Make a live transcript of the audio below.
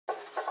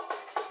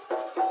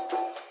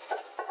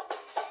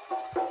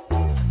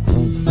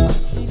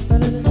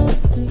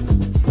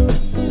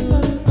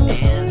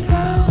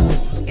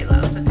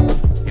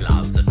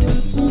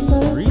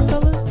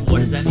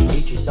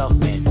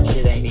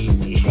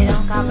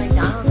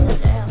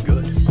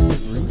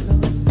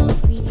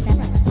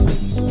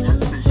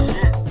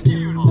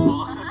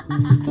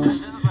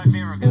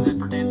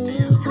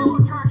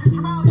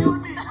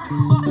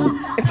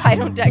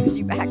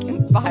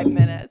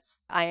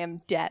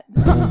am dead.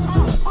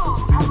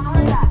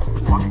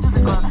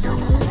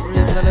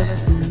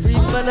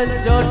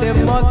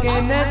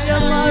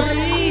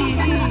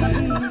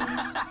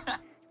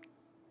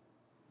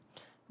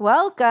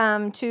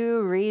 Welcome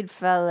to Read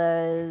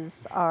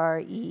Fellas,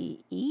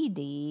 REED,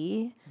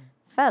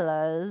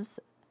 fellas,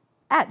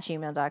 at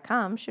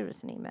gmail.com. Shoot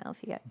us an email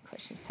if you got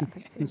questions,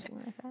 topics,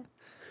 anything like that.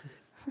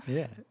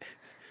 Yeah.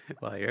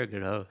 Well, you're a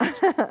good host.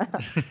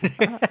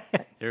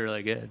 You're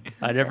really good.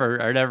 I never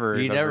You never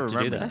remembered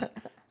to do remember that.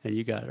 And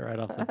you got it right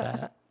off the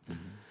bat.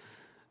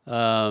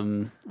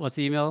 What's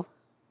the email?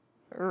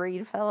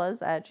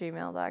 Readfellas at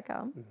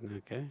gmail.com.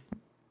 Okay,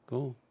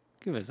 cool.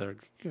 Give us a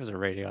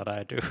rating on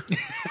iTunes.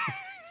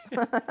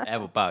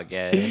 Apple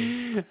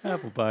Podcast.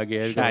 Apple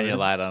Podcast. Shine your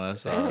light on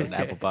us on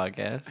Apple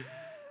Podcast.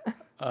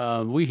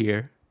 We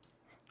here.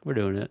 We're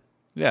doing it.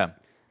 Yeah.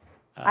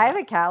 I have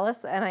a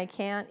callus, and I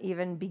can't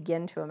even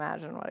begin to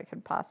imagine what it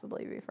could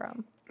possibly be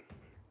from.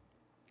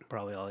 You're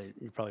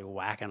probably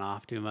whacking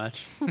off too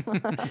much.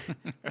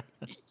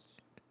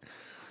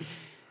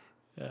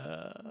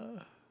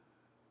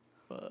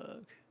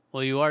 Fuck.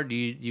 Well, you are.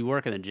 You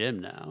work in the gym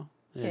now?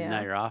 It's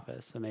not your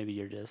office, so maybe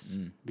you're just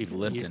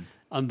lifting.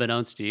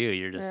 Unbeknownst to you,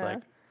 you're just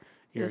like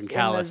you're Just in in the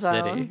Callus City.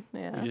 zone.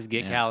 Yeah. You just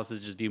get calluses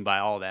just being by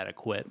all that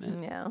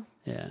equipment. Yeah,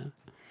 Yeah.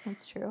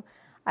 that's true.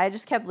 I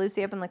just kept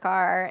Lucy up in the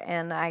car,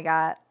 and I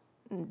got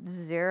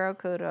zero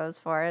kudos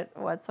for it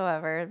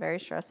whatsoever. Very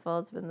stressful.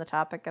 It's been the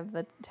topic of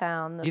the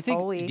town this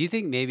whole week. Do you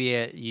think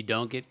maybe you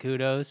don't get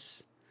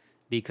kudos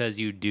because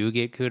you do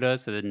get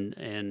kudos,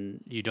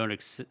 and you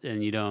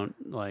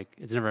don't like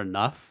it's never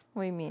enough?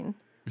 What do you mean?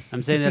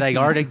 I'm saying that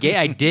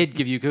I did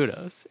give you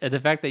kudos, and the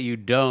fact that you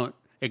don't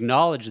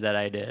acknowledge that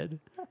I did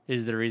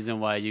is the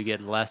reason why you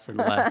get less and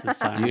less as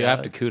time You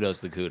have to goes.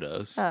 kudos the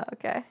kudos. Oh,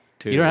 okay.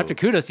 You don't have to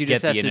kudos. You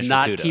just get have the to initial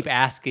not kudos. keep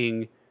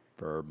asking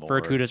for more.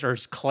 for kudos or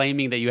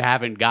claiming that you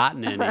haven't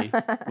gotten any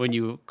when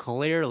you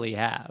clearly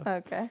have.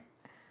 Okay.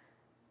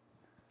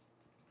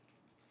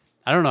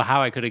 I don't know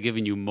how I could have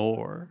given you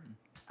more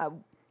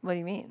What do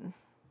you mean?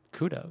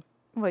 kudos.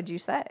 What'd you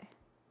say?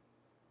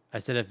 I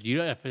said if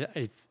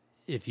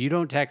you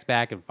don't text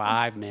back in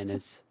 5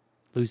 minutes,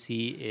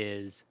 Lucy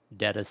is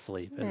dead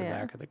asleep in the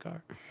back of the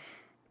car.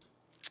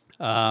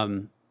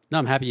 No,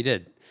 I'm happy you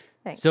did.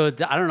 Thanks. So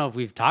I don't know if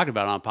we've talked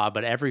about it on pod,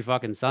 but every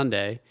fucking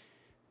Sunday,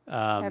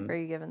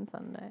 Every given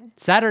Sunday.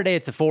 Saturday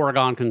it's a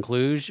foregone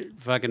conclusion.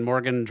 Fucking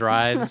Morgan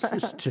drives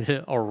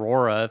to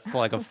Aurora for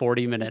like a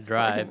 40-minute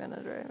drive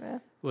 40-minute drive, yeah.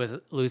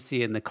 with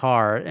Lucy in the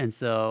car, and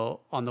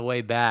so on the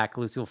way back,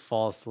 Lucy will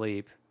fall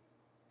asleep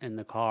in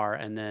the car,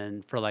 and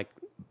then for like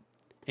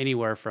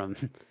anywhere from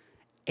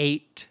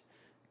 8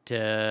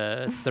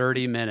 to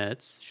 30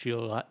 minutes,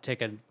 she'll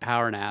take a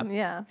power nap.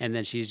 Yeah. And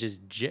then she's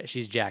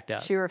jacked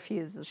up. She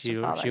refuses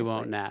to fall She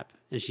won't asleep. nap.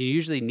 And she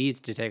usually needs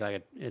to take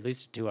like at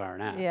least a 2-hour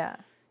nap. Yeah.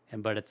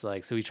 But it's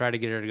like, so we try to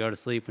get her to go to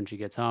sleep when she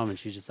gets home, and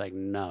she's just like,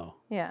 no.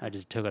 Yeah. I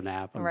just took a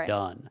nap. I'm Right.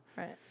 done.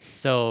 Right.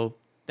 So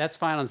that's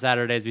fine on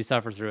Saturdays. We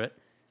suffer through it.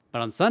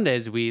 But on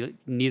Sundays, we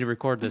need to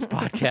record this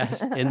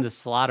podcast in the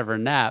slot of her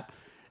nap.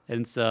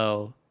 And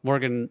so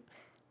Morgan,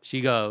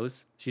 she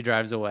drives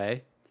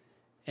away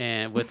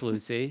and with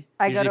Lucy,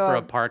 I go usually to for a-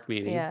 a park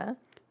meeting. Yeah.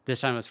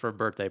 This time it was for a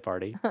birthday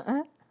party.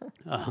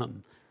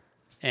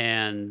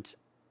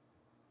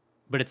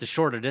 But it's a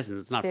shorter distance.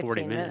 It's not 40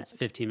 15 minutes, minutes.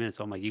 15 minutes.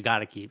 So I'm like, you got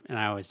to keep, and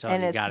I always tell her,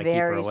 And you it's got to keep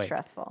her very awake.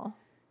 stressful.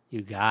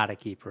 You got to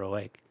keep her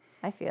awake.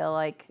 I feel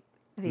like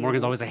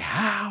Morgan's always like,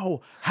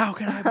 how? How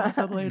can I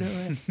possibly do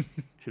it?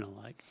 You know,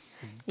 like,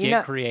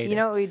 get creative. You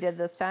know what we did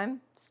this time?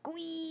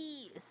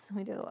 Squeeze.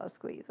 We did a lot of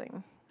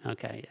squeezing.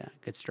 Okay, yeah,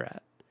 good strat.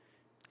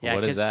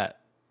 What is 'cause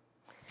that?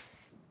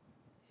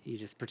 You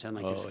just pretend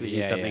like Oh, you're squeezing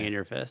yeah, something yeah. in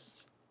your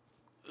fists.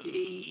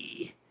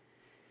 Do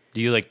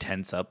you like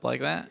tense up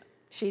like that?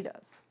 She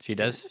does. She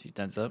does? She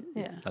tense up?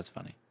 Yeah. That's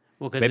funny.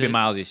 Well, because Maybe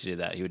Miles used to do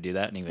that. He would do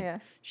that, and he would Yeah.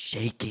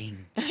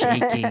 shaking.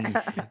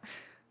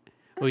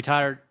 we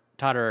taught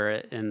her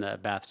in the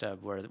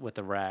bathtub where with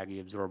the rag you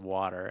absorb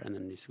water and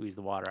then you squeeze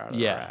the water out of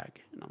the Yeah.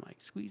 rag. And I'm like,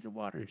 squeeze the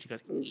water, and she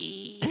goes,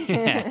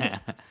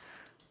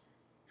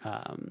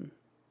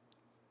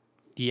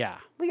 yeah.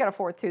 We got a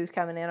fourth tooth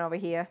coming in over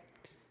here.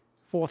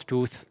 Fourth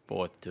tooth.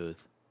 Fourth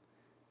tooth.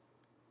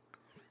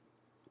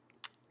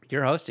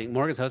 You're hosting.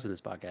 Morgan's hosting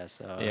this podcast,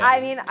 so Yeah. I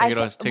mean,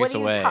 Take us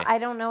away. I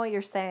don't know what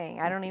you're saying.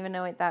 I don't even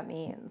know what that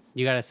means.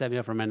 you got to set me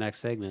up for my next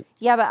segment.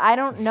 Yeah, but I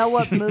don't know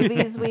what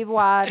movies we've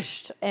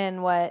watched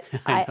and what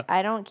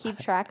I don't keep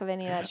track of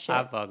any of that shit.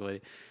 I'm fucking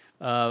with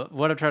you.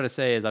 What I'm trying to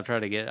say is I'm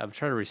trying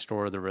to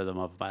restore the rhythm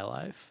of my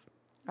life.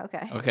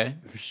 Okay. Okay.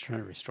 I'm just trying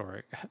to restore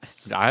it,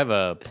 guys. I have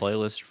a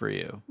playlist for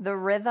you. The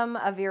rhythm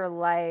of your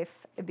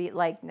life be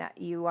like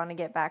you want to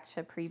get back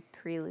to pre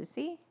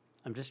Lucy?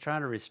 I'm just trying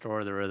to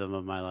restore the rhythm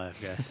of my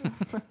life, guys.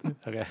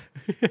 Okay.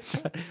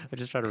 I'm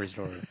just trying to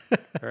restore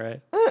it. All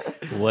right.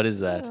 What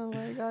is that? Oh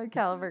my god,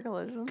 caliber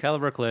collision.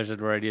 Caliber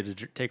collision where I need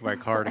to take my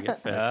car to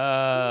get fixed.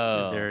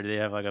 Oh. They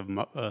have like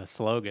a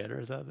slogan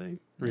or something.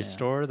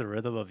 Restore the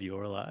rhythm of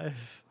your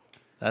life.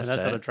 That's And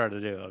that's what it. I'm trying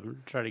to do.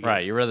 I'm trying to get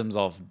Right, your rhythm's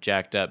all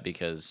jacked up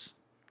because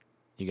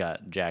you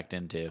got jacked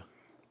into.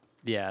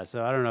 Yeah,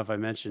 so I don't know if I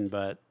mentioned,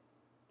 or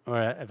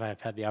if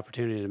I've had the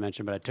opportunity to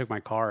mention, but I took my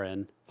car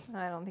in.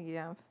 I don't think you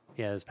have.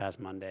 Yeah, this past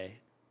Monday.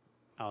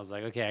 I was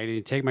like, okay, I need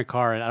to take my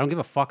car in. I don't give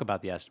a fuck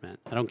about the estimate.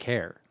 I don't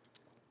care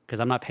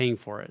because I'm not paying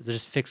for it. So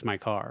just fix my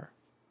car.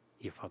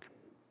 You fucking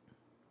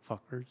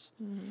fuckers.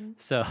 Mm-hmm.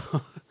 So,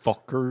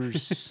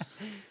 Fuckers.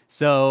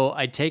 so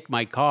I take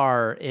my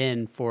car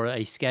in for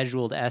a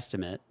scheduled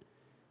estimate.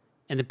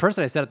 And the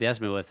person I set up the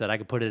estimate with said I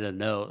could put in a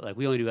note. Like,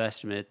 we only do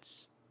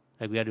estimates.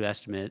 Like, we got to do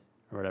estimate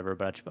or whatever.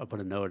 But I'll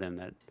put a note in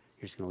that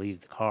you're just going to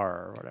leave the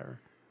car or whatever.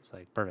 It's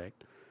like,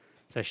 perfect.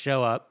 So I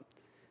show up.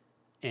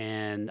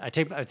 And I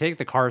take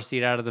the car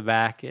seat out of the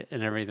back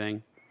and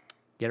everything,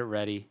 get it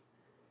ready,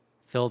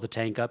 fill the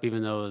tank up,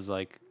 even though it was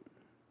like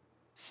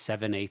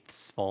 7/8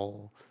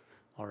 full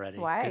already.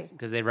 Why?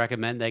 Because they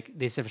recommend, like,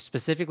 they said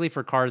specifically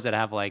for cars that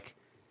have like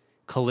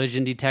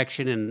collision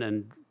detection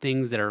and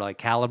things that are like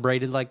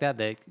calibrated like that,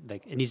 like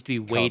it needs to be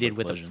weighted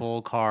with a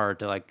full car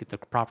to like get the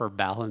proper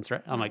balance.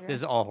 Right? I'm like, this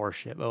is all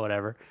horseshit, but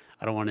whatever.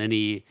 I don't want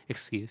any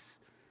excuse.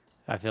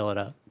 I fill it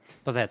up.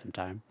 Plus, I had some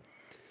time,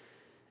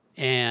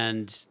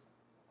 and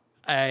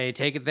I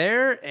take it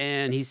there,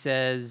 and he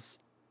says,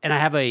 and I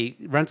have a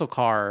rental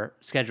car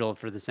scheduled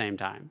for the same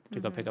time to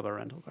go pick up a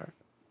rental car.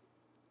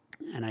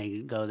 And I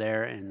go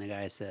there, and the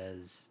guy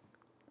says,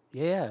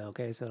 yeah,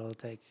 okay, so it'll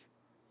take,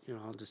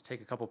 I'll just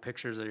take a couple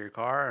pictures of your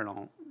car, and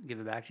I'll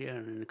give it back to you,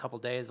 and in a couple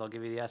days, I'll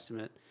give you the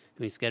estimate, and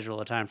we schedule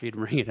a time for you to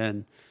bring it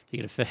in to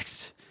get it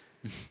fixed.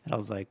 And I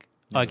was like,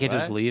 I can't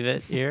just leave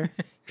it here?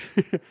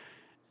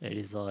 And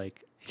he's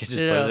like, you can just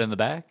put it in the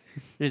back?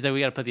 And he's like,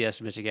 we got to put the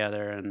estimate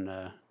together, and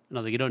I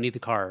was like, you don't need the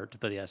car to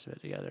put the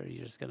estimate together.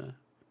 You're just going to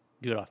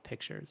do it off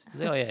pictures. He's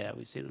like, oh, yeah,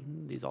 we've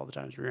seen these all the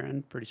times. Rear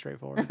end, pretty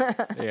straightforward.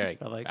 Yeah,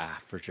 like,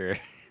 for sure.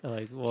 I'm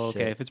like, well,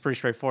 okay, if it's pretty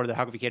straightforward, then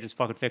how come we can't just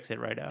fucking fix it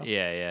right now?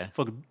 Yeah.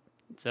 Fucking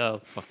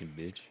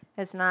bitch.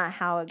 It's not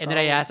how it goes. And then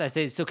I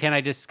say, so can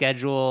I just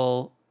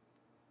schedule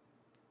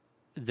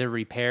the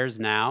repairs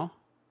now?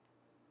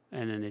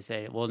 And then they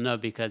say, well, no,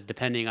 because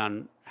depending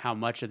on how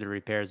much of the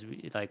repairs,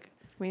 we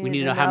need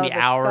to know how many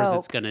hours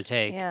it's going to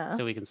take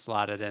so we can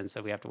slot it in.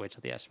 So we have to wait till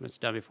the estimate's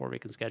done before we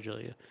can schedule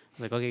you. I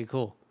was like, okay,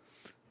 cool.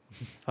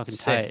 Fucking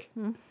tight.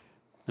 Let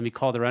me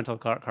call the rental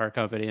car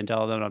company and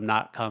tell them I'm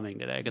not coming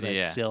today because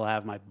I still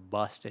have my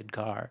busted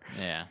car.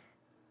 Yeah.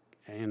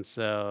 And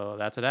so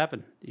that's what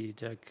happened. He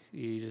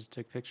just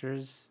took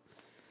pictures,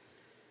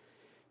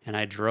 and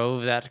I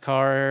drove that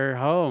car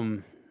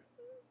home.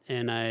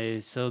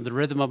 And so the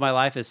rhythm of my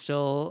life is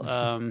still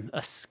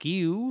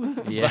askew.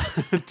 Yeah.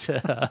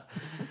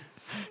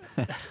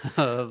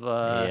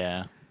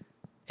 But,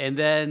 and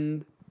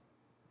then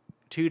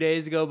 2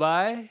 days go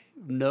by,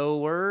 no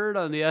word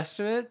on the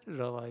estimate.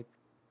 And I'm like,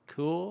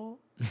 cool.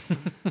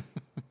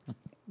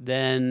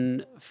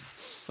 Then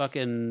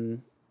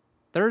fucking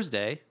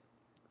Thursday,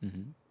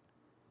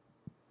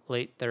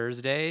 late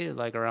Thursday,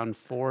 like around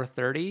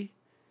 4:30,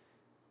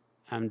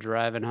 I'm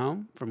driving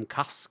home from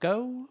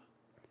Costco,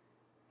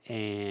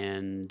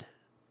 and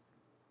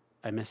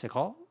I miss a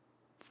call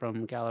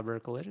from Caliber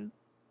Collision.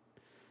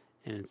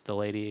 And it's the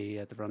lady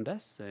at the front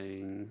desk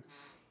saying,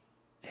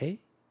 hey,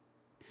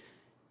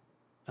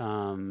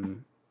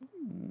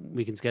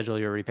 we can schedule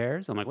your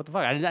repairs. I'm like, what the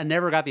fuck? I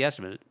never got the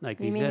estimate. Like,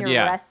 you mean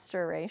your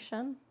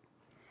restoration?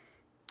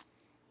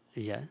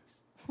 Yes.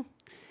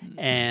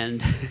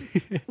 And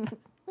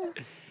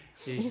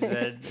she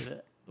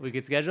said, we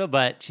could schedule,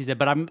 but she said,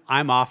 but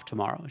I'm off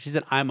tomorrow. She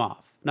said, I'm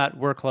off. Not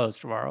we're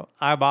closed tomorrow.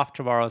 I'm off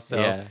tomorrow.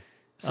 So,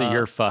 so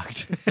you're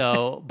fucked.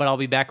 But I'll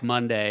be back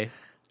Monday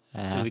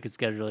and we could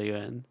schedule you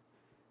in.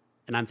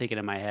 And I'm thinking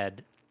in my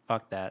head,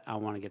 fuck that. I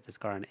want to get this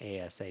car in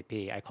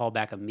ASAP. I call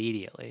back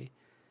immediately.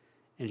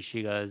 And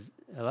she goes,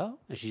 hello?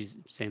 And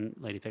same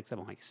lady picks up.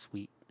 I'm like,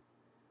 sweet.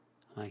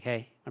 I'm like,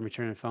 hey, I'm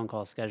returning a phone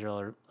call,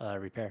 schedule a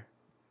repair.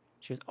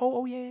 She goes,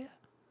 oh, yeah.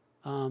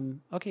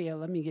 Okay, yeah,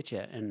 let me get you.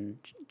 And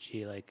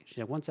she's like,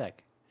 1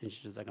 sec. And she's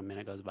just like, a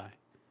minute goes by. And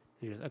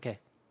she goes, okay.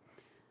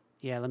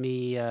 Yeah, let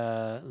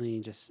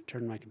me just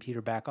turn my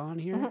computer back on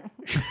here.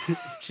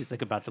 She's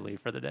like about to leave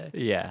for the day.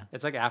 Yeah.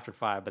 It's like after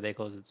 5, but they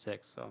close at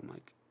 6. So I'm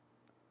like,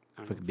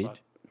 fucking beat.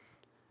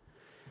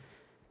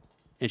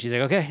 And she's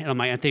like, okay. And I'm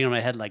thinking in my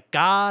head, like,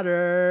 got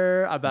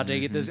her. I'm about to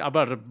get this. I'm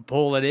about to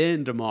pull it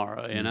in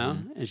tomorrow, you know?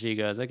 And she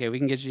goes, okay, we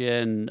can get you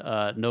in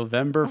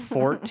November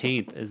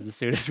 14th is the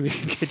soonest we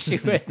can get you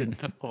in.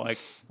 I'm like,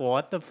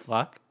 what the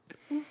fuck?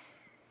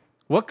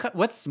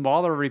 What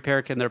smaller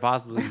repair can there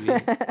possibly be?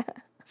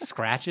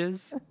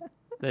 Scratches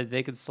that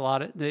they could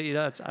slot it. You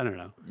know, I don't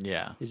know.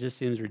 Yeah. It just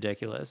seems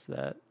ridiculous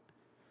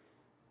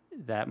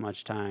that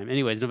much time.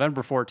 Anyways,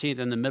 November 14th,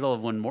 in the middle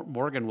of when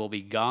Morgan will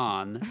be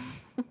gone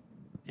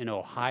in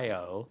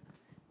Ohio.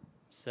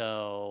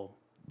 So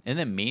in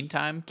the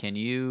meantime, can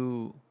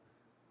you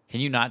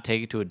not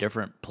take it to a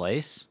different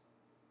place?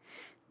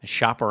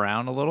 Shop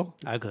around a little?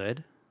 I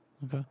could.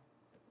 Okay.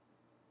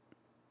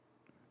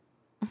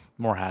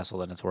 More hassle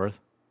than it's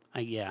worth.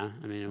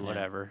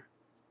 Whatever.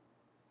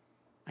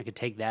 I could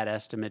take that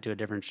estimate to a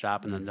different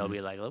shop, and then they'll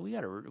be like, "Look, we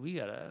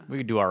gotta, We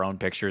could do our own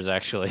pictures,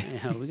 actually.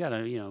 we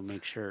gotta,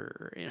 make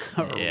sure,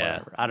 or Yeah.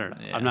 whatever." I don't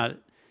know. Yeah. I'm not.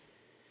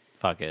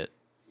 Fuck it.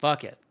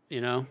 Fuck it.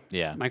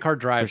 Yeah. My car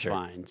drives sure.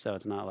 fine, so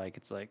it's not like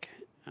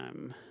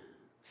I'm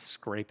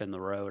scraping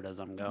the road as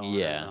I'm going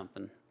Yeah. or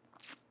something.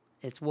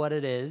 It's what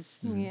it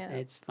is. Yeah.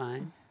 It's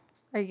fine.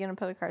 Are you gonna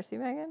put a car seat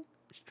back in?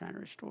 Just trying to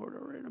restore the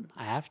rhythm.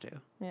 I have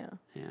to. Yeah.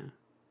 Yeah.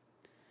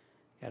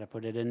 Got to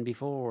put it in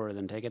before,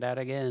 then take it out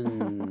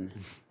again.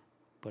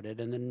 Put it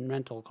in the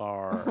rental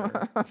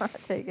car.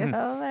 Take it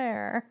out of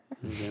there.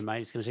 It's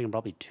going to take them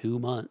probably 2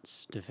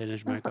 months to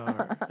finish my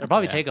car. It'll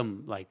probably take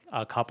them like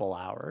a couple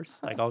hours.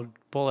 Like I'll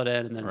pull it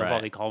in, and then they'll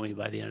probably call me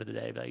by the end of the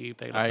day. Be like, you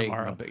pick it up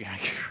tomorrow.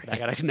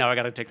 Now I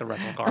gotta take the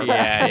rental car.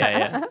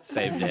 Yeah.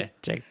 Same day.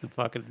 Take the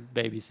fucking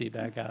baby seat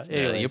back out. Yeah,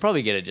 Anyways. you'll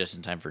probably get it just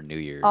in time for New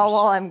Year's. Oh,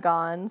 well, I'm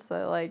gone,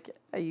 so like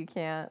you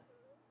don't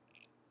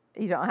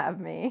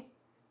have me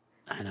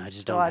I know. I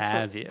just to don't watch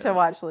have you. to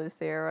watch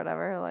Lucy or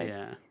whatever. Like,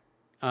 Yeah.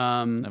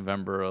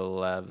 November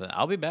 11th.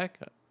 I'll be back.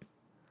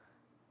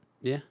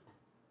 Yeah.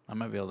 I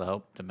might be able to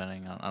help,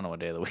 depending on, I don't know what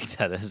day of the week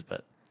that is,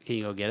 but. Can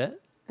you go get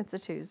it? it's a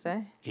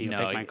Tuesday. Can you go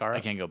pick my car I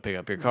up? can't go pick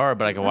up your car,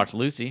 but I can watch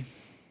Lucy.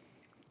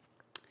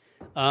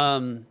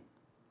 Anyways,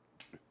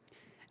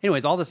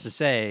 all this to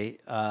say,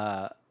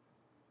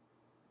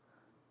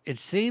 it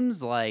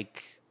seems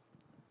like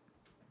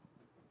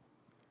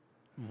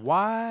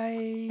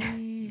why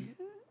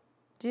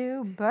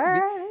Do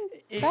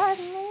birds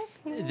suddenly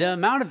appear? the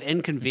amount of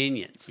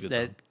inconvenience good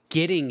that song.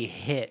 getting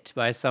hit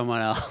by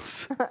someone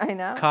else I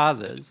know.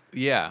 causes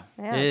Yeah.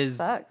 Yeah, is it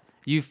sucks.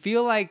 you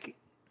feel like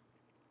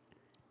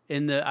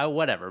in the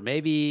whatever,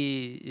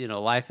 maybe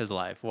life is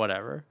life,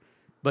 whatever.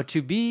 But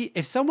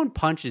if someone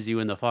punches you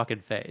in the fucking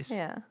face,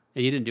 Yeah.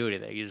 and you didn't do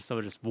anything,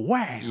 someone just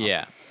wham.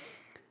 Yeah.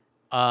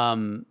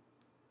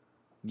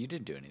 You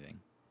didn't do anything.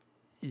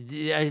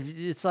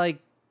 It's like,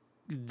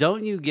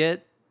 don't you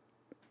get,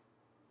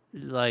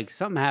 like,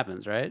 something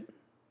happens, right?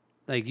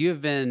 Like, you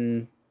have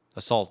been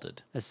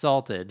Assaulted.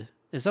 assaulted.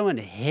 If someone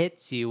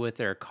hits you with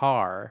their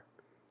car,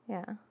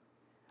 Yeah.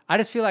 I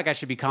just feel like I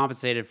should be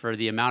compensated for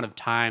the amount of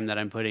time that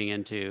I'm putting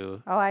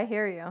into Oh, I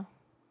hear you.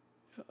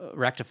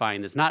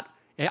 rectifying this.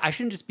 I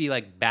shouldn't just be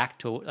like back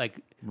to like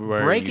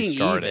Where breaking you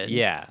started. even.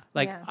 Yeah.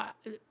 Like Yeah.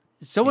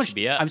 so much. should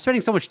be up. I'm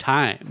spending so much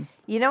time.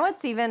 You know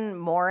what's even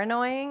more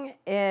annoying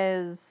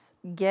is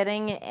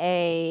getting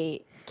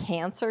a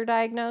cancer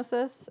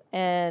diagnosis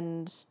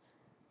and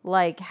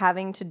like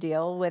having to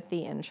deal with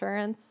the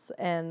insurance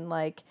and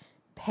like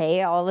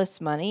pay all this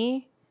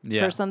money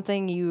Yeah. for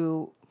something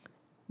you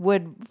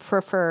would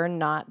prefer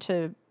not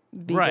to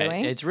be Right.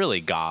 doing. It's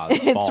really God's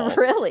It's fault.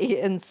 really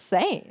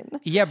insane.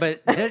 Yeah,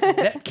 but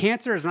that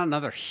cancer is not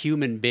another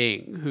human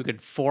being who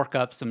could fork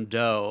up some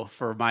dough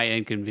for my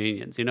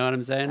inconvenience. You know what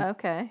I'm saying?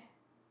 Okay,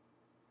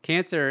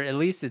 Cancer, at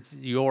least it's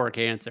your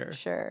cancer.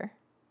 sure.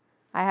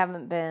 I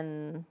haven't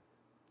been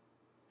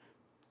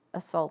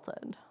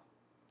assaulted.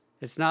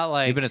 It's not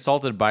like You've been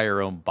assaulted by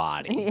your own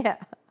body. Yeah.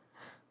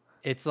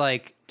 it's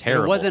like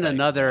Terrible there wasn't thing.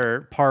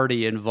 another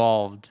party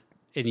involved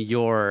in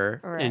your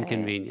Right.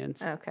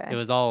 inconvenience. Okay. It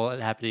was all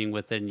happening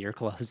within your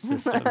closed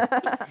system.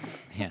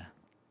 Yeah.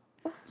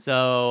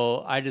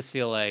 So I just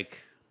feel like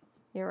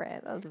You're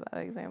right. That was a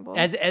bad example.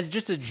 as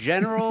just a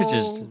general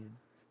Just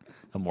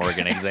a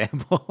Morgan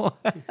example.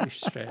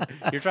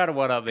 You're trying to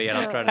one up me and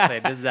I'm trying to say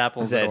this is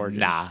apples Said, and oranges.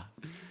 nah.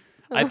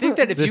 I think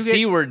that if The you C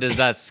get word does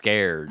not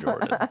scare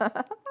Jordan.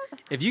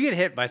 if you get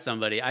hit by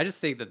somebody, I just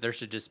think that there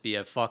should just be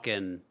a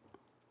fucking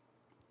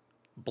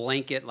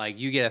blanket, like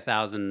you get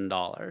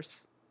 $1,000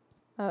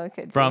 Oh, it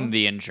could From be.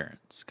 the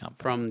insurance company.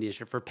 from the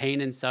issue for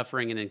pain and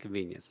suffering and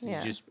inconvenience.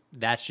 Yeah.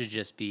 That should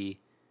just be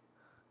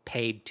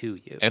paid to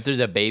you. If there's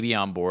a baby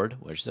on board,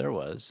 which there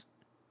was,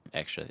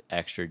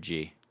 extra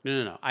G.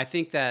 No. I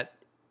think that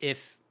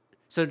if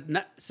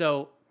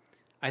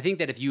I think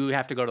that if you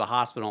have to go to the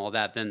hospital and all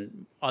that,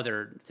 then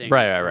other things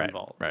are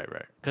involved. Right.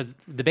 Because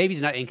the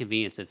baby's not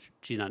inconvenienced if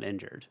she's not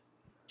injured.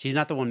 She's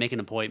not the one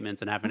making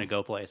appointments and having to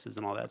go places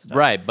and all that stuff.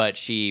 Right, but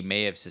she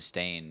may have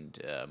sustained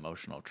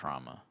emotional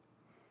trauma.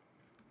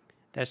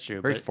 That's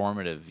true. Very But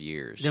formative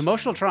years. the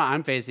emotional trauma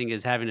I'm facing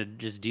is having to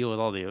just deal with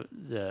all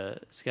the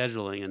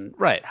scheduling and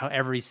Right. how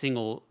every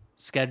single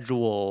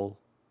schedule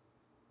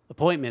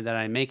appointment that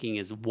I'm making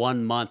is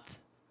 1 month.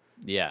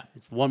 Yeah.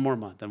 It's one more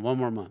month and one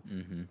more month.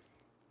 Mm-hmm.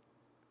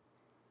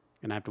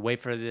 And I have to wait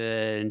for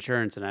the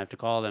insurance, and I have to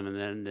call them, and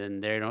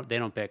then they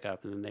don't pick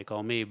up, and then they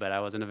call me, but I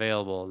wasn't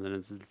available, and then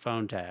it's a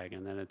phone tag,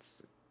 and then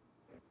it's,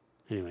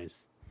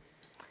 anyways.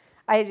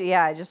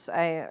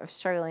 I'm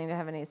struggling to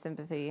have any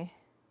sympathy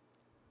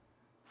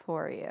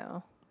for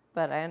you,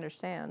 but I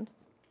understand.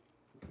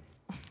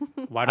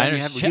 Why I don't you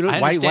have? understand,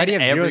 Why do you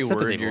have zero every sympathy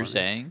word for you're me?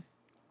 saying,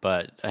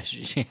 but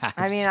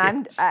I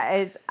mean,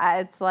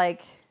 it's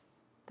like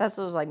that's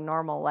just like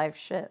normal life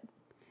shit.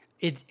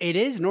 It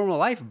is normal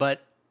life,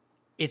 but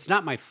it's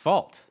not my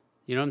fault.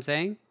 You know what I'm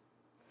saying?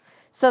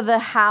 So the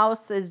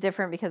house is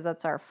different because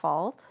that's our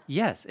fault.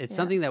 Yes, it's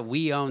something that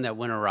we own that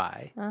went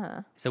awry.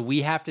 So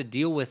we have to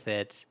deal with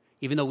it.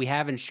 even though we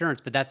have insurance,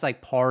 but that's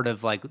like part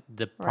of like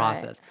the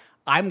process.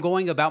 I'm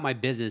going about my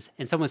business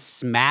and someone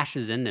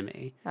smashes into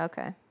me.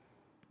 Okay.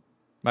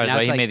 Right, Now so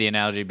it's he like- made the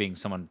analogy being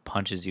someone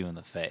punches you in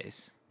the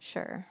face.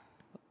 Sure.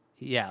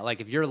 Yeah, like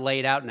if you're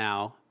laid out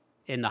now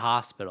in the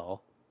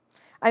hospital,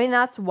 I mean,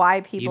 that's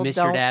why people missed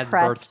your don't dad's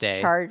press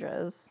birthday.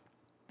 charges,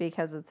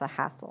 because it's a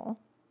hassle.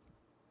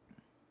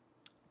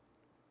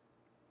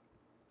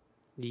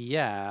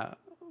 yeah.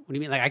 What do you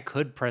mean? Like I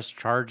could press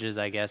charges,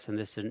 I guess, in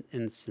this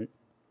instant.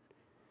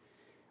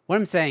 What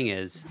I'm saying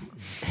is,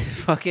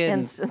 fucking,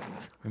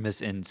 Instance. In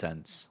this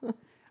incense.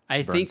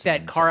 I burn think some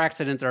that car incense.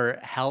 accidents are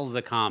hell's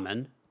a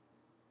common.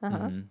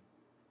 Uh-huh.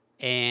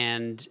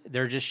 And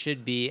there just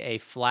should be a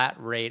flat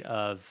rate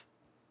of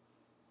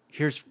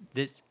here's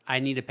this, I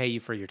need to pay you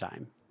for your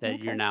time that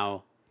you're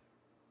now,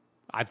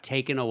 I've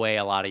taken away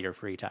a lot of your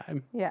free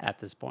time at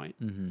this point.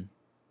 Mm-hmm.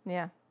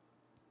 Yeah,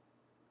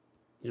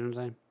 You know what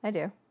I'm saying? I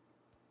do.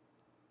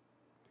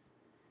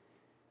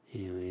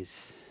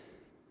 Anyways,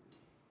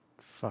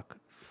 fuck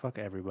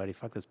everybody.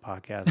 Fuck this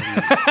podcast.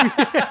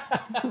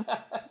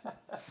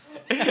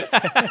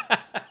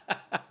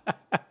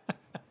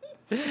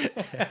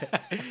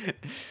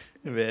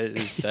 The man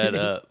is fed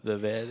up. The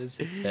man is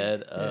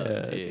fed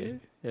up,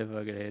 dude. I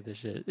fucking hate this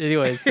shit.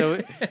 Anyway,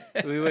 so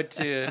we went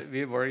to,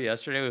 me and Morgan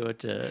yesterday, we went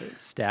to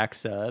Stack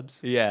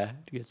Subs Yeah.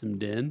 to get some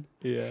din.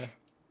 Yeah.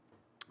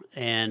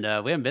 And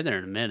we haven't been there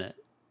in a minute.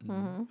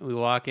 Mm-hmm. We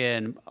walk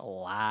in,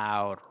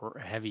 loud,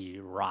 heavy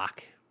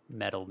rock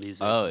metal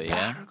music. Oh,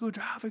 yeah.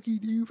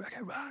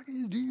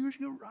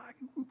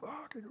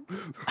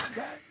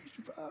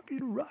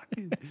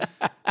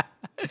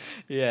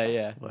 Yeah,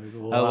 yeah. Like,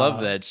 I love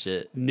wow. that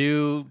shit.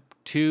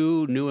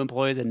 Two new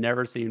employees I'd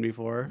never seen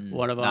before.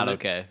 One of them, Not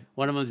okay.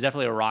 One of them is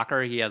definitely a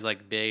rocker. He has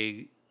like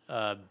big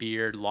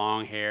beard,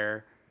 long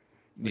hair,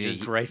 which Yeah, is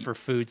he- great for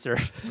food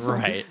service.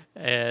 Right.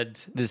 And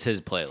This is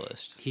his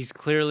playlist. he's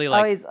clearly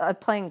like, He's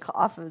playing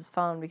off of his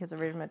phone because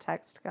every time a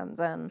text comes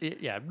in.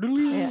 yeah.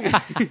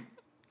 Yeah.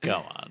 Go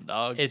on,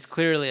 dog. It's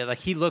clearly like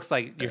he looks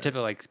like your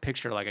typical like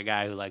picture like a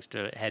guy who likes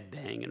to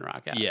headbang and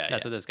rock out. Yeah,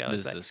 that's yeah. what this guy This looks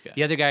is like. this guy.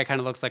 The other guy kind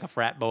of looks like a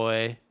frat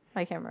boy,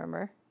 I can't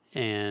remember.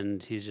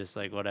 and he's just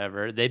like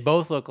whatever. They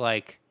both look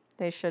like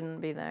They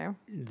shouldn't be there.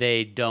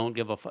 they don't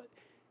give a fuck.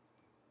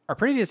 Our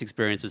previous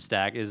experience with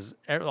Stack is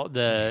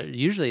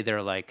usually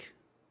they're like,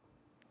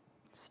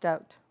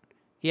 Stoked.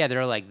 yeah,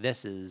 they're like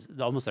this is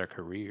almost their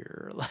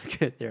career.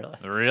 Like they're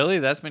Really?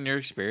 That's been your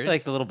experience?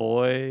 like the little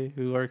boy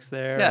who works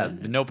there. yeah,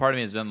 and- no part of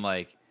me has been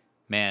like,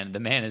 man, the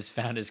man has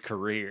found his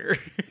career.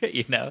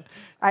 You know?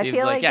 I Seems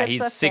feel like yeah, it's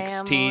he's a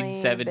 16, family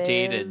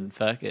 17, and biz.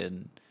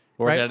 fucking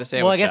working at a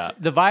sandwich Well, I guess shop.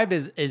 the vibe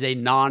is a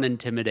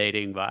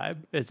non-intimidating vibe.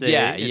 It's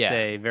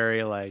a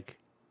very like,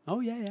 oh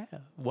yeah,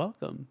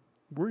 welcome.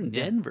 We're in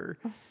Yeah. Denver.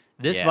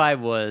 This Yeah. vibe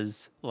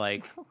was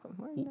like,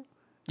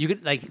 you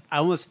could like, I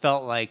almost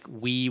felt like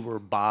we were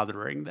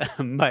bothering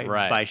them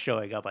by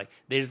showing up. Like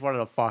they just wanted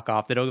to fuck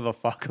off. They don't give a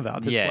fuck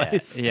about this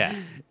place. Yeah.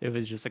 It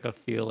was just like a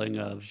feeling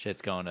of.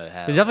 Shit's going to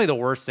hell. It's definitely the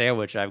worst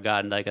sandwich I've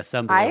gotten. Like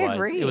assembly. I wise.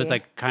 agree. It was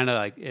like kind of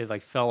like it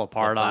like fell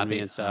apart on me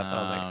Flip-floppy? and stuff.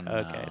 I was like,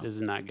 Oh, okay, no. this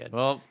is not good.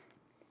 Well,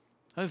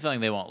 I have a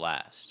feeling they won't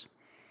last.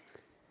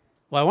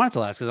 Well, I want it to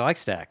last because I like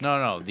Stack.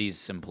 No,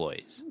 these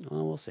employees.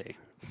 Well, we'll see.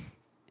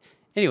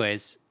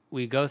 Anyways,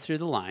 we go through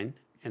the line,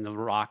 and the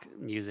rock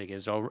music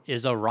is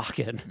a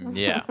rockin'.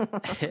 Yeah.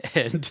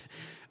 And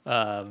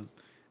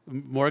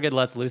Morgan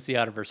lets Lucy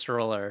out of her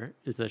stroller,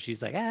 and so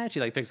she's like, she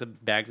like picks up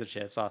bags of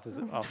chips off the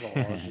wall,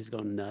 and she's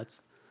going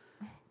nuts.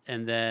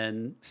 And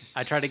then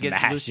I try to get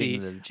Smashing Lucy.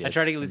 the I chips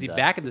try to get Lucy inside.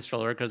 back in the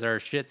stroller because her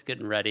shit's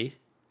getting ready.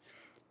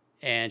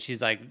 And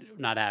she's like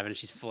not having it.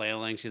 She's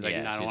flailing. She's like,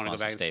 Yeah, no, I she don't want to go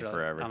wants back to in the stay stroller.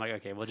 forever. I'm like,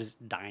 okay, we'll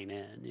just dine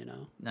in, you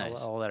know.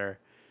 Nice. I'll let her.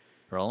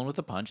 Rolling with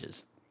the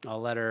punches. I'll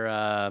let her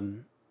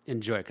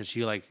enjoy it because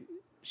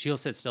she'll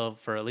sit still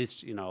for at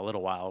least a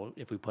little while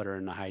if we put her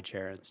in a high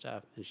chair and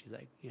stuff. And she's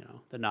like,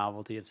 the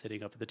novelty of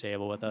sitting up at the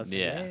table with us.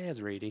 Yeah. Like,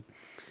 is reading.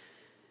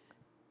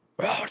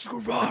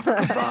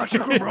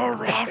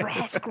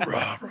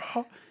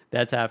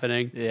 That's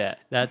happening. Yeah.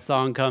 That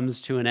song comes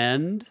to an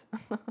end,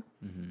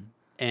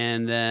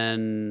 and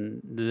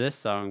then this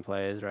song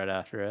plays right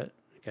after it.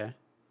 Okay,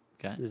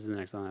 Okay. this is the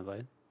next song I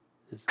played.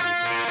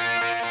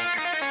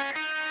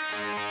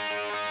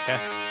 Okay.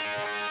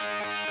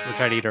 We'll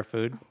try to eat our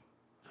food.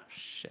 Oh,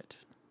 shit.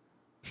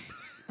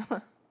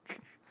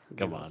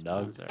 Come on,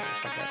 dog. I'm sorry.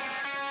 Fuck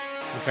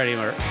that. We'll try to eat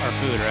our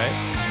food, right?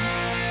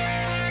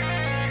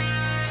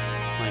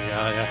 Oh my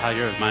God, how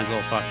your mind's a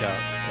little fucked up.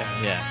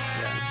 Yeah.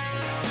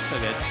 Yeah. It's still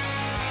good.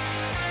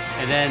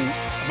 And then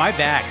my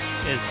back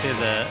is to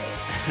the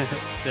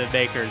the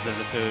makers of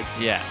the food.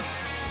 Yeah.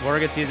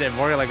 Morgan sees it, and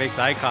Morgan like makes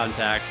eye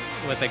contact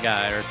with the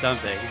guy or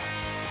something.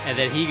 And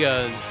then he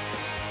goes,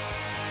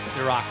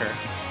 the rocker,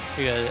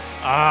 he goes,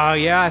 oh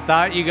yeah, I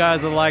thought you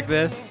guys would like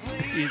this.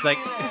 He's like,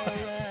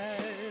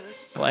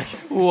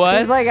 what?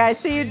 He's like, I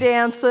see you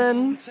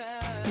dancing.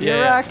 You're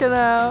Yeah. rocking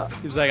out.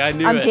 He's like, I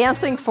knew I'm it.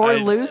 dancing for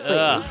Lucy.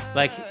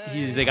 Like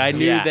he's like, I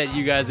knew Yeah. that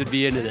you guys would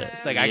be into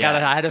this. Like I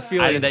Yeah. had a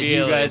feeling that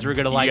you guys were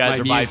gonna like you guys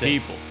my are music. my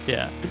people.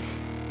 Yeah.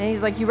 And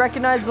he's like, you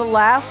recognize the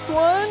last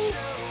one?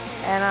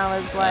 And I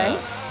was like,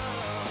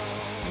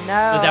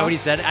 no. Is that what he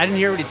said? I didn't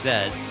hear what he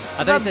said.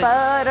 I The thought he said.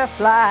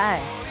 butterfly.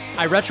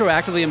 I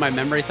retroactively in my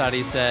memory thought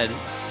he said,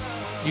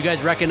 "You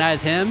guys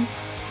recognize him?"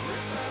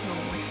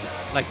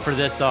 Like for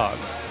this song,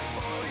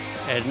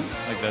 and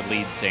Like the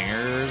lead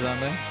singer or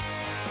something?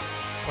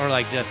 or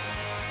like just.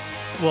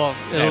 Well,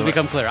 it'll Anyway.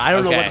 become clear. I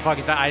don't know what Okay. the fuck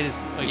he's talking. I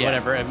just like, Yeah.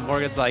 whatever. And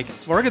Morgan's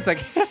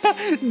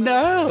like,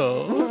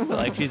 no,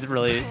 like she's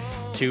really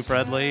too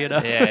friendly, you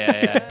know.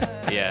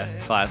 Yeah.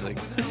 Classic.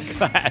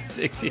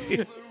 Classic,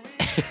 dude.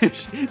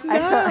 I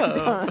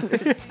don't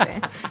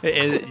understand.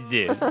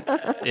 Dude,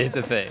 it's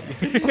a thing.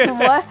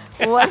 What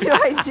do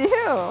I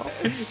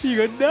do?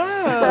 You go,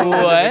 no.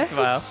 What?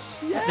 Smile.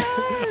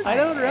 Yes, I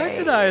don't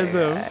recognize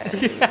them.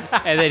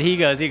 And then he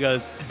goes,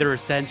 they're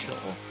essential.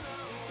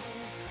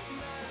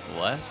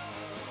 What?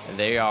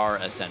 They are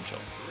essential.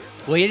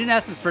 Well, he didn't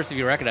ask us first if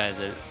you recognize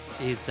it.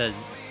 He says,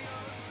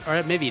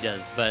 or maybe he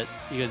does, but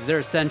he goes, they're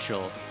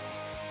essential.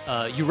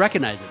 You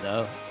recognize it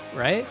though,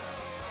 right?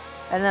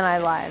 And then I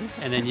lied.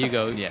 And then you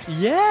go, Yeah.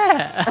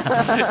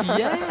 yeah.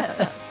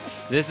 Yeah.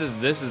 This is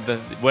the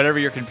whatever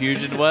your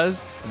confusion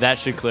was, that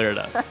should clear it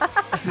up.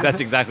 That's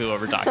exactly what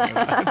we're talking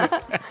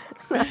about.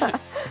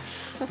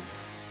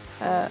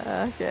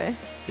 Okay.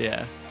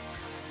 Yeah.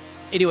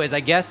 Anyways, I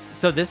guess,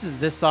 so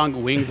this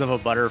song, Wings of a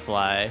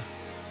Butterfly,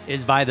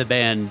 is by the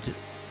band,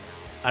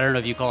 I don't know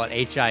if you call it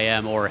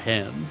H.I.M. or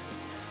Him.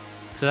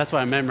 So that's what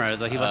I remember. I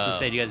was like, he must have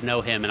said, you guys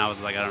know him? And I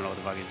was like, I don't know what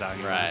the fuck he's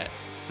talking Right.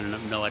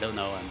 about. No, I don't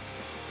know him.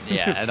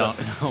 Yeah, I don't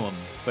know him.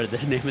 But the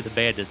name of the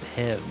band is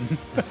Him.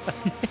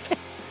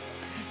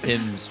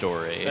 Him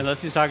story.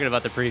 Unless he's talking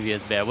about the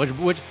previous band, which,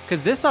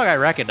 because this song I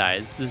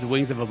recognize, this is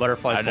Wings of a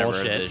Butterfly I've never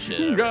bullshit. heard this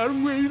shit ever. Got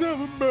wings of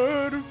a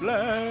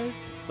butterfly.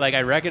 Like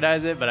I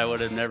recognize it, but I would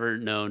have never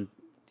known.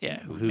 Yeah,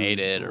 who made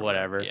it or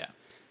whatever. Yeah.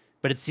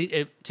 But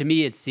to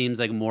me, it seems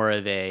like more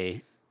of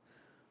a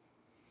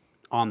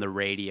on the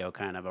radio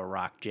kind of a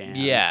rock jam.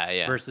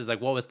 Yeah. Versus like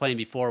what was playing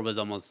before was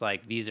almost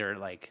like these are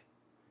like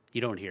you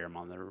don't hear them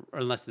on the or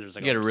unless there's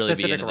like You a gotta really be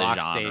specific into the rock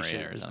genre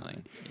station or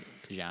something.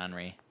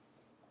 Genre.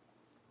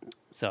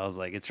 So I was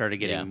like, it started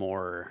getting Yeah.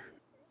 more.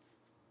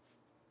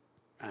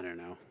 I don't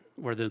know,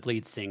 where the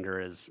lead singer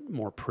is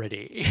more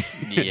pretty.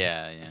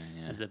 Yeah.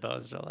 As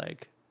opposed to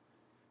like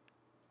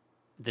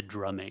the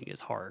drumming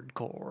is hardcore.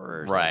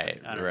 Or Right.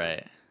 something. I don't know.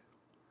 Right.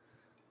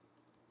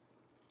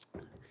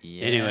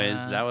 Yeah.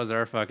 Anyways, that was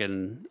our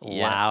fucking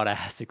Yeah. loud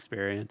ass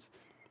experience.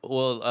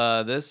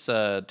 Well, this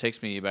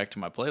takes me back to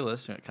my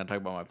playlist. Can I talk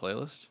about my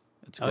playlist?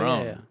 It's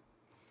grown. Yeah.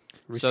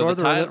 Restore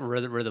the the title-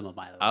 rhythm of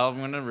my life. I'm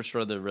going to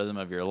restore the rhythm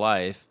of your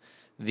life.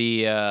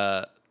 The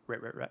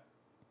Right.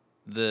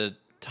 the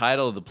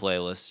title of the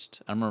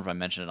playlist, I don't remember if I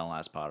mentioned it on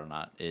last pod or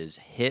not, is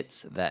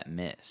Hits That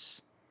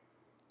Miss.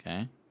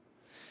 Okay?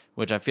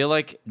 Which I feel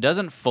like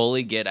doesn't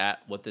fully get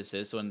at what this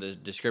is. So in the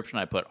description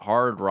I put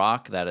hard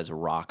rock, that is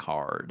rock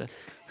hard.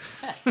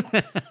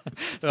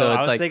 So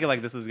I was thinking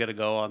like this is gonna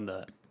go on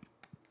the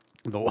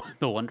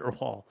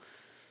Wonderwall.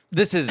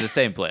 This is the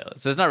same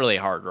playlist. It's not really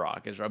hard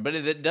rock, it's right, but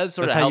it does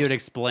sort That's of how help. you would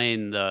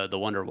explain the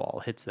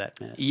Wonderwall. Hits that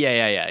miss.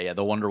 Yeah.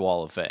 The Wonder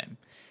Wall of Fame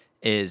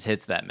is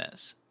Hits That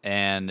Miss.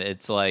 And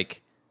it's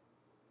like,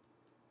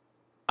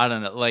 I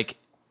don't know, like,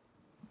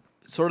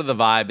 sort of the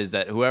vibe is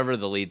that whoever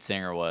the lead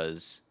singer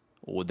was,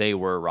 they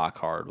were rock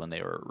hard when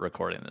they were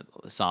recording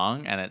the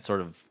song. And it sort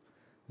of,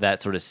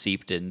 that sort of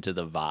seeped into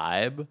the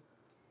vibe.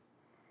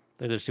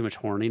 Like there's too much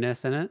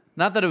horniness in it.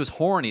 Not that it was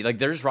horny, like,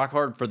 they're just rock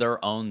hard for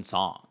their own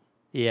song.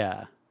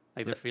 Yeah.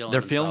 Like they're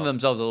feeling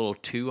themselves a little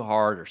too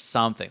hard or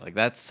something. Like,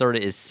 that sort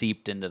of is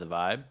seeped into the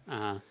vibe.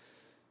 Uh-huh.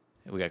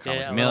 We got Comic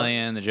Yeah,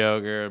 Chameleon, The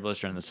Joker,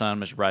 Blister in the Sun,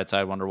 Mr.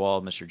 Brightside,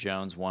 Wonderwall, Mr.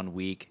 Jones, 1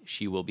 Week,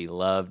 She Will Be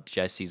Loved,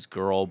 Jesse's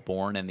Girl,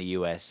 Born in the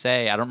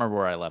USA. I don't remember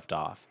where I left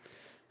off.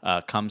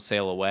 Come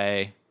Sail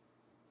Away.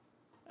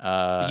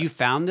 You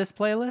found this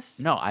playlist?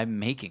 No, I'm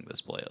making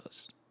this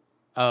playlist.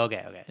 Oh,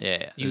 okay.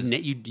 Yeah.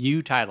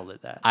 You titled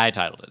it that. I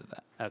titled it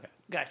that. Okay,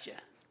 gotcha.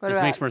 What This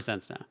about makes more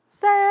sense now.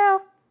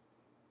 Sail?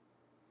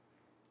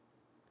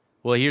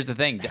 Well, here's the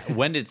thing.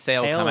 When did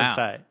Sail come is out?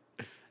 tight.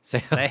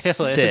 Sail Is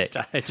sick.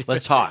 tight.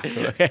 Let's talk.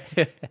 Okay.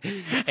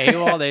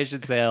 AWOL Nation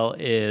Sail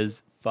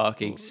is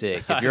Fucking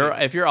sick.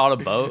 If you're on a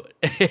boat,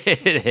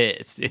 it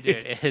hits, dude.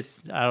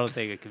 dude. I don't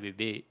think it can be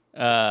beat.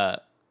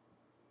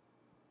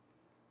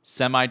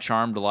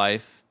 Semi-Charmed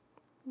Life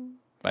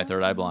by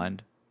Third Eye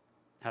Blind.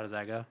 How does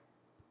that go?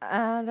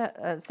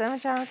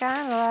 Semi-charm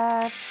kind of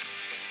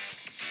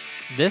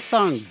life. This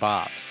song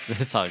bops.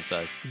 This song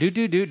sucks. Do.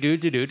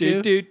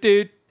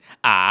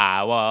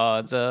 I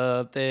want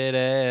something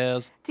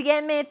else. To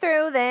get me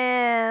through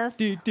this.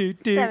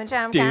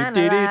 Semi-charm kind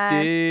of life.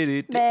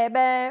 Baby.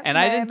 And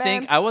I didn't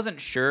think, I wasn't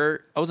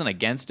sure, I wasn't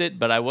against it,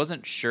 but I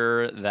wasn't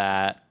sure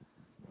that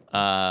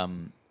a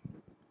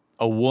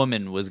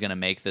woman was going to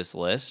make this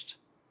list.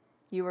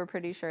 You were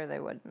pretty sure they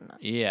wouldn't.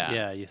 Yeah.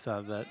 Yeah, you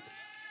thought that.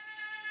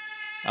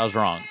 I was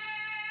wrong.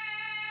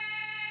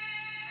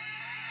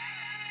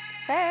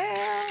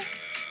 Sail.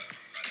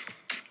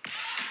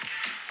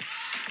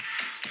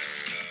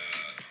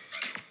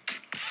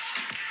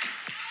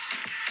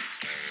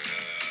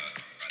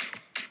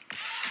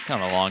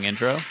 Kind of a long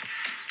intro.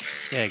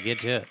 Yeah, get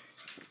to it.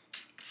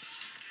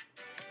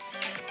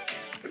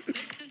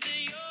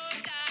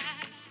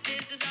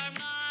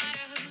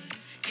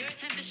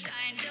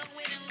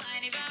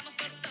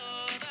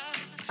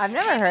 I've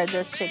never heard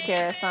this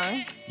Shakira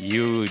song.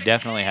 You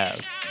definitely have.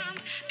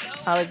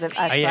 Oh, is it?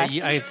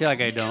 I feel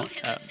like I don't.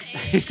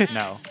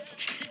 No.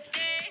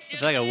 I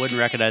feel like I wouldn't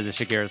recognize the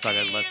Shakira song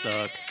unless the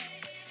hook.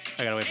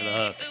 I gotta wait for the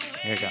hook.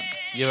 Here it comes.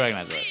 You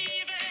recognize it.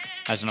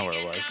 I just know where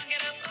it was.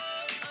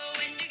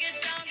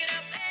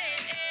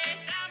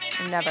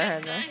 I've never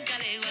heard this.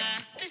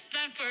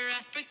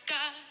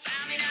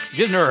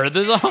 You guys never heard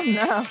this song?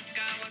 No.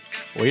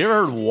 Well, you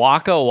ever heard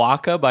Waka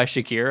Waka by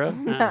Shakira?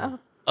 No.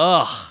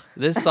 Ugh,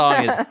 this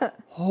song is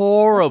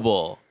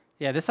horrible.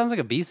 Yeah, this sounds like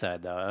a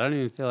B-side though. I don't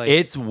even feel like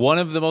It's one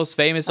of the most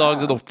famous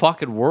songs in the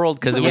fucking world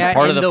because it was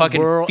part of in the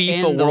fucking world-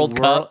 FIFA in the World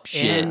Cup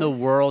shit. In the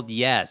world,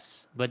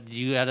 yes, but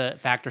you gotta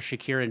factor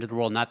Shakira into the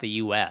world, not the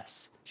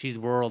U.S. She's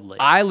worldly.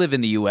 I live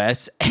in the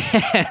U.S.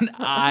 and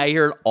I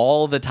hear it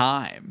all the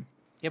time.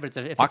 Yeah, but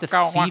if it's a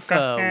Waka, waka,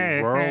 FIFA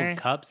hey, World hey.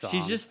 Cup song.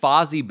 She's just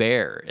Fozzie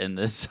Bear in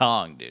this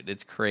song, dude.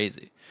 It's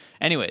crazy.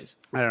 Anyways,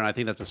 I don't know. I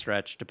think that's a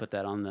stretch to put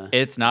that on the.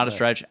 it's not a list.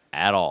 stretch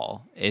at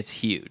all. It's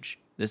huge.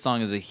 This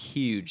song is a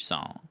huge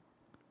song.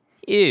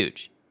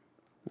 Huge.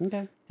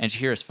 Okay. And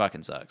Shakira's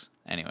fucking sucks.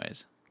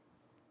 Anyways.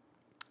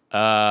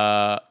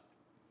 My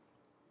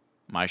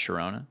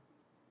Sharona.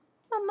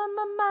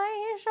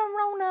 My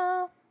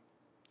Sharona.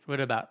 What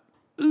about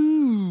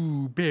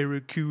Ooh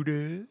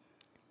Barracuda?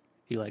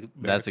 You like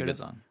That's a Barracuda? good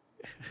song.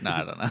 No,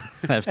 I don't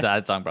know.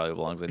 that song probably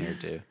belongs in here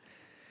too.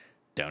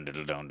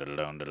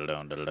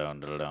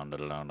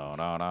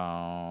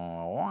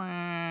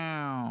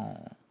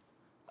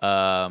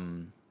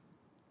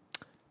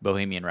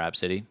 Bohemian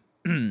Rhapsody.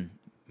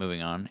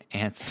 Moving on.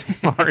 Ants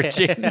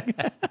marching.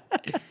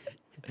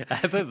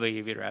 I put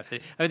Bohemian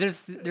Rhapsody. I mean,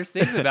 there's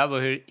things about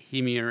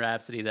Bohemian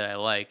Rhapsody that I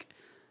like,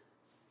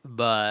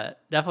 but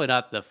definitely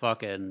not the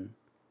fucking.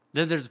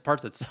 Then there's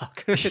parts that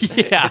suck.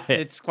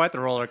 It's quite the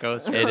roller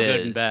coaster. It good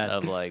is and bad.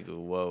 of like,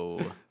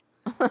 whoa.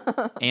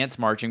 Ants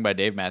Marching by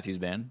Dave Matthews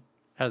Band.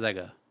 How does that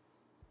go?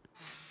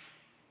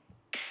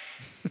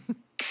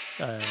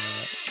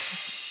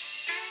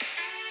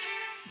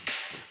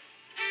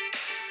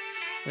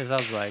 It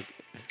sounds like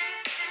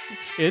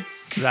it's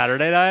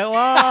Saturday Night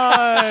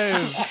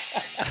Live.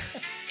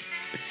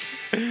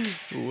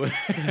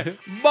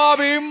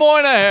 Bobby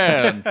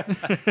Moynihan.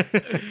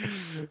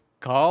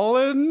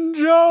 Colin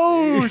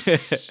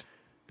Jost.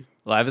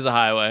 Life is a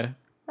Highway.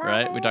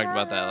 Right? We talked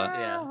about that.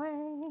 Yeah.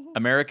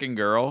 American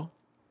Girl.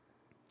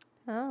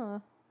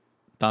 Oh.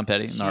 Tom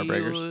Petty and the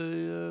Heartbreakers.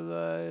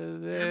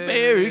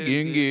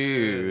 American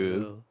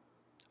Girl.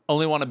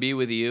 Only Want to Be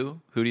With You.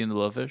 Hootie and the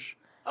Blowfish.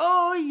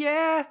 Oh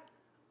yeah.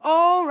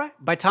 All right.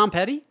 By Tom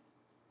Petty? Do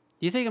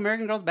you think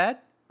American Girl's bad?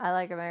 I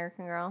like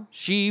American Girl.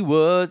 She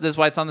was. That's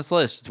why it's on this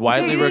list. It's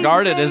widely Baby,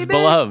 regarded as baby.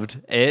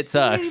 beloved. It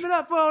sucks. Leave it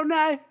up all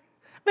night.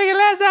 Make it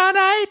last all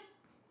night.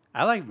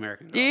 I like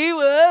American Girl. She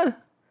was.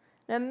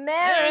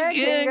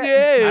 American Girl.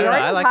 Girl.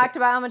 Jordan I like talked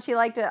about how much he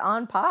liked it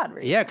on pod.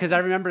 Recently. Yeah, because I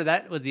remember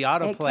that was the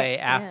autoplay It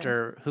ca-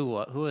 after who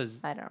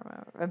was I don't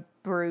remember.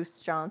 Bruce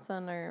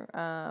Johnson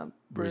or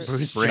Bruce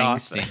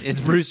Johnson. Springsteen.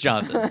 It's Bruce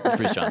Johnson. It's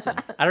Bruce Johnson.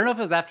 I don't know if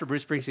it was after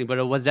Bruce Springsteen, but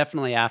it was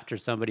definitely after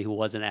somebody who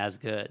wasn't as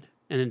good.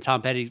 And then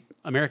Tom Petty,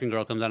 American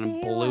Girl, comes out and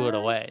She blew it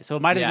was. away. So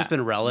it might have just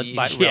been relative.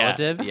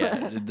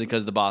 Yeah,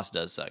 because the boss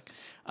does suck.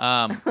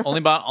 Only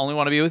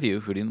Want to Be With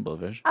You. Hootie and the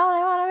Blowfish.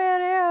 Only wanna be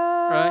with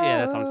you.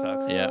 Yeah, that song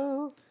sucks. Yeah.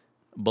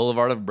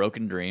 Boulevard of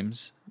Broken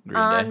Dreams. Green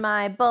On Day.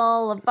 my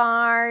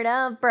boulevard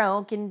of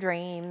broken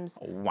dreams.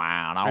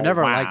 Wow. I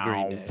never liked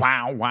Green Day.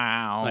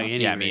 Wow. Like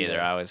any Yeah, Green me either. Day.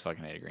 I always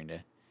fucking hated Green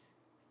Day.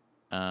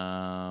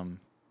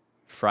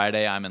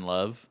 Friday, I'm in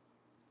Love.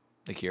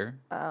 The Cure.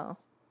 Oh.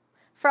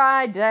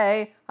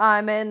 Friday,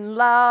 I'm in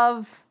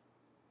love.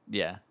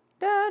 Yeah.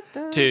 Da,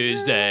 da,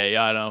 Tuesday,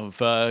 I don't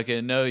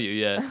fucking know you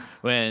yet.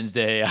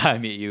 Wednesday, I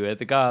meet you at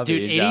the coffee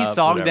Dude, shop. any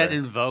song that whatever.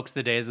 invokes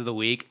the days of the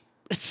week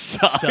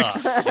sucks.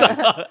 sucks.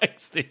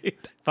 Sucks,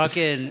 dude.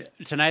 Fucking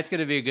tonight's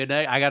gonna be a good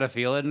night. I got a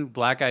feeling.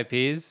 Black Eyed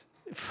Peas,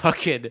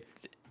 fucking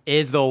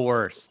is the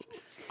worst.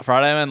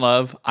 Friday, I'm in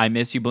Love. I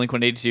Miss You, Blink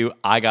 182.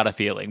 I Got a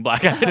Feeling.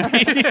 Black Eyed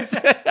Peas.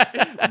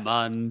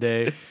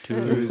 Monday,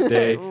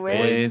 Tuesday,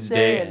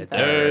 Wednesday, and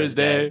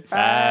Thursday,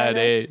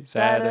 Friday,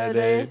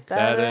 Saturday,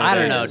 Saturday. I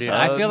don't know, dude.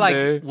 I feel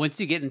Sunday. like once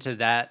you get into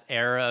that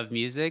era of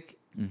music,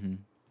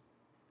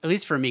 at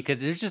least for me,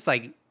 because there's just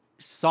like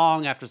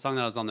song after song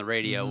that was on the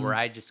radio where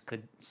I just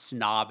could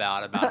snob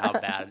out about how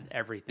bad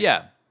everything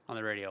Yeah. on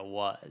the radio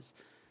was.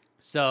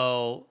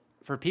 So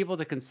for people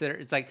to consider,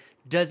 it's like,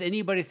 does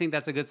anybody think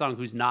that's a good song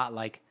who's not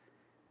like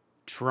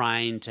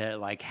trying to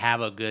like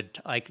have a good,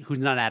 like who's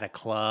not at a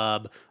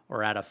club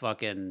or at a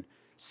fucking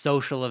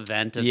social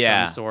event of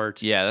some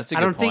sort? Yeah, that's a I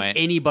good don't point. think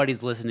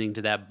anybody's listening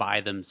to that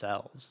by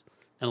themselves.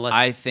 Unless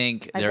I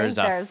think I there's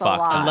think a there's a fuck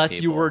lot. ton of unless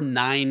you people. were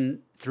 9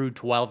 through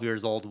 12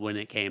 years old when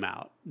it came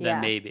out, then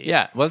Yeah. maybe.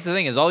 Yeah, well, that's the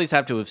thing is all these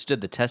have to have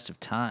stood the test of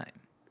time.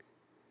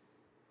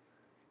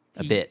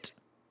 A bit,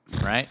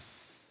 right?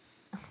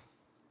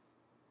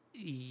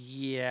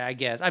 Yeah, I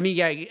guess. I mean,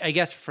 yeah, I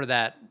guess for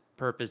that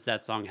purpose,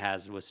 that song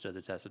has withstood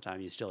the test of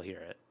time. You still hear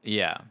it.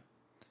 Yeah.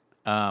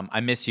 I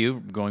Miss You,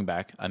 going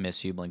back. I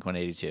Miss You,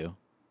 Blink-182.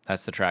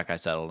 That's the track I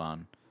settled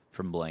on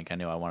from Blink. I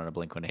knew I wanted a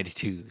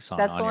Blink-182 song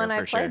That's on the one here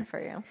I for played sure.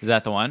 for you. Is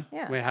that the one?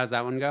 Yeah. Wait, how's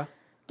that one go?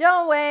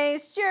 Don't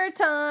waste your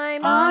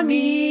time on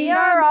me.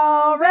 You're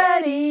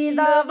already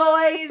the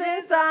voice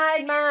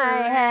inside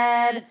my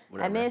head.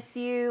 Whatever. I miss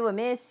you. I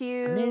miss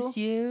you.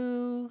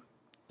 you.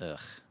 Ugh.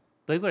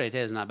 Blink-182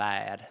 is not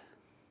bad.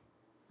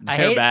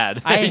 They're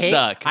bad. They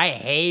suck. I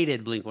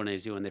hated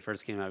Blink-182 when they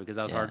first came out because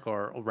I was Yeah.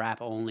 hardcore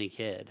rap-only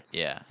kid.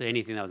 Yeah. So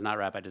anything that was not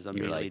rap, I just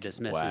immediately like,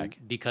 dismissed. whack.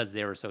 And because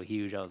they were so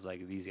huge, I was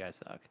like, these guys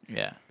suck.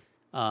 Yeah.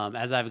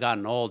 As I've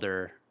gotten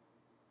older,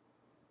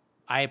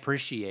 I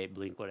appreciate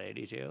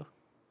Blink-182.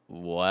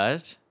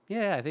 What?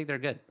 Yeah, I think they're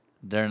good.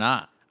 They're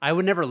not. I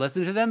would never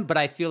listen to them, but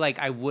I feel like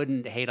I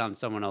wouldn't hate on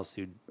someone else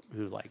who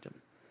liked them.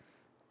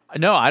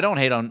 No, I don't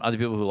hate on other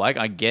people who like.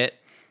 I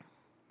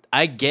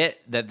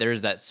get that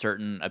there's that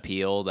certain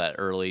appeal, that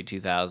early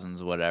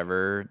 2000s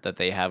whatever that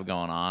they have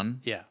going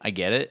on. Yeah. I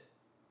get it.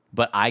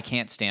 But I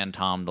can't stand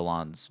Tom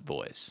DeLonge's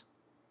voice.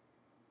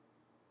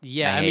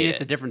 Yeah, I I mean hate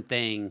it's it. a different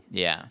thing.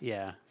 Yeah.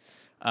 Yeah.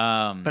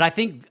 But I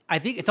think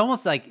it's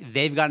almost like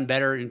they've gotten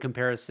better in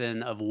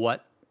comparison of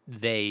what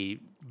they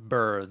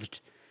birthed,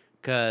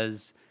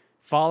 because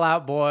Fall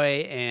Out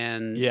Boy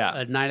and Yeah.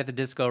 A Night at the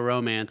Disco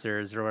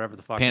Romancers or whatever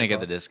the fuck Panic they're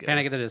at the called. Disco.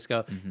 Panic at the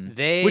Disco.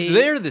 which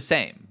they're the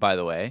same, by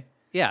the way.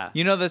 Yeah.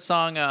 You know the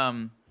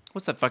song,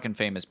 what's that fucking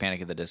famous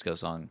Panic at the Disco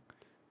song?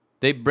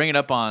 They bring it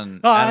up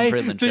on I Adam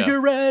Friedland think show.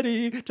 you're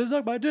ready to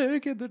suck my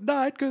dick in the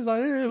night because I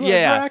am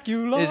Yeah. a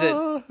Dracula. Is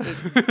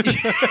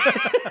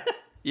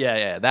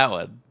Yeah, that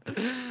one.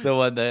 The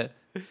one that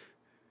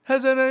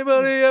has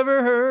anybody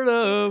ever heard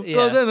of Yeah.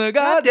 closing the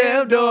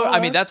goddamn door? I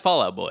door. mean, that's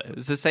Fall Out Boy.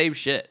 It's the same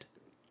shit.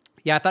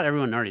 Yeah, I thought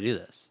everyone already knew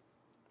this.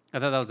 I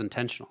thought that was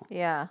intentional.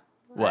 Yeah.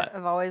 What?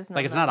 I've always known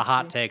Like, it's that not a to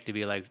hot be- take to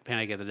be like,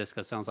 Panic at the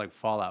Disco sounds like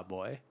Fall Out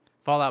Boy.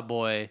 Fall Out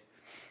Boy,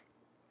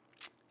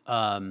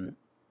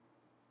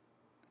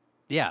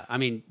 yeah, I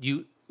mean,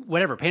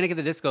 whatever, Panic at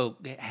the Disco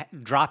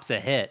drops a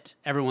hit,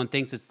 everyone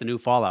thinks it's the new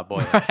Fall Out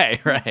Boy.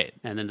 Right.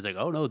 And then it's like,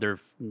 oh no, they're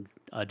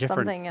a different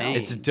Something thing.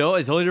 else. It's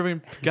totally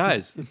different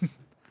guys.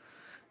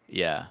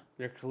 Yeah,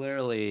 They're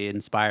clearly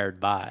inspired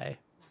by.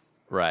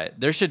 right.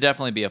 There should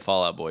definitely be a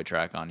Fall Out Boy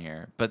track on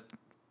here, but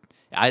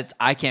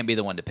I can't be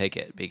the one to pick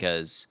it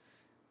because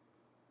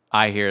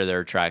I hear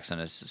their tracks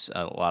and it's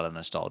a lot of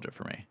nostalgia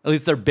for me. At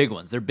least they're big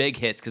ones. They're big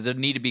hits because there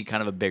need to be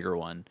kind of a bigger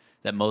one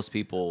that most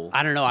people.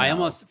 I don't know. I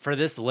almost, for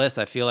this list,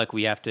 I feel like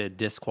we have to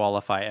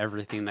disqualify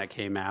everything that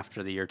came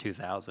after the year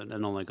 2000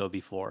 and only go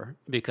before,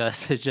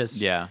 because it just,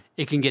 Yeah.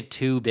 it can get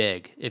too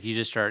big if you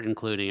just start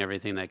including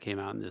everything that came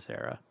out in this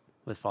era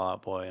with Fall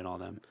Out Boy and all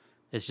them.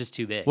 It's just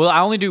too big. Well, I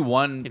only do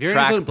one If you're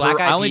track. including Black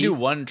I Eyed only do Peas-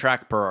 one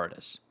track per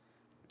artist.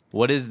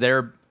 What is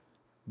the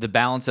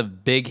balance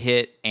of big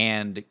hit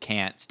and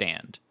can't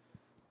stand?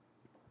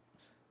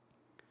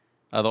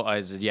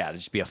 Otherwise, yeah, it'd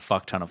just be a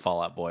fuck ton of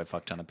Fall Out Boy, a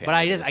fuck ton of Panic! But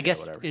at the I Disco, guess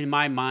whatever. in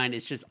my mind,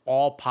 it's just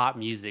all pop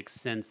music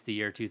since the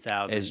year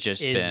 2000 It's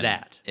just is been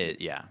that.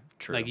 Yeah,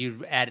 true. Like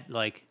you add,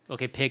 like,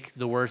 okay, pick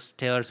the worst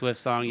Taylor Swift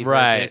song you've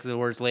Right. heard, pick the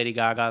worst Lady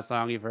Gaga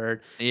song you've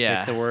heard,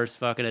 Yeah. pick the worst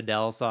fucking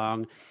Adele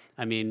song.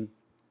 I mean,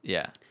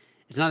 yeah,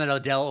 it's not that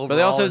Adele overall But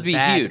they also have is to be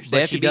bad, huge. They but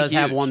have she to be does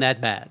have huge. one that's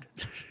bad.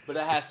 but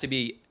it has to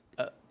be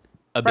a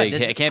Right, big this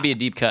hit. is- It can't be a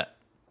deep cut.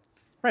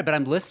 Right, but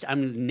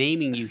I'm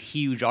naming you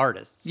huge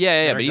artists.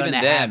 Yeah, that are but even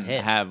gonna them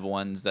hits. have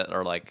ones that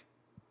are like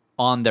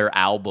on their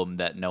album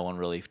that no one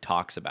really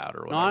talks about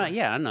or No, whatever.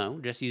 yeah, I know.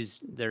 Just use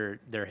their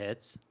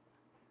hits.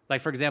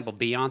 Like, for example,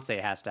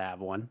 Beyonce has to have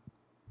one.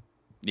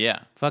 Yeah.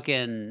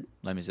 Fucking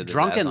Let me say this.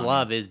 Drunken ass on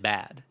Love is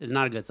bad. It's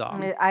not a good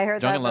song. I heard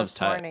Drunken that Love's this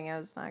tight. morning. It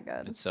was not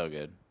good. It's so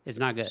good. It's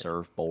not good.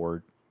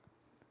 Surfboard.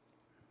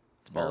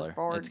 It's baller.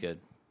 Surfboard. It's good.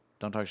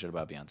 Don't talk shit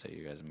about Beyonce.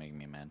 You guys are making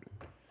me mad.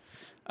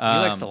 You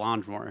like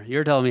Solange more.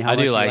 You're telling me how I much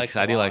do you like like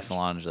I do like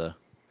Solange. Solange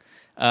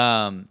though.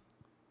 And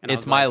I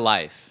It's was My like,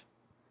 Life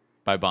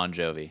by Bon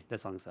Jovi. That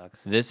song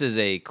sucks. This is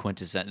a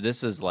quintessential.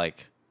 This is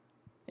like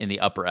in the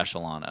upper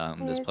echelon on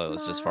this It's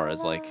playlist as my far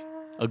as like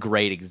a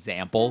great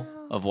example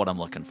of what I'm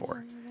looking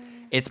for.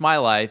 It's my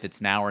life. It's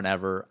now or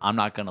never. I'm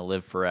not gonna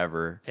live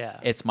forever. Yeah.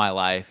 It's my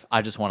life.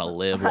 I just want to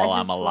live I while just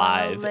I'm wanna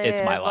alive.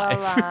 It's my live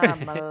while life.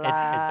 I'm bad.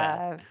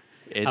 alive.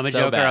 It's I'm a so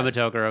joker. bad. I'm a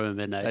toker. I'm a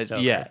midnight. It's-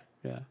 Stoker. yeah.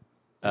 Yeah.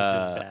 It's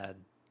just bad.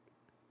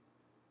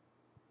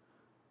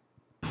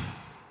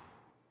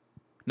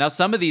 Now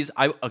some of these,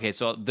 okay,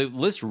 so the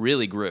list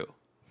really grew.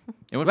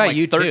 It went Right, from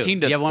you like too. 13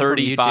 You to have one from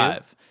you too?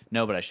 35.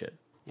 No, but I should.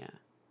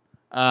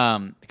 Yeah.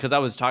 Because I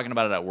was talking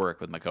about it at work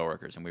with my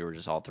coworkers, and we were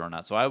just all thrown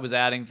out. So I was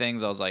adding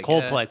things. I was like,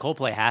 Coldplay.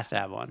 Coldplay has to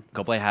have one.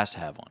 Coldplay has to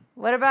have one.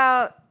 What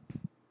about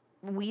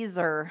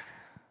Weezer?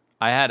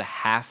 I had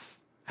hash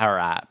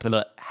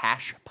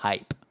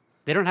pipe.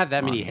 They don't have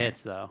that many here.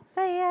 hits though.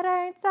 Say it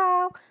ain't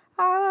so.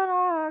 I will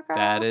not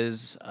That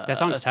is That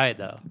song's tight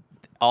though.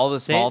 all the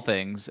Say small it.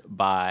 things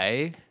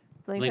by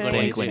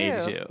Blink-182.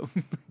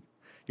 Blink-182.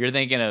 You're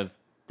thinking of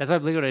That's why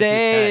Blink-182 is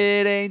Say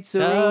it tight. ain't so.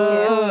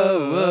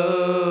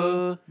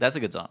 So- That's a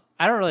good song.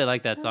 I don't really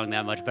like that song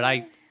that much, but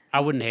I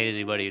wouldn't hate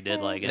anybody who did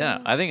like it. Yeah,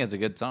 I think it's a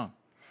good song.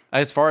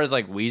 As far as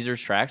like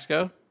Weezer's tracks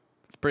go,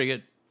 it's pretty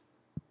good.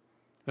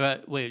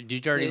 But wait,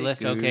 did you already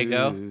list OK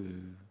Go?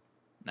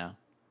 No.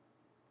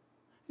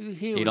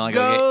 Here You don't like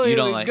OK? You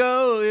don't like.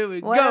 Here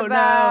we What go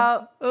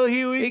about- now. Oh,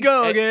 here we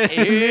go again.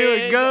 Here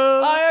we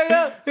go.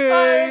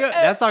 Here we go.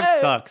 That song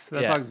sucks.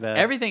 That song's bad.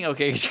 Everything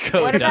OK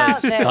Go What does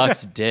about this?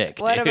 sucks dick.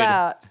 What dude.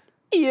 about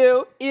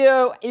you,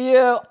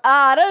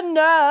 I don't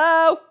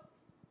know.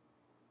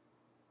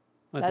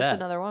 What's That's that?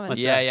 another woman. What's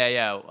Yeah, that?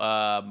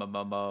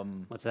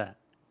 yeah. What's that?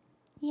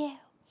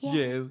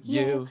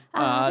 You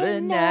ought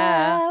to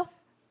know.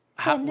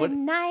 What?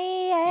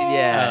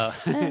 Yeah.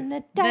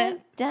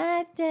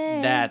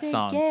 That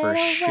song for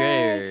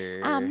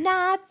sure. I'm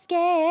not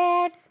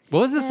scared. What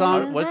was the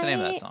song? What's the name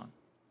of that song?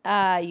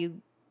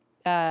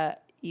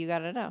 You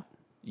gotta know.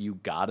 You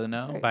gotta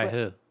know. By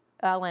who?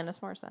 Alanis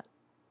Morissette.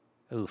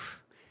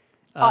 Oof.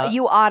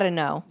 You ought to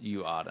know.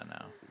 You ought to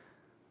know.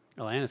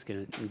 Alanis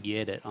can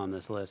get it on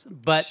this list.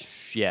 But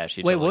Yeah,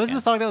 she. wait, totally what was can.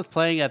 the song that was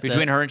playing at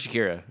between her and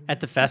Shakira? at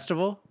the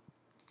festival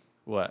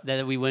What?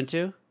 that we went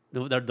to?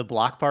 The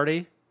block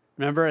party.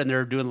 Remember? And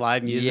they're doing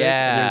live music.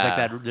 Yeah. And there's like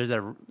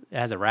that. It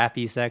has a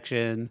rappy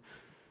section.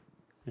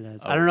 It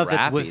has, I A don't know if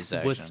rappy it's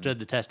section. withstood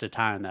the test of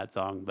time, that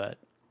song, but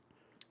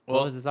what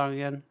Well, was the song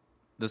again?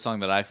 the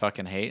song that I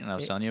fucking hate and I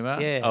was telling you about?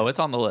 yeah. Oh, it's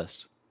on the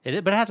list. But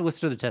it has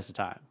withstood the test of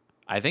time.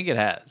 I think it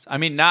has. I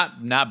mean,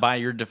 not by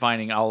your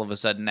defining all of a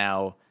sudden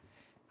now.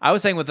 I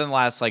was saying within the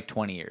last like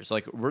 20 years.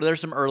 Like there's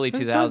some early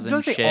 2000s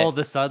Don't shit. say all of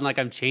a sudden like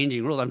I'm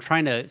changing rules. I'm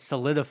trying to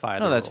solidify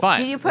No, the that's rules.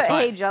 fine. Did you That's put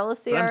fine. Hey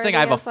Jealousy? But I'm saying already I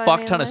have a as on fuck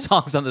the ton of list?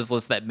 songs on this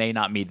list that may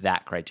not meet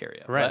that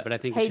criteria. Right, but I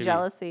think it Hey should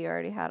Jealousy you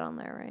already had on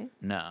there, right?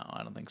 no,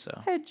 I don't think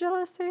so. Hey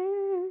Jealousy.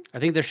 I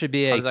think there should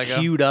be How a does that go?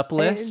 queued up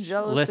list.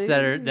 jealousy. Lists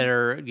that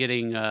are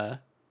getting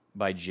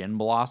By Gin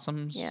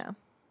Blossoms. Yeah.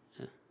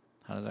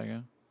 How does that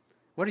go?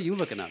 What are you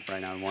looking up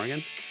right now,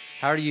 Morgan?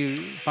 How are you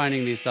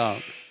finding these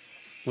songs?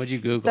 What'd you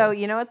Google? So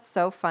you know what's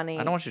so funny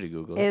I don't want you to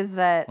Google it. is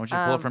that I want you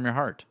to pull it from your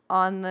heart.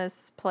 on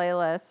this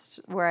playlist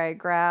where I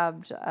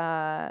grabbed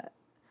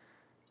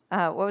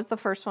what was the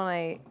first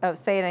one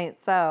Say It Ain't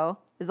So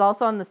is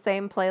also on the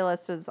same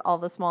playlist as All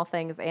the Small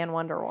Things and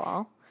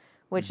Wonderwall,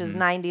 which is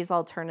 90s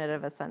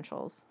alternative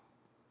essentials.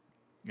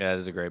 Yeah,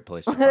 this is a great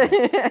place to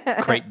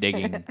find. Great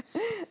digging.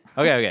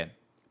 Okay.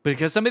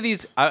 Because some of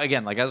these,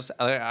 again, like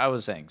I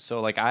was saying,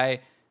 so like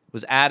I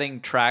was adding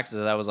tracks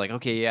as I was like,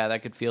 okay, yeah,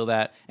 that could feel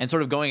that, and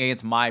sort of going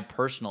against my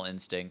personal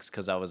instincts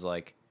because I was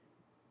like,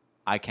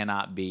 I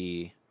cannot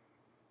be.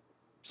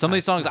 Some of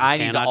these songs I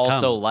need to cannot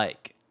also come.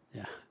 like.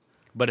 yeah.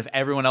 But if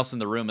everyone else in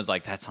the room is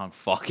like, that song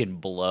fucking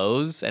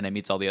blows and it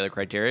meets all the other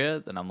criteria,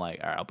 then I'm like,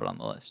 all right, I'll put it on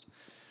the list.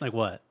 Like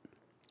what?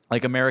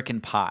 Like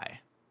American Pie.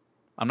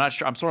 I'm not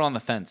sure. I'm sort of on the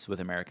fence with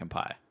American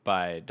Pie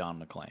by Don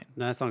McLean.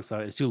 No, that song's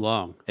sorry. It's too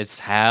long. It's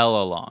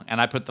hella long. And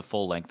I put the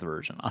full length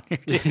version on here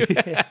too.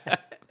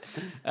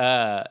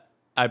 I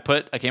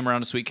came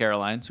around to Sweet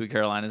Caroline. Sweet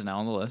Caroline is now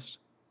on the list.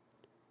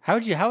 How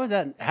did you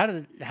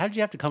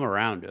have to come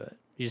around to it?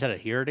 You just had to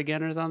hear it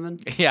again or something?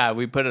 Yeah,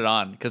 we put it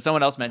on because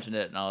someone else mentioned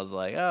it, and I was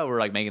like, "Oh, we're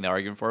like making the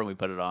argument for it." And we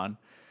put it on. And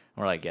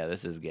we're like, "Yeah,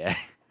 this is gay.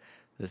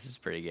 This is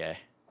pretty gay."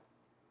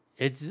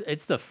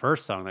 It's the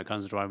first song that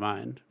comes to my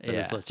mind for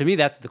this Yeah. list. To me,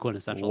 that's the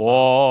quintessential song.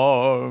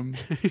 Warm,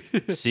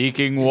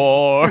 seeking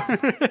war.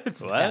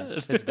 It's What?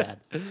 bad. It's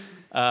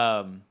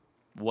bad.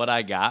 What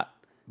I Got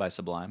by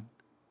Sublime.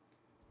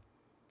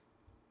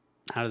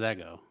 How does that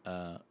go?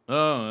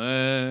 Oh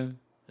man,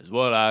 is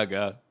what I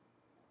got.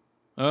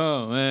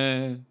 Oh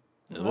man,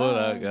 is what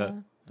I got.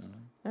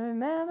 I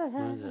remember is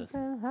times this?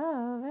 of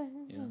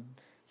loving. Yeah.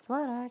 It's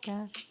what I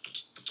got.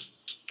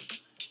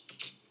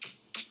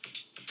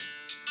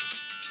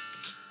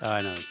 Oh,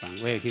 I know the song.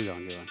 Wait, keep going.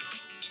 Early in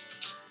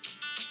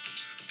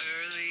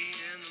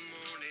the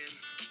morning,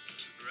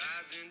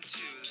 rising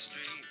to the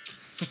street.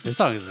 This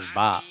song is a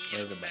bop.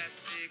 It was a bop.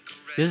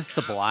 This is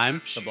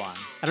Sublime. Sublime.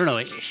 I don't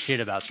know shit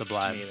about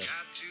Sublime. Me either.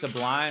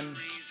 Sublime,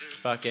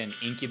 fucking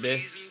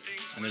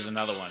Incubus, and there's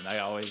another one. I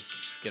always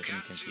get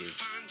them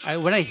confused.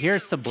 When I hear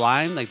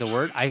Sublime, like the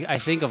word, I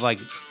think of like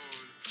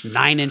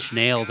 9 Inch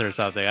Nails or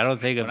something. I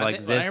don't think of When I like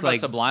think, when I this hear about like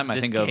Sublime, I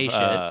this think of gay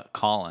shit.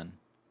 Colin.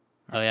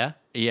 Oh yeah.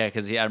 Yeah,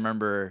 because I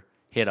remember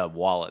he had a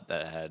wallet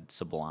that had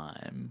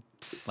Sublime,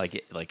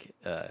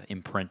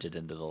 imprinted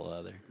into the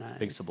leather.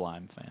 Big Nice.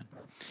 Sublime fan.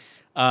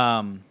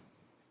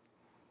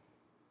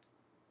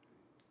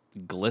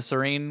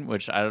 Glycerine,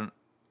 which I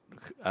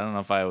don't know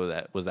if I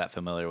was that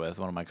familiar with.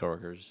 One of my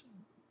coworkers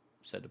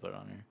said to put it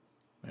on here.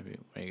 Maybe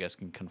you guys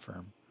can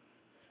confirm.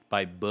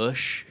 By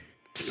Bush.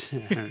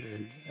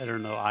 I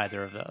don't know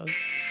either of those.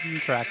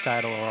 Track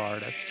title or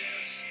artist.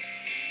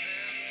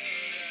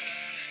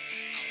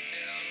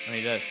 I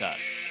mean, it does suck.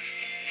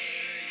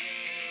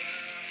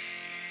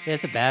 Yeah,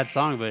 it's a bad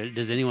song, but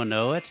does anyone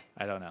know it?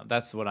 I don't know.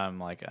 That's what I'm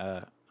like.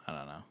 I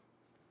don't know.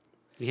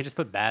 You can just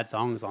put bad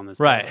songs on this.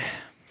 Right. playlist.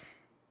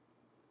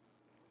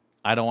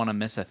 I Don't Want to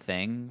Miss a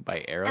Thing by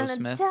And I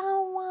Aerosmith.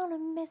 don't want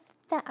wanna miss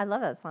that. I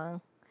love that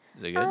song.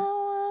 Is it good?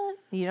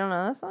 You don't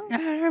know that song?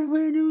 Even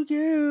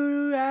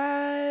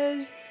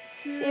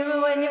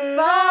Even when you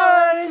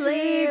fall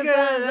asleep,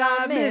 'cause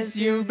I miss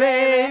you,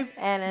 baby,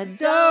 and I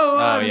don't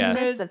wanna yeah.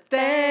 miss a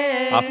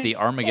thing. Off the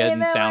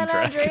Armageddon Even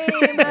soundtrack. when I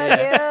dream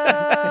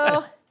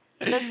of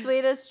you, the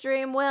sweetest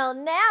dream will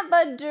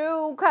never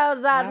do,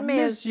 'cause I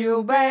miss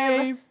you,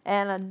 babe,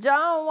 and I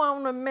don't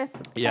wanna miss a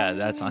thing. Yeah,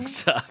 that song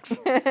sucks.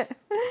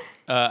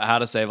 How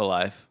to Save a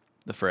Life,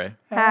 The Fray.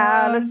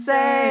 How to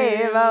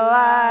save a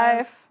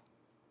life.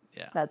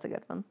 Yeah. That's a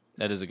good one.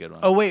 That is a good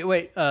one. Oh wait.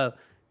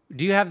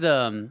 Do you have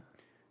the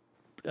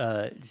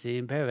see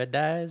in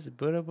paradise,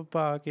 put up a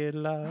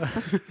parking lot?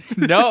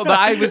 No, but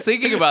I was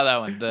thinking about that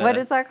one. What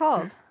is that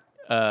called?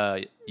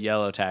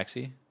 Yellow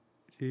Taxi.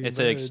 It's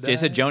a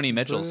Joni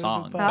Mitchell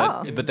song,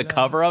 Oh. but the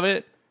cover of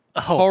it,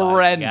 Oh,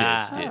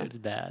 horrendous, my God, dude. it's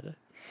bad.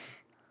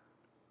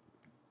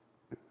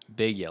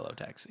 Big Yellow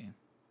Taxi.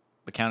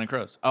 But Counting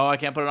Crows. Oh, I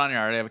can't put it on here.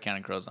 I already have a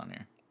Counting Crows on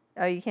here.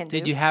 Oh, you can't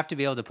Dude, do you have to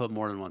be able to put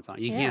more than one song.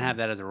 You Yeah. can't have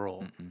that as a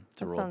rule.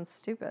 It's a That rule. sounds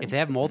stupid. If they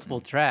have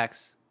multiple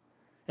tracks,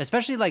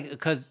 especially like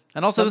because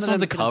And also, this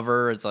one's a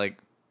cover. It's like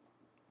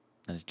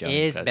it's Joni.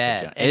 Is That's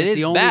bad. Joni. And It it's is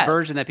the only bad.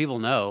 version that people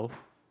know.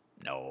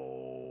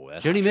 No,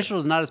 that's Joni not true. Mitchell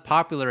is not as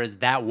popular as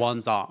that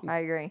one song. I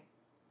agree.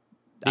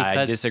 I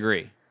because-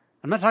 disagree.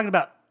 I'm not talking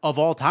about of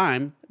all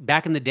time.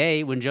 Back in the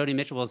day when Joni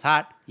Mitchell was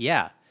hot,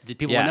 yeah, the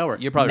people Yeah, would know her.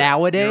 you're probably right.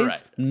 Nowadays, You're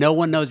right. no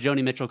one knows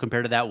Joni Mitchell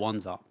compared to that one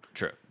song.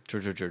 True.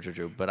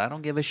 But I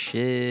don't give a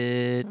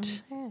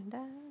shit. Mm-hmm.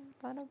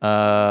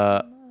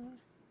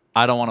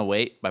 I Don't Want to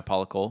Wait by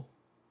Paula Cole.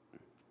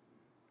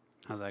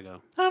 How's that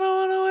go? I don't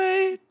want to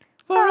wait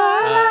for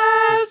our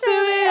lives to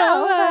be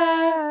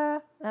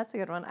over. That's a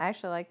good one. I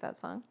actually like that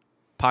song.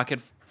 Pocket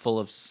Full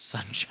of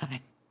Sunshine.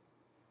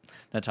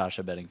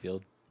 Natasha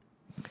Bedingfield.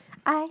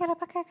 I got a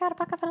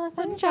pocket full of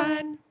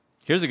sunshine.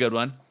 Here's a good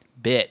one.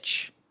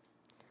 Bitch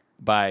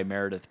by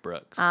Meredith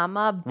Brooks. I'm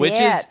a bitch. Which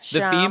is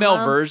the female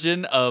I'm a-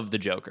 version of the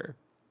Joker.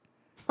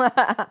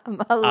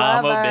 I'm a lover.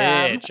 I'm a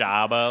bitch.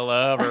 I'm a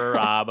lover.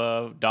 I'm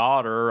a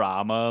daughter.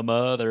 I'm a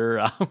mother.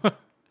 I'm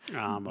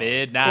a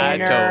midnight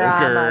Sinner,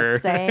 I'm a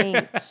toker.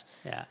 saint.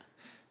 Yeah.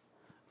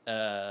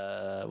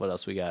 What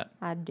else we got?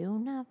 I do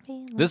not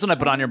feel This one I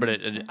put on here, but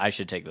I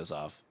should take this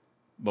off.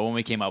 But when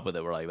we came up with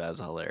it, we're like, that's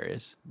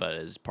hilarious. But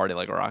it's Party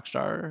Like a Rock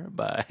Star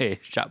by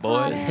Shot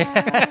Boy.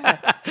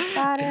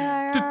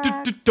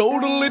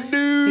 Totally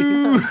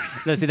new.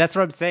 No, see, that's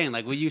what I'm saying.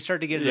 Like when you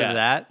start to get into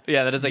that,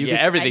 Yeah, that is like, you yeah,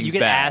 can- everything's you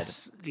can bad.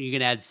 You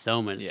can add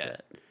so much Yeah.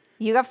 shit.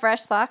 You got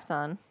fresh socks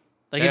on.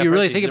 Like Yeah, if you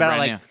really first think these are about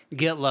it, brand like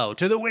get low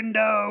to the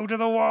window, to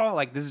the wall.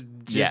 Like this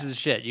Yeah. is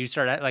shit. You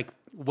start at, like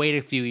wait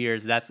a few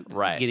years. That's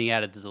Right. getting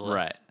added to the list.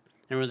 Right.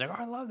 Everyone's like,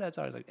 oh, I love that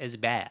song. It's like it's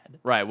bad.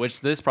 Right, which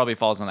this probably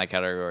falls in that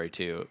category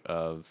too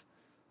of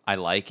I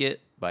Like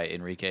It by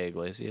Enrique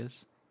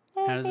Iglesias.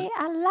 How does it- Baby,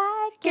 I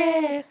like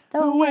it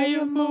the way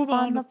you move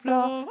on the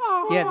floor.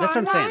 Oh, Yeah, that's what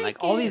I'm I saying. Like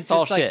all these It's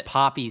all just like shit.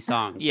 poppy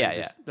songs. Yeah, They're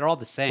yeah. just- they're all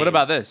the same. What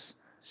about this?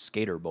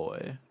 Skater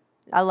Boy.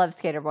 I love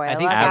Skater Boy. I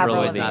think love Skater Avril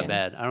Boy's Lavigne. not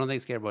bad. I don't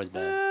think Skater Boy's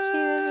bad. She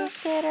was a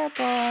skater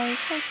boy.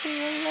 So see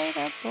you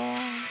later, boy.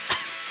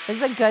 This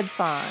is a good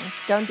song.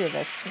 Don't do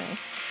this to me.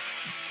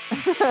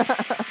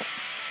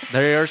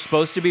 They are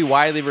supposed to be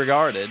widely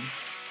regarded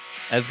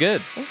as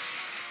good.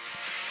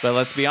 But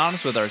let's be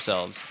honest with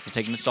ourselves to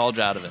take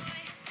nostalgia out of it.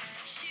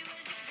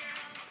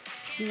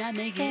 You're not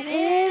making it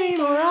any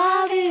more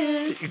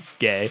obvious. It's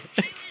gay.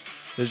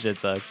 This shit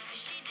sucks.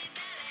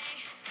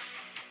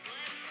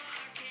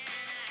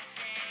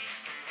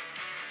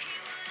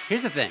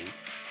 Here's the thing.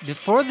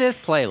 For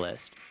this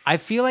playlist, I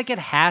feel like it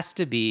has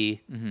to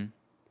be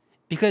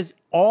because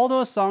all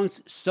those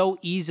songs so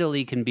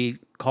easily can be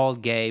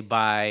called gay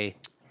by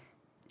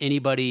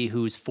anybody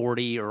who's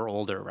 40 or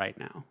older right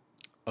now.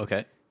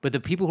 Okay. But the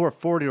people who are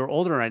 40 or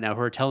older right now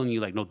who are telling you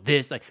like, no,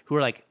 this, like, who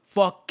are like,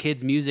 fuck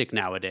kids' music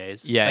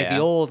nowadays. Yeah, Like yeah.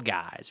 the old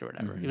guys or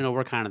whatever. Even though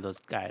we're kind of those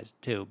guys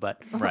too.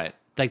 But Right.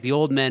 like the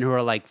old men who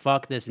are like,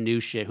 fuck this new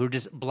shit, who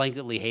just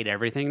blanketly hate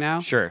everything now.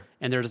 Sure.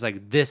 And they're just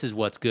like, this is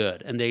what's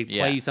good. And they play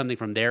Yeah. you something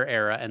from their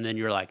era, and then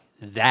you're like,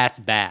 that's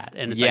bad.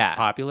 And it's Yeah. like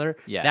popular.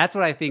 Yeah. That's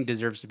what I think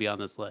deserves to be on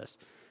this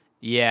list.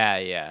 Yeah,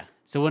 yeah.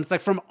 So when it's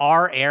like from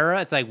our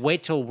era, it's like,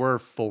 wait till we're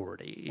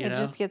 40. You It know?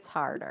 just gets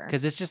harder.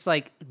 Because it's just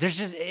like, there's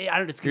just, I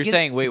don't, it's You're get-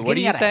 saying- wait, it's what are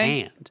getting you out of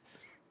saying? hand.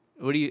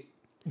 What do you...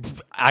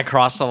 I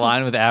crossed the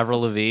line with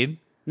Avril Lavigne?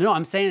 No,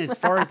 I'm saying as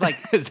far as like,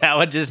 Is that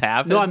what just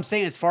happened? no, I'm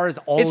saying as far as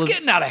all It's of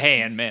getting out of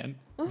hand, man.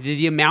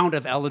 the amount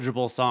of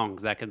eligible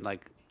songs that can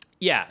like,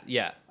 Yeah,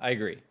 yeah. I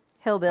agree.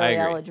 Hillbilly I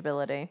agree.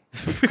 eligibility.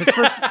 because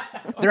first,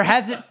 there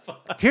hasn't,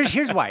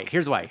 here's why.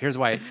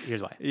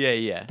 Yeah,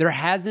 yeah. There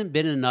hasn't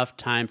been enough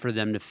time for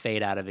them to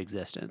fade out of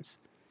existence.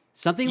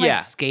 Something Yeah.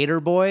 like Skater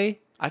Boy,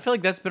 I feel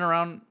like that's been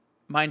around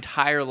my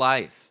entire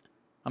life.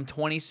 I'm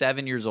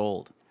 27 years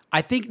old.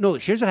 I think, no,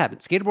 here's what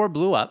happened. Skater Boy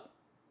blew up.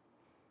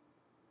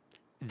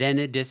 Then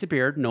it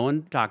disappeared. No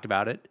one talked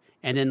about it.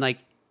 And then like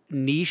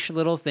niche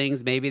little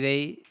things, maybe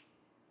they,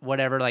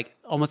 whatever, like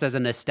almost as a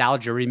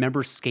nostalgia,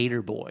 remember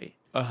Skater Boy.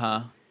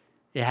 Uh-huh.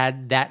 It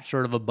had that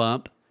sort of a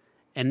bump.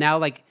 And now,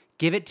 like,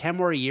 give it 10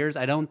 more years,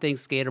 I don't think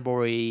Skater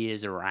Boy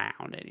is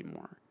around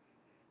anymore.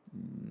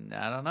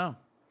 I don't know.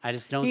 I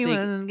just don't think.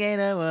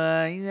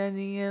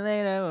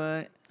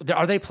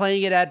 Are they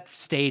playing it at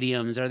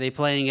stadiums? Are they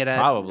playing it at?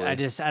 Probably. I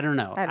don't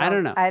know. I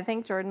don't know. I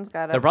think Jordan's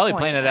got a They're probably point,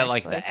 playing it at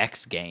like actually. the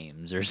X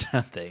Games or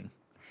something.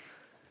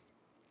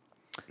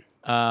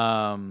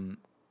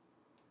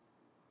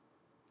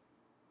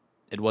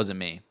 It wasn't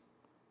me.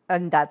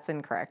 And that's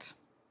incorrect.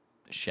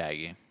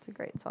 Shaggy. It's a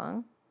great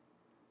song.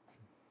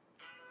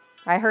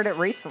 I heard it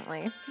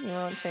recently. You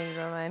won't change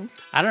my mind.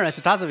 I don't know. It's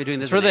a toss up between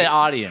this. It's for and the Ace.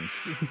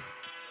 audience.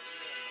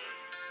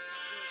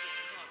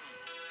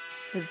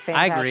 It's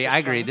I agree. fantastic I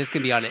agree. song. This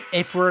can be on it.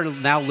 If we're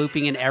now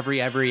looping in every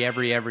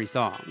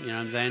song, you know what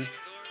I'm saying?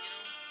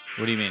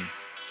 What do you mean?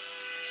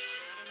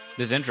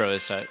 This intro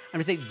is tight. I'm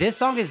just saying this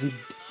song is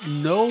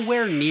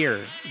nowhere near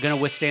going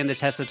to withstand the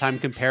test of time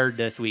compared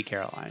to Sweet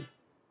Caroline.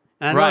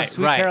 And I know Right, if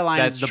Sweet right. Caroline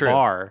That's is the true.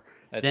 bar,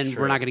 That's then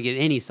true. we're not going to get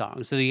any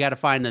songs. So you got to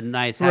find a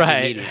nice happy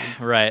Right,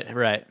 medium.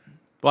 right.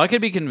 Well, I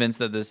could be convinced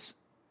that this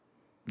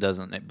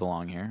doesn't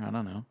belong here. I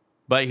don't know.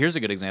 But here's a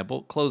good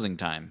example. Closing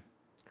Time.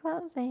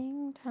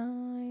 Closing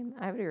time.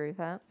 I would agree with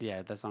that.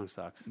 Yeah, that song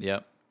sucks.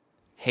 Yep.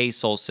 Hey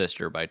Soul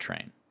Sister by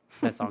Train.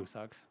 That song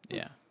sucks.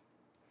 Yeah.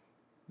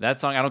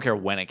 That song, I don't care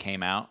when it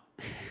came out.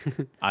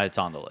 It's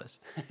on the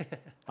list.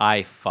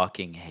 I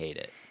fucking hate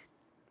it.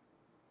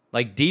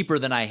 Like deeper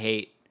than I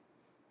hate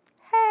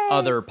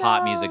other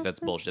pop music that's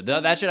bullshit.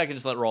 That shit I can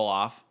just let roll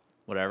off.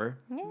 Whatever.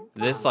 Yeah,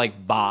 This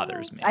like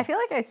bothers me. I feel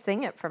like I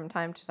sing it from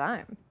time to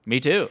time. Me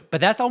too. But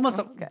that's almost,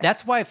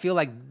 that's why I feel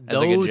like As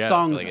like a those joke,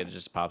 songs, like it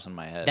just pops in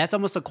my head. that's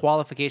almost a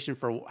qualification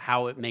for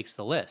how it makes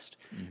the list.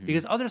 Mm-hmm.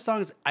 Because other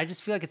songs, I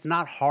just feel like it's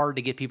not hard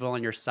to get people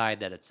on your side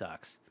that it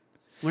sucks.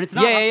 When it's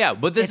not, Yeah.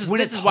 But this it's is when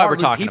this it's is why we're hard,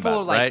 when talking people about,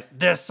 are like, right?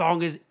 this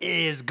song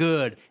is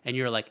good, and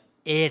you're like,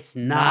 it's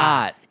not.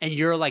 Not. And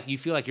you're like, you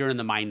feel like you're in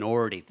the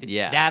minority.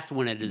 Yeah. That's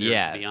when it deserves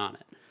Yeah. to be on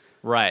it.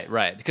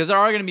 Right. Because there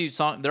are gonna be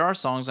there are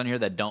songs on here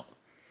that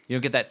you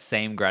don't get that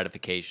same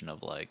gratification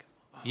of like,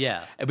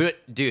 Yeah. but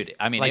dude,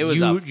 I mean, Like it was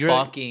you're-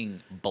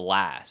 fucking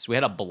blast. We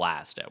had a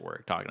blast at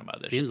work talking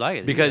about this. Seems like it.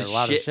 You because did a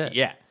lot of shit.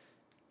 Yeah,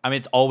 I mean,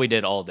 it's all we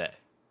did all day.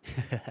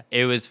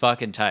 It was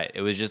fucking tight.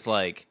 It was just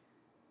like,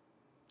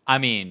 I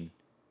mean,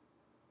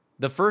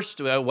 the first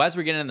as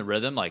we're getting in the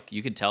rhythm, like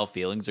you can tell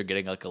feelings are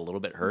getting like a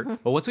little bit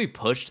hurt. But once we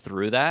pushed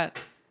through that,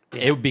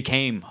 it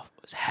became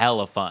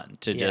hella fun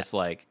to just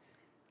like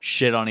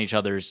shit on each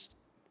other's.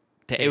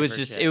 It was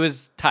just shit. it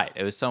was tight.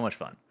 It was so much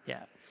fun.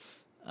 Yeah.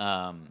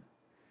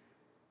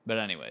 But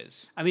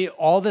anyways, I mean,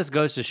 all this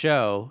goes to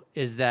show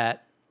is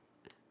that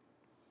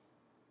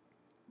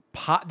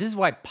this is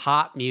why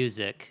pop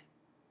music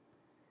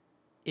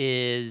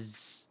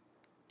it's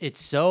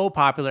so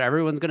popular.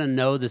 Everyone's going to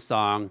know the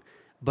song,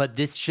 but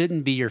this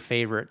shouldn't be your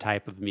favorite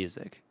type of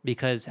music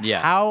because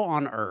how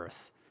on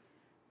earth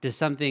does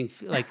something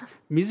like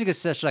music is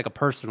such like a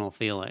personal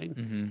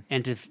feeling,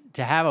 and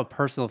to have a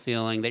personal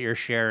feeling that you're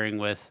sharing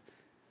with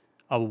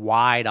a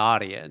wide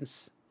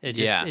audience, it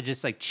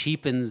just like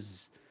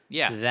cheapens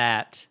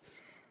that.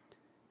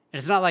 And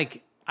it's not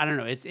like, I don't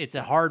know, it's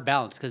a hard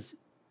balance because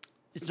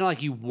it's not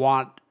like you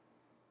want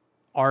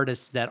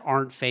artists that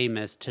aren't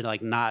famous to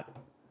like not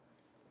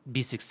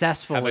be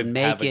successful and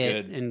make have a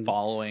it good and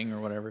following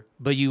or whatever.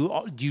 but you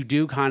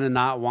do kind of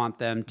not want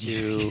them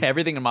to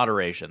Everything in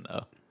moderation,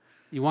 though.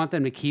 you want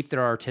them to keep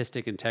their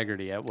artistic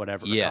integrity at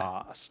whatever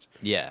cost.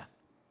 Yeah.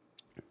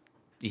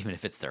 Even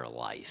if it's their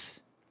life.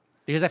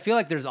 Because I feel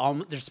like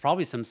there's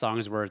probably some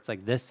songs where it's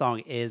like this song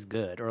is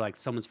good, or like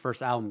someone's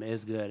first album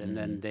is good, and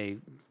then they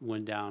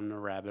went down a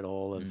rabbit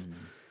hole of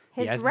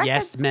His yes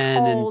record's men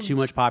and called- too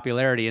much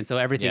popularity, and so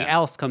everything Yeah.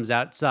 else comes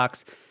out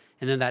sucks,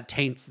 and then that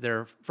taints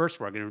their first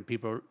work, and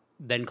people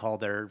then call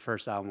their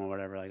first album or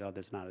whatever like, oh,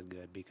 that's not as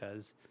good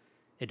because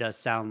it does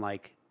sound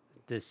like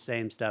this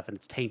same stuff and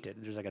it's tainted.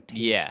 There's like a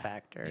taint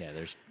factor. Yeah,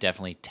 there's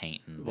definitely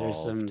taint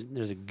involved.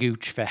 There's a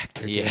gooch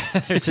factor. To Yeah,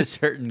 it. there's a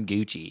certain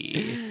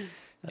Gucci.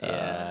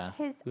 Yeah.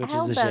 His Which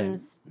is a shame.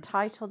 album's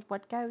titled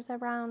 "What Goes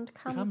Around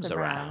Comes, Comes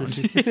Around."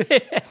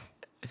 around.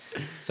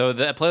 So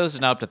the playlist is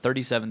now up to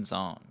 37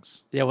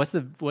 songs. Yeah, what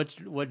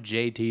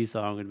JT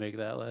song would make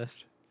that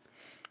list?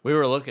 We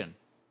were looking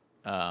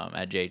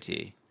at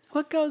JT.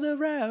 What goes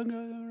around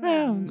goes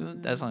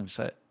around. That song's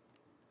set.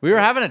 We were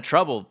having a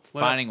trouble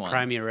What, finding one.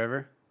 Cry Me a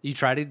River. You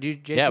tried to do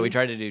JT? Yeah, we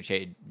tried to do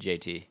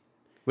JT.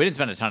 We didn't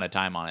spend a ton of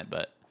time on it,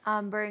 but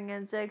I'm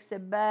bringing sexy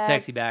back.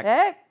 Sexy Back.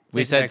 Hey.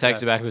 we Sexy said Back's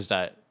Sexy up. Back was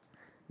tight.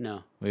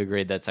 No, We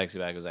agreed that Sexy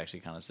Back was actually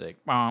kind of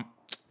sick. Bump,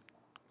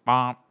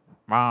 bump,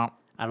 bump.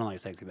 I don't like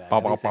Sexy Back.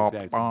 Bum, I think bum, Sexy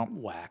Back's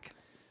bum. whack.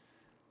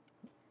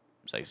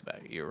 Sexy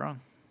Back. You were wrong.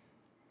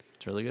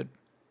 It's really good.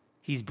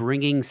 He's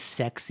bringing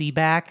Sexy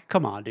back?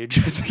 Come on, dude.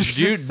 Just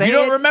Dude, say you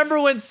don't it. remember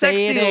when Say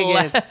Sexy it again.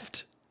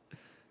 left?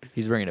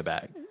 He's bringing it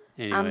back.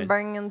 Anyways. I'm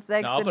bringing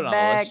sexy I'll put it on the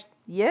back. list.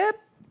 Yep.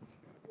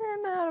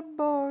 I'm out of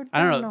board.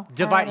 I don't know. how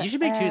Divide. to You should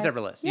make two act.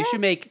 separate lists. Yeah. You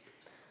should make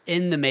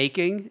in the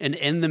making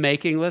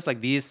list.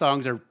 Like these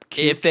songs are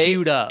If they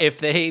queued up. if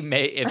they by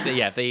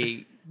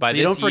So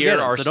you this don't forget year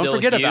them. are So don't still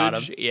forget huge, about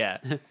 'em. yeah.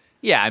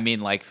 Yeah, I mean,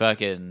 like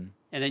fucking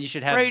And then you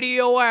should have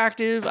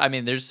radioactive. I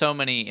mean, there's so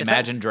many that-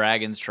 Imagine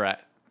Dragons,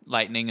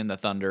 lightning and the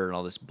thunder, and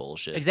all this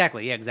bullshit.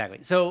 exactly. Yeah, exactly.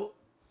 So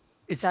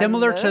it's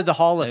similar to the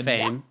Hall of And-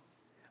 Fame.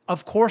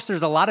 Of course,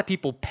 there's a lot of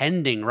people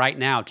pending right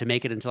now to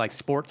make it into like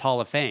sports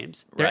Hall of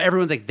Fames. Right.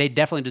 Everyone's like, they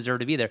definitely deserve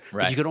to be there. But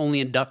Right. you could only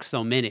induct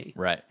so many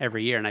Right.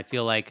 every year. And I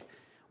feel like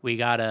we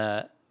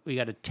gotta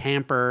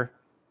tamper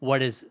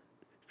what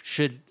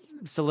should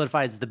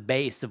solidify as the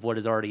base of what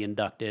is already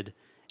inducted,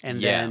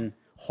 and Yeah. then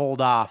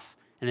hold off,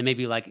 and then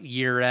maybe like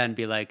year end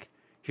be like,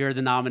 here are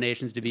the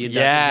nominations to be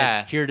inducted.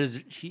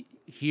 Yeah.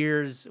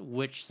 Here's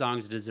which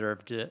songs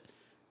deserve to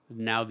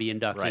now be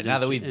inducted. Right now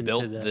that we've into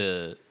built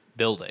the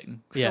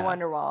building, The yeah.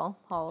 Wonderwall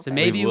Hall of So Fame.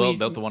 maybe we we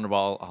built the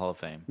Wonderball Hall of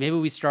Fame. maybe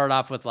we start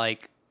off with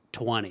like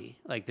 20.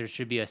 Like there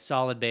should be a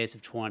solid base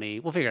of 20.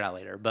 We'll figure it out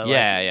later. But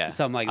Yeah, like, yeah.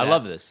 something like I that.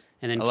 love this.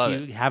 And then I love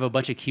it. have a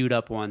bunch of queued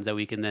up ones that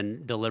we can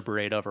then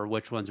deliberate over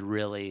which ones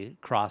really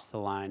cross the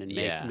line and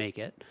Yeah. make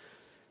it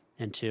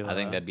into. I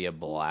think that'd be a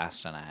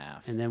blast and a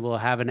half. And then we'll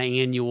have an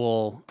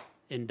annual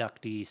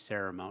inductee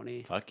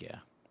ceremony Fuck yeah.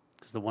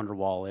 because the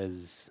Wonderwall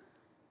is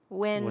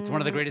When it's one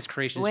of the greatest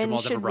creations when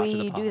Jamal's ever should brought to we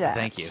the do pod. that?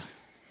 Thank you.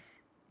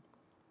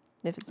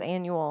 If it's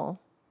annual,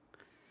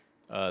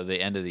 The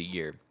end of the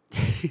year.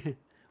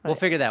 We'll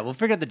figure that. We'll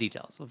figure out the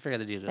details.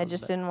 I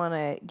just didn't want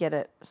to get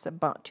it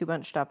too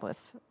bunched up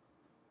with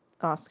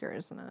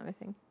Oscars and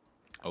everything.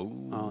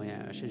 Oh,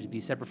 yeah, it should be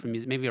separate from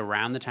music. Maybe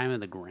around the time of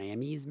the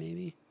Grammys,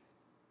 maybe.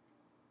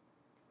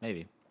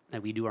 maybe.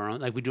 Like we do our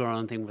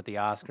own thing with the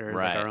Oscars,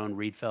 like Right. our own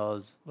Reed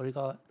Fellows. What do you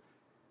call it?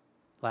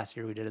 Last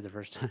year we did it the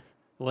first time.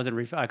 It wasn't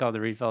Reed. I called it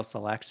the Reed Fellows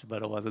Select,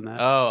 but it wasn't that.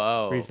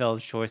 Oh. Reed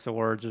Fellows Choice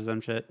Awards or some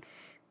shit.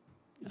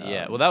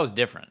 Yeah. Well, that was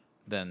different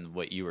than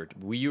what you were.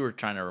 You were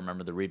trying to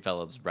remember the Reed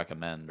Fellows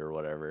recommend or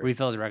whatever. Reed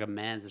Fellows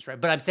recommends this, right?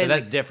 But I'm So saying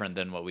that's like, different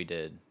than what we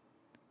did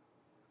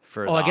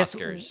for the I guess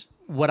Oscars.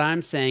 what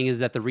I'm saying is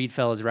that the Reed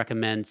Fellows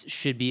recommends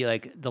should be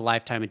like the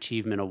Lifetime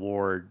Achievement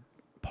Award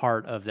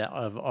part of that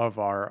of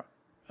our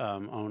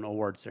own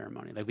award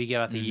ceremony. Like we give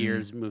out the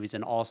year's movies,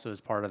 and also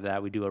as part of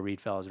that, we do a Reed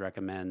Fellows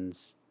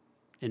recommends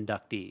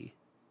inductee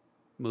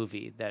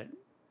movie that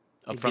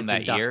it From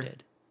gets that year?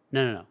 inducted.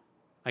 No.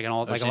 Like an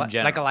all just in like a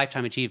general.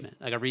 lifetime achievement.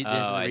 Like this is a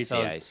I Reed see.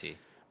 Fellows I see.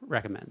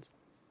 recommends.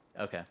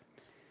 Okay.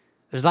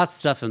 There's lots of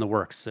stuff in the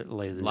works,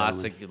 ladies and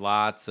gentlemen.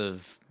 Lots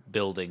of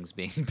buildings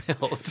being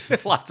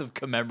built. Lots of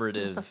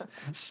commemorative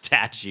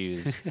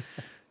statues.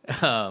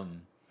 All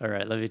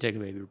right, let me take a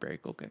baby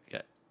break. Okay.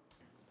 Okay.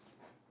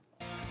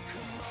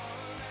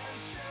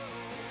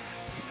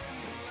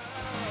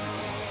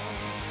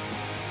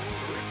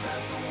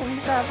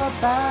 Wings of a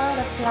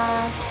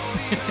butterfly.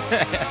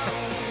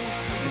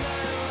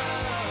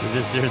 Is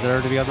this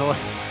deserve to be on the list?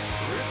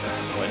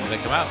 When did it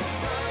come out?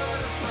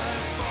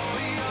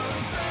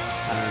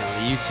 I don't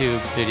know. The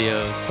YouTube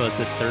video was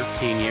posted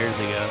 13 years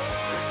ago.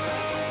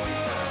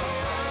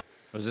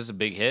 Was this a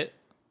big hit?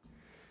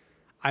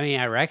 I mean,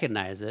 I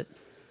recognize it.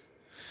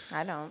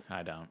 I don't.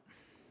 I don't.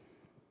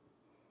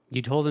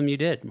 You told him you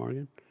did,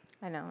 Morgan.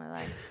 I know. I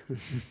lied.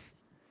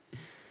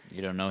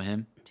 You don't know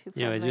him? Too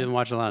Anyways, we've been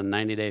watching a lot of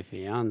 90 Day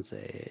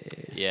Fiance.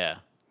 Yeah.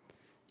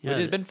 You know, Which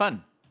has been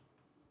fun.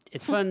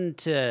 it's fun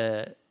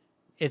to.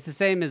 It's the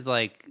same as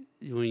like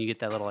when you get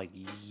that little like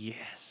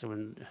yes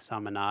when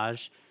Hassan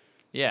Minaj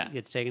Yeah.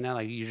 gets taken out.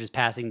 Like you're just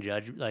passing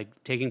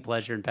taking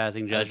pleasure in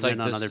passing It's judgment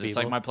like on this, other it's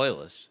people. like my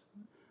playlist.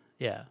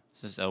 Yeah.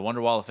 It's just a Wonder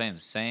Wall of Fame.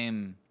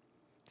 Same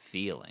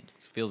feeling.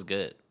 It feels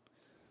good.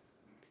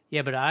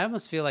 Yeah, but I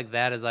almost feel like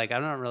that is like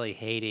I'm not really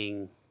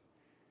hating.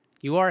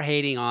 You are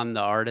hating on the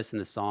artist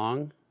and the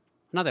song,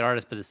 not the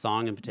artist, but the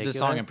song in particular. The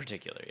song in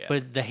particular, yeah.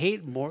 But the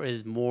hate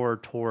is more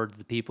towards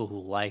the people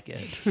who like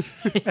it,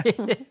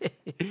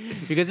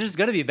 because there's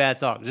gonna be bad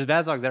songs. There's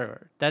bad songs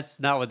everywhere. That's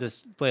not what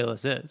this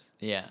playlist is.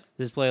 yeah.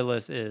 This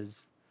playlist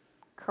is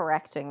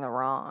correcting the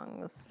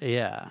wrongs.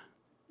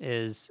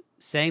 is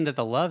saying that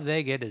the love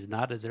they get is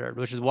not deserved,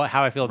 which is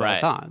how I feel about Right.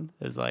 Hassan.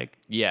 Is like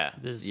Yeah.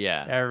 this.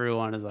 Yeah.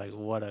 Everyone is like,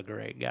 what a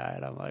great guy,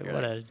 and I'm like, You're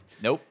what like, a.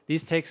 Nope.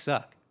 These takes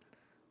suck.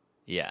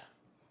 Yeah.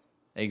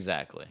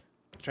 Exactly.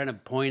 Trying to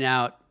point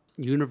out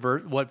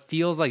what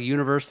feels like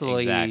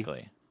universally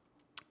Exactly.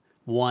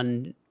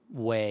 one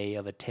way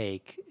of a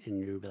take, and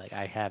you'd be like,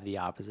 I have the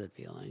opposite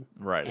feeling.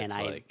 Right. And It's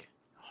I, like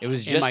it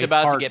was in just my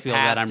about to heart get feel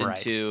that passed I'm right.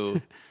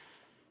 into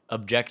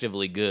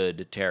objectively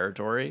good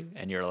territory,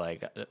 and you're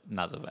like,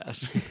 not so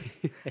fast.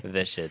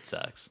 This shit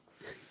sucks.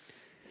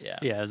 Yeah.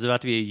 yeah, it was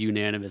about to be a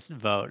unanimous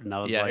vote, and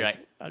I was Yeah, like,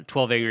 right.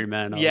 12 Angry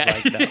Men. I Yeah.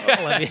 was like,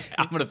 no, let me,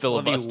 I'm gonna let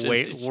filibuster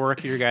me this.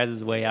 work your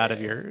guys' way out of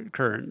your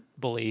current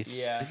beliefs.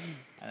 Yeah.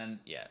 And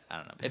yeah, I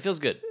don't know. It feels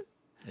good.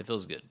 It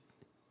feels good.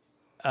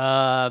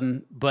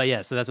 But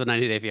yeah, so that's what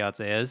 90 Day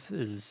Fiance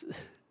is.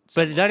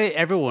 But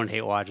everyone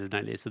hate watches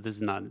 90 Days, so this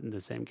is not in the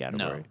same No.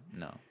 category.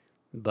 No.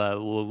 But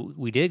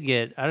we did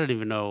get, I don't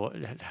even know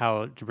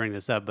how to bring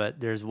this up, but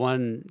there's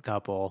one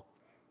couple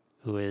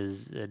who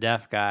is a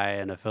deaf guy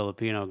and a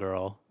Filipino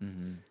girl,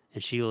 Mm-hmm.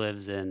 and she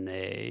lives in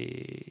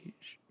a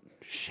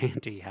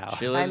shanty house.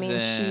 She I lives mean,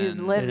 she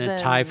in- lives in in a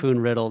typhoon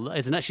riddled.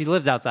 It's not. She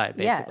lives outside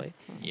basically.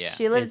 Yes. Yeah.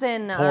 She lives It's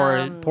in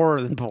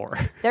poorer than poor.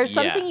 There's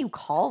Yeah. something you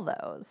call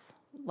those.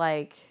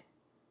 Like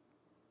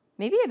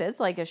maybe it is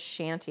like a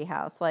shanty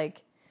house.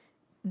 Like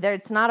there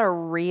it's not a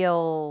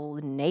real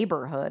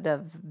neighborhood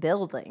of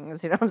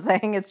buildings, you know what I'm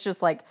saying? It's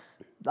just like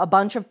a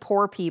bunch of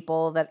poor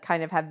people that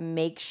kind of have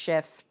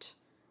makeshift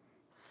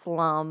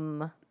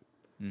slum.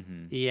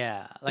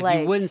 Yeah, like Like-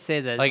 you wouldn't say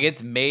that. Like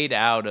it's made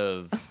out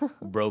of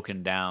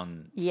broken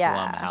down Yeah.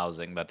 slum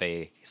housing that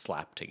they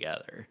slapped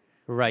together.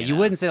 right. you You know.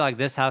 wouldn't say like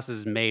this house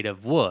is made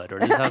of wood or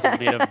this house is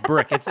made of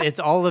brick. It's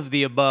all of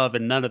the above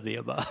and none of the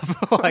above.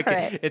 Like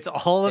Right. it's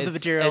all of the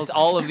materials. It's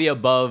all of the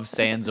above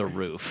sans a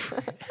roof.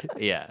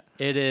 Yeah.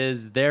 It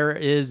is. There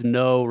is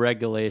no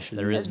regulation.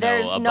 There is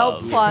There's no no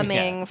above.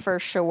 plumbing for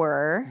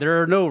sure.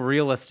 There are no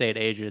real estate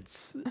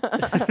agents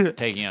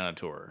Taking on a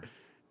tour.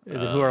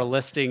 who are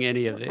listing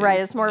any of these. Right,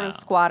 it's more of No. a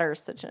squatter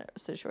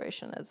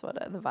situation is what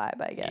the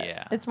vibe I get.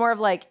 Yeah. It's more of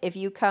like if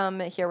you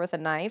come here with a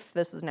knife,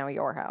 this is now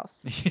your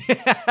house.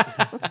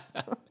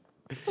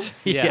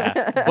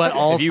 Yeah, but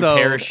also If you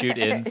parachute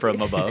in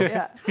from above.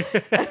 Yeah.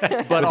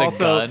 but with a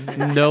also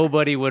gun.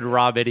 nobody would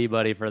rob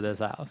anybody for this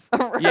house.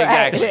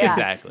 Yeah, exactly. yeah.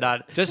 Exactly.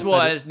 Not- Just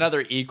well, as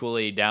another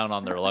equally down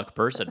on their luck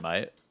person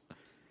might.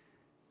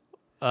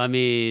 I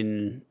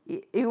mean,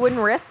 You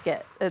wouldn't risk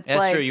it. It's That's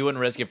like true. You wouldn't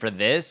risk it for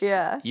this.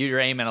 Yeah. You're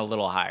aiming a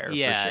little higher.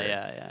 yeah, for sure.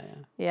 yeah.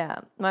 yeah.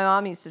 My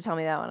mom used to tell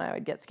me that when I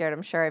would get scared.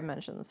 I'm sure I've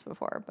mentioned this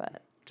before,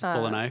 but Just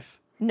pull a knife.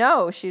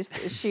 no, she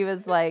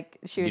was like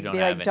she You would don't be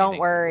have like, "Don't anything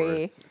worry,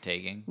 worth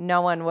taking.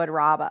 no one would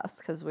rob us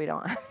because we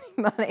don't have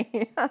any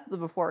money." That's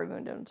before we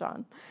moved in,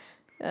 John.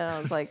 And I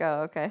was like,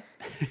 "Oh, okay."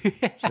 She's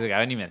like, I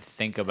didn't even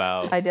think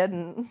about I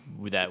didn't.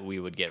 that we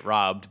would get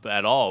robbed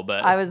at all.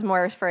 But I was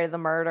more afraid of the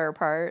murder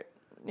part,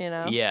 you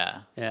know. yeah.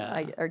 Yeah.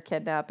 Like, or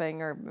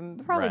kidnapping, or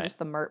probably Right. just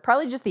the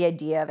probably just the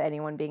idea of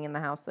anyone being in the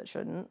house that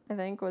shouldn't. I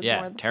think was more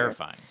Yeah. the fear.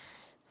 Terrifying.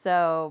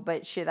 So,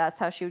 but that's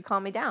how she would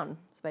calm me down,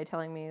 is by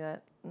telling me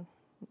that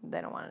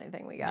they don't want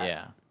anything we got.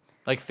 Yeah.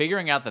 Like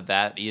figuring out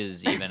that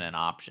is even an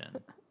option.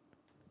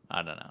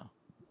 I don't know.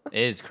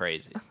 It is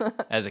crazy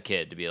as a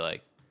kid to be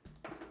like,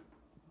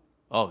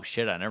 oh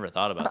shit, I never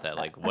thought about that.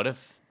 Like, what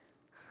if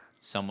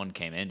someone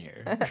came in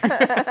here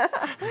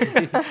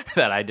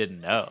that I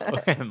didn't know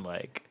and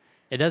like,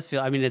 It does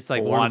feel. I mean, it's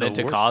like one wanted of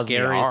the to worst, cause me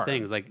scariest harm.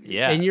 things. Like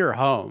Yeah. in your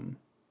home,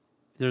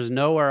 there's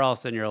nowhere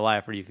else in your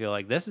life where you feel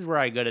like this is where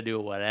I go to do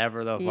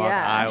whatever the fuck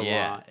Yeah. I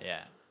yeah, want,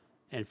 yeah,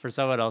 and for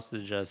someone else to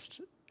just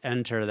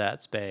enter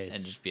that space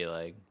and just be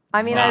like,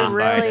 I mean, I Wow.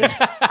 really,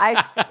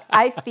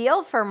 I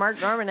feel for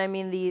Mark Norman. I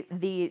mean,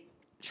 the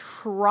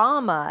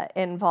trauma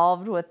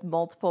involved with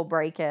multiple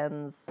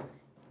break-ins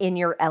in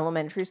your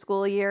elementary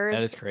school years.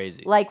 that is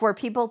crazy. Like where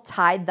people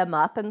tied them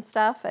up and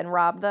stuff and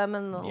robbed them,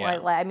 and Yeah.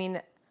 like I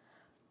mean,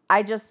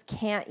 I just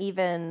can't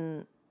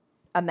even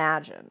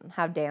imagine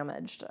how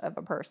damaged of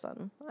a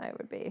person I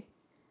would be.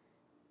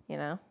 You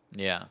know.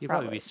 Yeah. you'd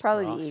probably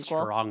probably be be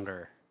equal.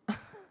 stronger.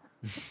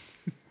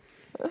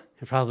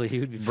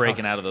 You'd be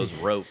Breaking out of those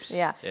ropes.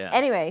 Yeah. Yeah.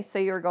 Anyway, so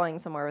you were going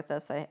somewhere with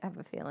this, I have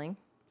a feeling.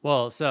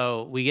 Well,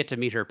 so we get to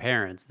meet her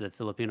parents, the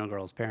Filipino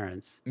girl's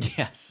parents,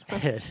 Yes.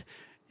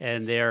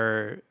 and they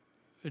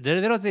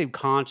don't seem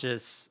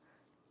conscious,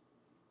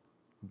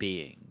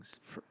 Beings.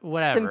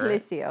 whatever.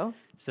 Simplicio.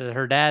 So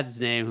her dad's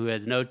name, who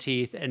has no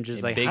teeth and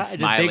just A like big just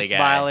smiley big guy.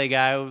 smiley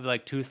guy, with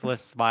like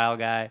toothless smile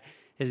guy.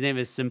 His name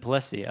is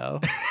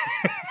Simplicio,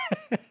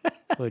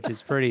 which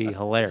is pretty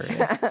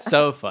hilarious.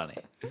 So funny.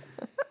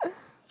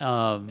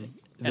 The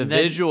The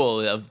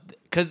visual of,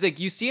 because like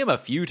you see him a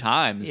few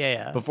times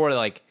Yeah. before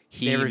like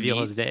they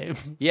reveal his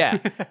meets- name. Yeah.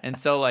 And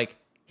so like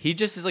he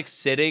just is like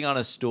sitting on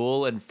a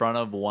stool in front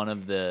of one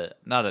of the,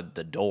 not at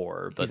the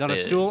door, but He's on a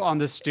the- stool on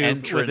the stoop with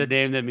a entrance.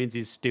 name that means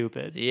he's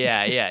stupid.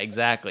 Yeah, yeah,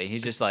 exactly.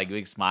 He's just like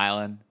big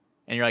smiling.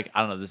 And you're like, I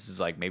don't know, this is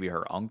like maybe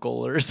her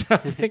uncle or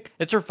something.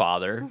 It's her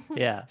father.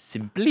 Yeah.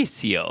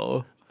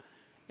 Simplicio.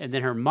 And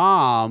then her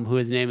mom,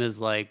 whose name is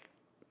like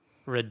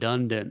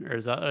redundant or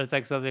so, it's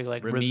like something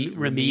like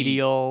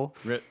remedial.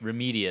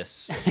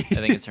 Remedius. I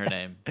think it's her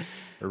name.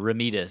 Or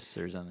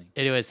Remedis or something.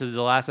 Anyway, so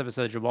the last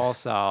episode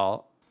Jamal's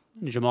Hall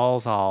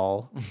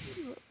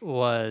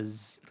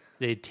was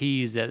they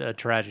teased that a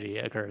tragedy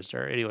occurs to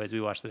her. Anyways, we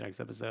watched the next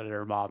episode and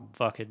her mom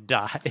fucking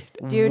died.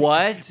 Dude,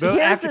 What? But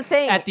Here's the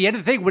thing. At the end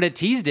of the thing, when it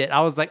teased it,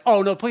 I was like,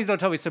 oh no, please don't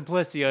tell me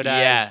Simplicio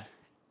dies. Yeah.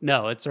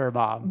 No, it's her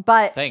mom.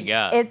 But Thank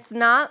God. it's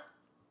not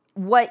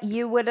what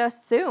you would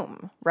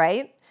assume,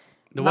 right?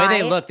 The way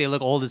My- they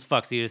look old as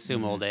fuck, so you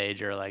assume old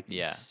age or like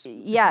Yeah.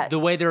 Yeah. the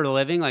way they're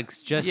living, like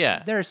just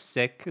Yeah. they're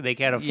sick. They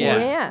can't afford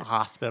Yeah. a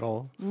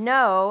hospital.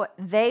 No,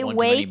 they One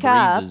too many wake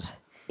up breezes.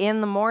 in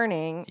the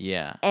morning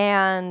Yeah.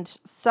 and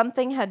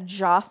something had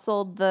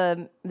jostled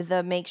the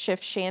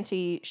makeshift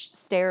shanty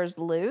stairs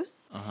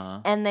loose, Uh-huh.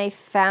 and they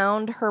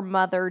found her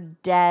mother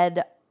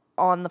dead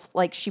on the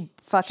like she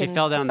fucking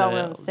fell down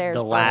the stairs.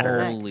 the broke her ladder.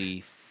 neck. Holy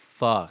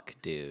fuck,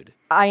 dude.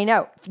 I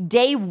know.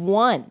 Day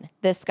one,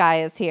 this guy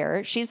is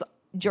here. She's,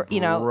 she's like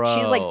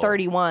Bro.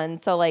 31,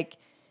 so like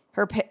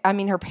her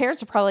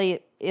parents are probably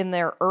in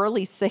their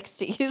early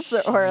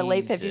 60s or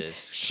late 50s.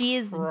 Jesus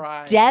She's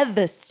Christ.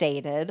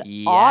 dedevastated,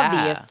 Yeah.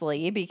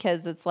 obviously,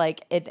 because it's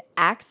like an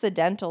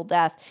accidental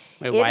death.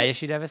 Wait, It- why is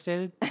she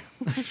devastated?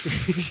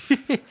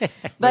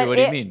 But what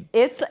do you mean?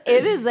 It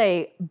is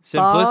a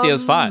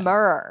Simplicio's fine.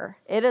 bummer.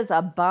 It is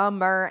a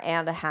bummer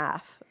and a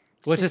half.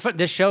 Which is fun.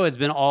 This show has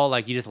been all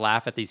like you just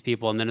laugh at these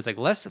people, and then it's like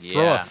let's throw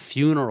Yeah. a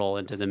funeral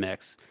into the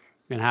mix,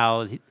 and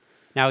how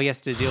now he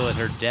has to deal with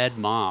her dead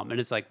mom, and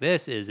it's like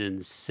this is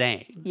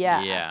insane.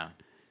 Yeah. Yeah.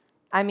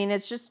 I mean,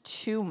 it's just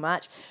too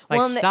much.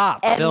 Like, and- stop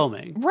and-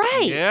 filming.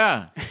 Right.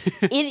 Yeah.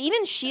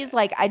 Even she's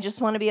like, I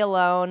just want to be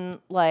alone.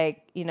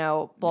 Like,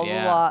 blah, blah,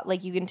 Yeah. blah.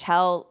 Like, you can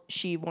tell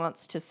she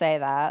wants to say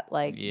that.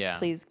 Like, Yeah.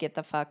 please get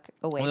the fuck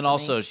away And then from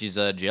also me. she's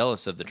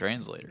jealous of the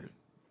translator.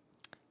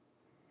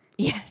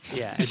 Yes.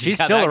 Yeah, and She's she's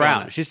got still that around.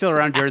 going. She's still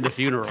around during the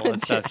funeral and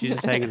stuff. She's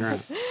just hanging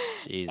around.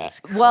 Jesus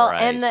Christ. Well,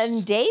 and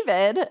then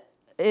David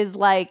is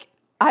like,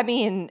 I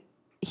mean,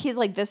 he's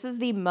like, this is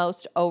the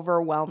most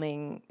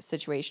overwhelming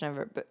situation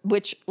ever,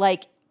 which,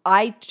 like,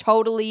 I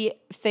totally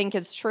think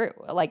is true.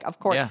 Like, of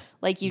course, Yeah.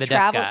 like you The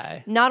deaf travel.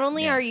 guy. Not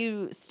only Yeah. are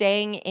you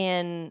staying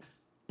in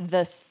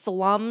the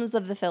slums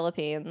of the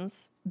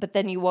Philippines, but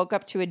then you woke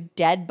up to a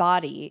dead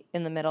body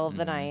in the middle of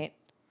the night.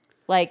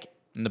 Like,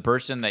 And the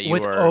person that you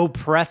With were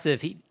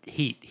oppressive heat.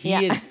 He Yeah.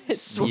 is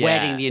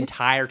sweating Yeah. the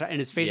entire time, and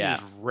his face Yeah.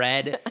 is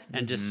red,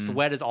 and just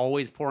sweat is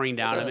always pouring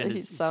down him, and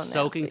He's it's so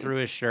soaking nasty. through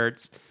his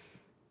shirts.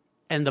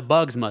 And the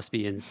bugs must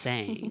be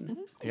insane.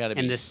 they gotta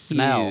be And the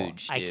smell,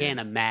 huge, I dude. can't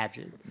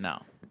imagine.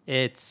 No.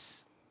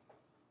 It's,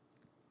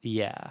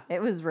 yeah.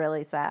 it was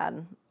really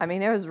sad. I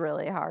mean, it was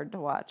really hard to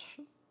watch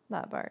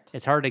that part.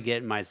 It's hard to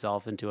get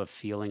myself into a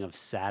feeling of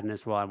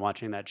sadness while I'm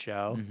watching that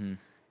show. Mm-hmm.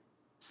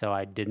 So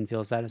I didn't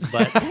feel sadness,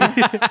 but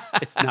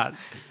it's not.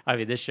 I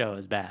mean, this show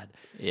is bad,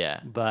 Yeah.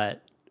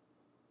 but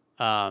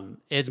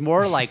it's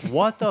more like,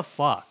 what the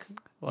fuck?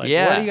 Like, what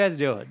Yeah. are you guys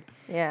doing?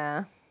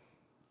 Yeah.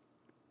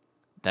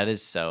 That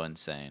is so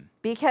insane.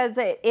 Because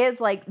it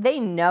is like they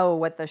know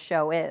what the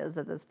show is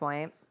at this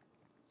point,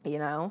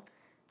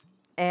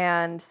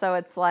 and so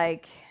it's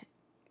like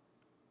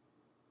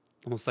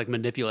Almost like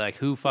manipulate, like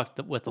who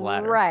fucked with the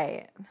ladder?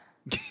 right.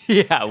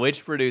 Yeah.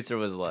 Which producer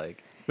was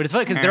like, But it's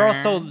funny because they're all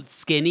so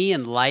skinny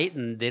and light,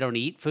 and they don't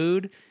eat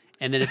food.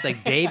 And then it's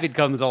like David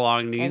comes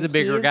along, and he's And a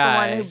bigger he's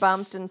guy. the one who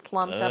bumped and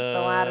slumped up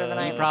the ladder the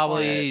night He before.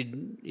 probably,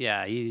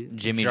 yeah, he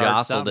Jimmy jarred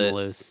jostled something it.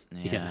 loose.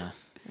 yeah.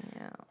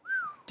 Yeah.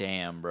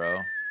 Damn, bro.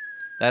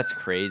 That's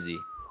crazy.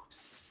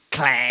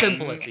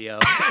 Simplicio.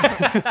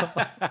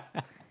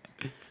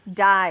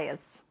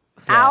 Dies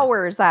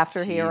hours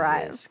after he Jesus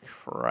arrives.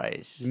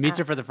 Christ. Meets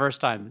her for the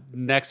first time.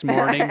 Next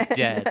morning,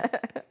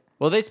 dead.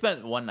 Well, they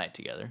spent one night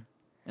together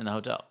in the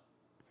hotel.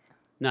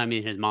 No, I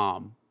mean his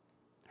mom.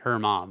 Her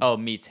mom. Oh,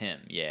 meets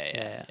him. Yeah.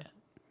 Yeah.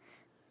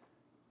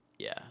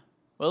 Yeah.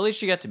 Well, at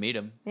least you got to meet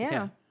him.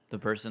 Yeah. The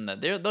person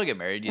that they'll get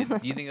married. Do you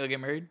think they'll get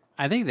married?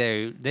 I think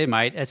they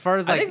might. As far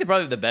as I like, think they're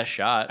probably the best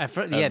shot.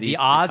 Of yeah, these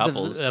the odds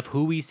couples. of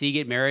who we see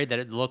get married that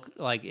it look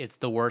like it's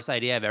the worst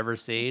idea I've ever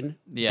seen.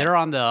 Yeah. They're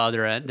on the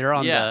other end. They're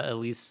on Yeah. the at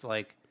least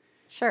like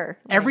Sure.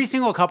 every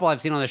single couple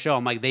I've seen on the show.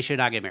 I'm like they should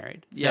not get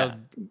married. So, Yeah.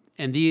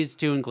 and these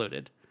two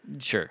included.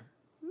 Sure.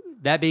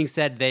 That being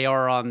said, they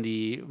are on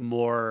the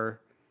more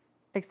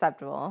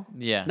Acceptable.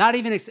 Yeah. not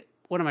even.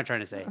 What am I trying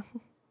to say?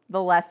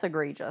 The less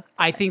egregious.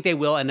 I think they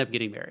will end up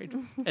getting married.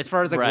 As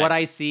far as like Right. what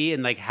I see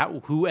and like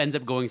who ends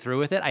up going through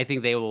with it, I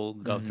think they will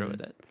go through Mm-hmm.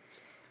 with it.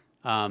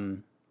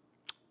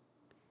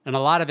 And a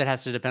lot of it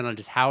has to depend on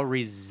just how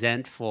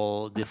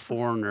resentful the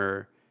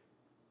foreigner's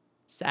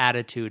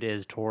attitude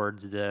is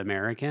towards the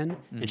American,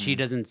 and she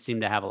doesn't seem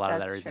to have a lot of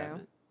that That's true.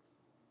 resentment,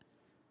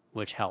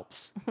 which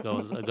helps.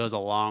 Goes a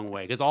long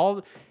way because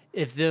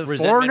if the Resentment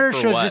foreigner for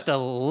shows what? just a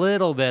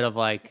little bit of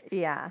like.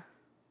 Yeah.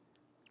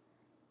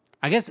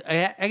 I guess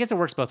it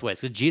works both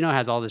ways because Gino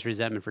has all this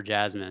resentment for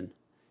Jasmine,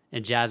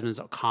 and Jasmine's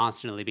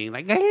constantly being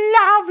like, "I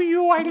love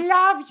you, I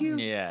love you,"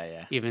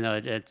 Yeah. even though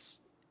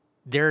it's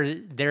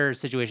their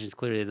situation is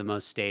clearly the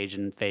most staged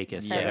and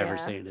fakest I've ever Yeah.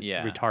 seen. It's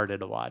Yeah. retarded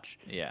to watch.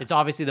 Yeah. It's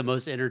obviously the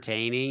most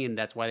entertaining, and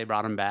that's why they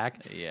brought him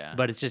back. Yeah.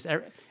 But it's just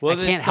Well, I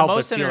can't it's help the but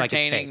most feel like it's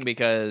entertaining fake.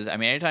 because I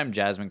mean, anytime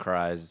Jasmine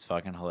cries, it's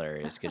fucking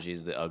hilarious because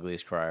she's the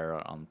ugliest crier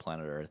on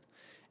planet Earth.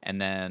 And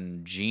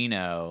then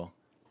Gino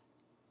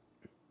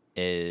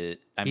is,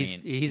 He's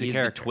a the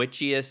character.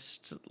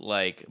 twitchiest.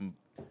 Like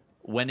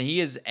when he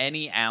is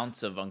any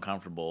ounce of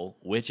uncomfortable,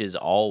 which is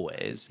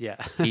always, Yeah.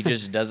 he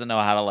just doesn't know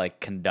how to like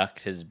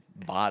conduct his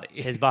body.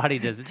 His body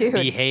just Dude.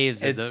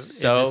 behaves in It's the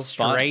so fun.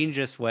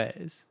 strangest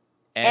ways.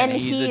 and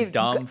he's a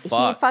dumb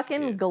fuck. He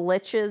fucking dude.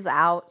 glitches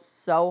out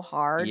so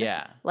hard.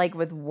 Yeah. Like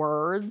with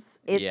words.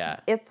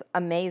 It's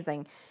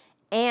amazing.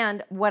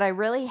 And what I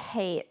really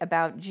hate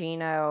about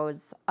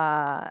Gino's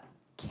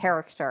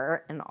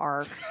character and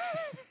arc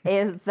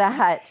is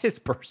that his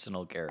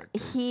personal character.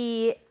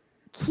 he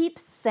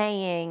keeps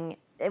saying,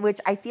 which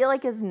I feel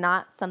like is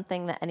not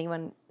something that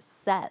anyone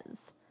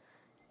says.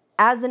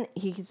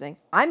 he keeps saying,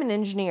 I'm an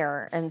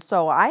engineer, and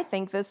so I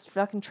think this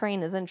fucking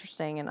train is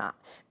interesting, and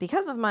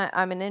because of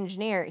I'm an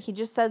engineer. He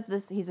just says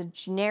this. He's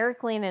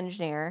generically an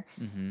engineer,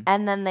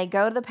 and then they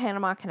go to the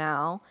Panama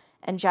Canal,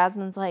 and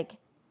Jasmine's like,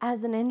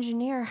 as an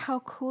engineer, how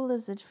cool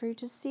is it for you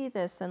to see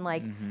this? And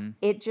like,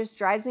 it just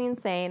drives me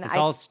insane. It's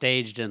all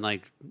staged and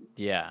like,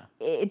 Yeah.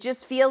 It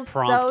just feels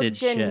so Prompted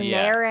shit. Yeah.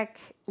 generic.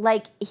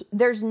 Like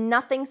there's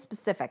nothing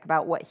specific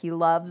about what he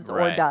loves or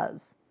Right.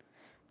 does.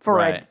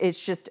 Right.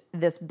 It's just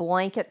this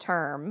blanket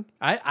term.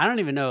 I don't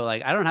even know.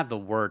 Like, I don't have the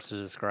words to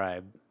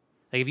describe.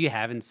 Like, if you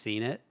haven't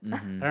seen it, I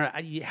don't know,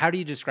 how do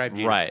you describe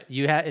Gino? Right.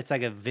 It's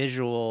like a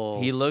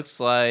visual. He looks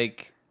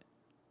like.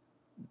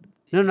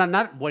 No,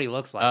 not what he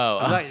looks like. Oh.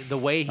 I'm like, the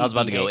way he. I was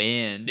about to go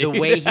in. The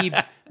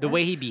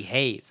way he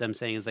behaves. I'm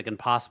saying is like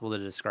impossible to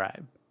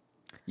describe.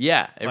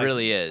 Yeah, it Like-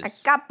 really A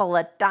is. couple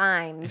of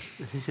times.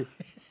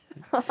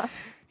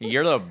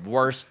 You're the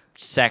worst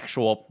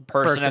sexual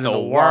person in the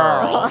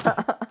world.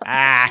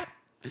 ah.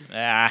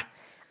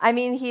 I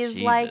mean, he's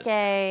Jesus like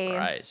a.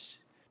 Christ.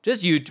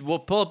 Just we'll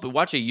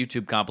watch a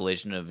YouTube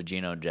compilation of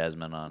Gino and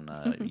Jasmine on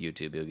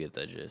YouTube. You'll get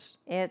the gist.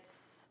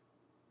 It's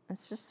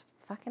just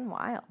fucking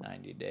wild.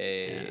 90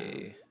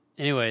 Day.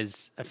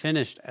 Anyways, I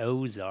finished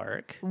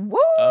Ozark. Woo!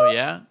 Oh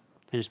yeah.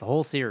 Finished the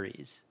whole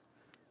series.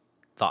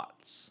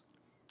 Thoughts.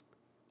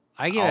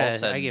 I give All it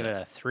said I and give it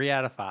done. a 3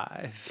 out of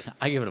 5.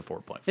 I give it a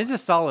 4.5. It's a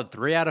solid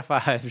 3 out of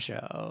 5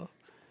 show.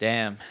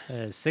 Damn.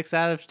 6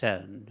 out of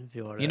 10 if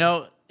you want to. You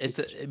know,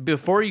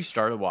 before you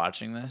started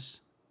watching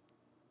this,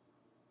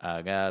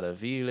 I got a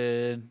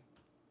feeling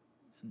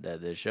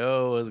that the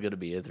show was gonna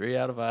be a 3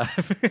 out of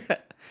 5.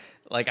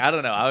 Like, I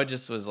don't know.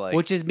 Was like,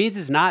 which means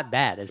it's not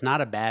bad. It's not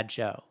a bad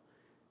show.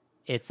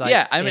 It's like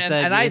yeah. I mean, it's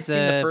and I had it's seen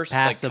the a first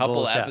like, couple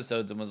passable show.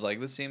 episodes and was like,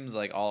 this seems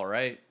like all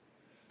right.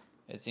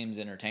 It seems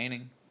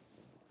entertaining,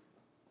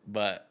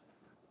 but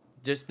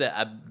just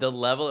the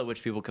level at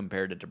which people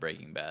compared it to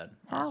Breaking Bad,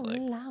 I was like,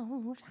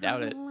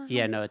 doubt it.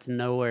 Yeah, no, it's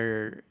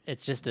nowhere.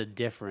 It's just a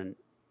different.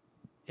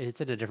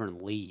 It's in a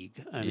different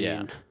league. I Yeah.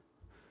 mean,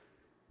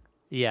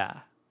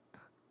 yeah.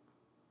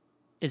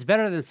 It's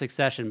better than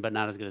Succession, but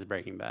not as good as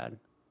Breaking Bad.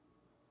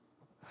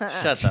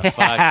 Shut the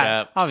fuck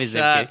up. Obviously,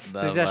 Shut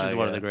the Succession is fuck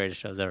one of the up.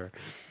 greatest shows ever.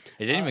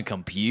 It didn't even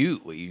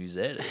compute what you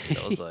said.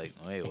 I was like,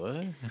 wait,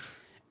 what?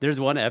 There's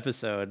one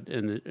episode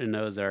in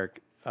Ozark.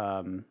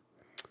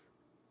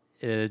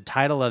 The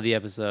title of the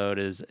episode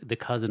is "The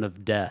Cousin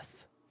of Death,"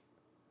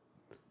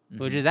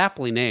 which is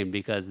aptly named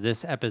because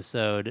this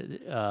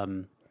episode.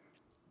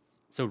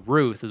 So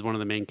Ruth is one of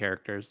the main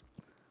characters.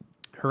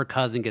 Her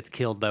cousin gets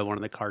killed by one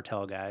of the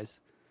cartel guys,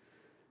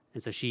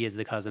 and so she is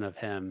the cousin of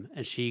him.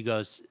 And she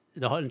goes.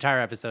 The whole entire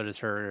episode is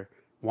her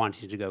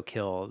wanting to go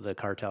kill the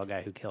cartel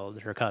guy who killed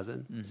her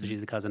cousin. So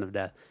she's the cousin of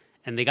death,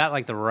 and they got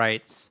like the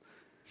rights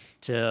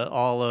to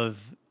all of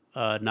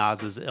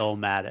Nas's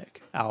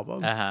Illmatic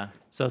album. Uh-huh.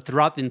 So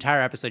throughout the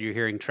entire episode, you're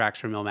hearing tracks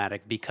from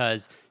Illmatic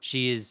because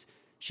she has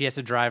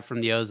to drive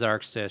from the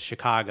Ozarks to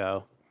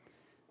Chicago,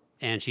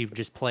 and she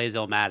just plays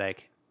Illmatic,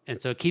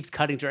 and so it keeps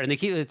cutting to her, and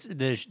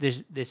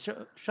they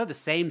show the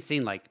same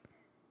scene like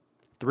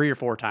 3 or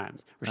 4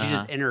 times where she's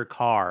just in her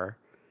car,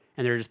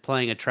 and they're just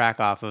playing a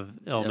track off of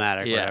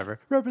Illmatic, Yeah. whatever.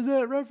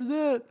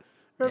 Represent.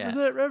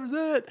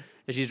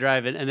 And she's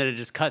driving, and then it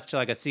just cuts to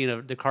like a scene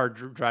of the car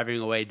driving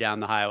away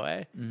down the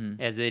highway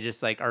as they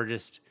just like are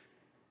just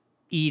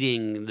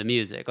eating the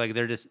music. Like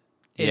they're just,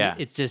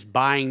 it's just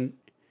buying.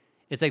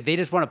 It's like they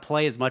just want to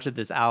play as much of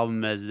this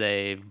album as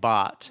they've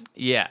bought.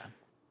 Yeah.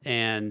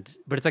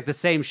 But it's like the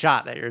same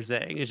shot that you're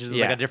saying. It's just like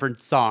Yeah. a different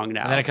song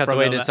now. And then it cuts from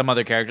away to Illmatic. some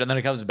other character, and then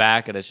it comes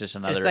back, and it's just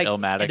another It's like,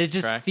 Illmatic and it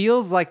just track.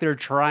 feels like they're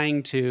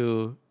trying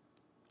to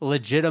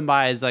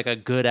legitimize like a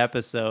good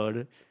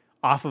episode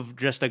off of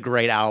just a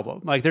great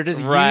album. Like they're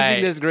just Right.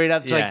 using this great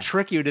album to Yeah. like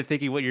trick you into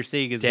thinking what you're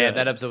seeing is Damn, good.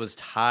 that episode was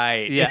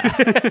tight. Yeah.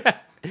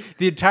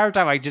 The entire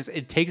time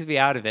it takes me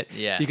out of it.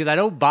 Yeah. Because I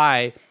don't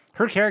buy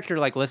her character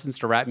like listens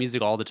to rap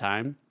music all the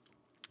time,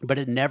 but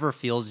it never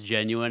feels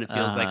genuine. It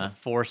feels like a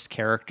forced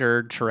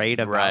character trait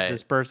about Right.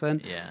 this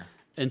person. Yeah.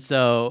 And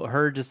so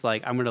her just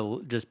like, I'm going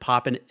to just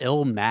pop an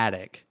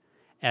Illmatic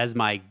as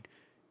my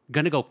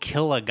gonna go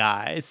kill a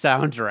guy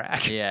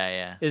soundtrack.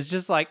 Yeah. It's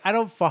just like, I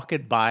don't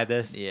fucking buy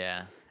this.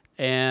 Yeah.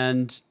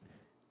 And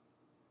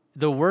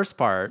the worst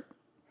part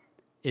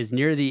is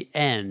near the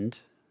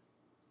end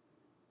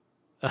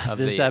of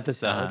this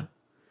episode.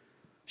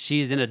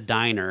 She's in a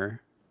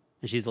diner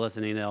and she's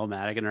listening to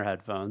Illmatic in her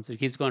headphones. It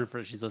keeps going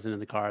for she's listening in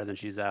the car, then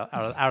she's out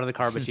of the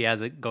car, but she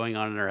has it going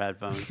on in her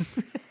headphones.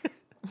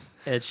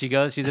 And she's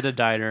in a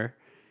diner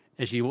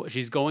and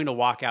she's going to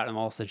walk out, and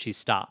all of a sudden she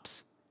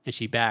stops and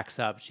she backs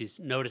up. She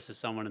notices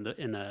someone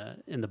in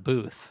the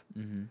booth,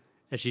 and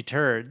she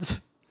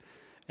turns,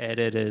 and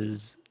it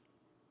is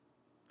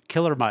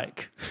Killer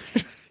Mike.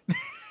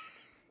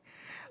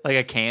 Like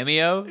a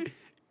cameo?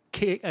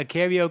 A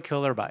cameo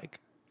Killer Mike.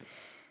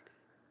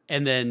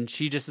 And then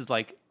she just is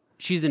like,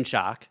 she's in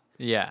shock.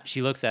 Yeah.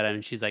 She looks at him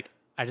and she's like,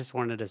 I just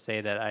wanted to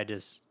say that I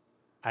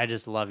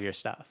just love your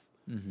stuff.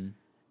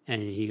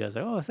 And he goes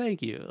like, "Oh,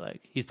 thank you."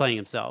 Like he's playing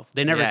himself.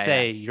 They never Yeah,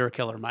 say you're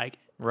Killer Mike.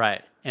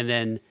 Right. And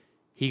then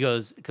he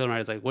goes, Killer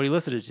Mike's like, "What are you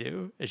listening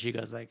to?" And she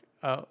goes like,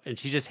 "Oh," and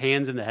she just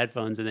hands him the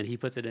headphones, and then he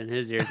puts it in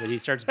his ears, and he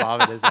starts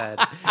bobbing his head.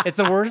 It's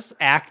the worst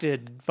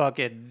acted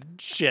fucking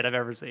shit I've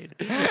ever seen.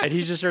 And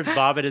he just starts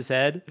bobbing his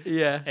head.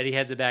 Yeah. And he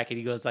heads it back, and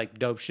he goes like,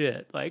 "Dope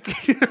shit." Like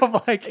I'm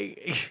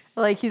like,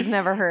 Like he's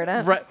never heard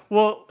it. right?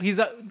 Well,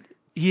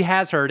 he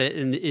has heard it,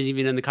 and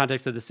even in the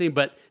context of the scene,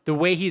 but the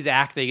way he's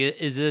acting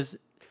is this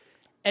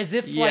as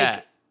if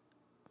like.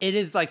 It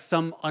is like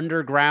some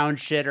underground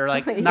shit or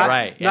like not,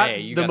 Right. not Yeah,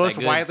 you the got most that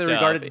good widely stuff.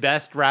 regarded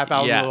best rap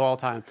album Yeah. of all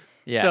time.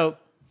 Yeah. So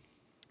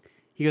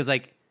he goes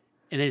like,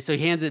 and then so he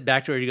hands it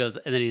back to her. He goes,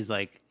 and then he's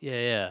like,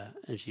 yeah.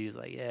 And she's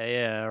like,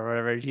 yeah, or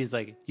whatever. And she's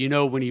like,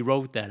 when he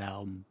wrote that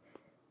album,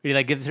 and he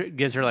like gives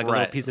her like a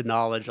little Right. piece of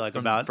knowledge like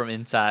about from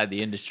inside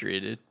the industry,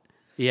 dude.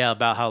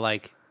 about how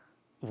like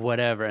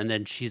whatever. And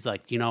then she's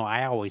like,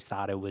 I always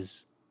thought it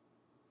was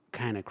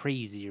kind of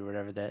crazy or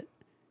whatever that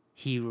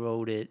he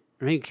wrote it.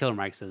 Or maybe Killer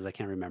Mike says, I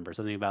can't remember,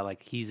 something about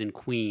like he's in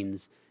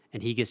Queens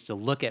and he gets to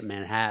look at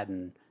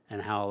Manhattan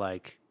and how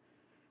like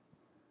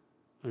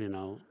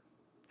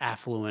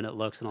affluent it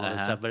looks and all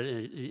this stuff,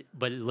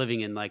 but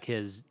living in like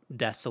his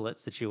desolate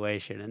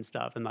situation and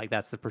stuff, and like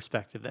that's the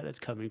perspective that it's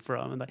coming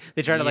from, and like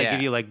they try to like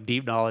give you like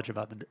deep knowledge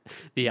about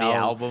the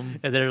album,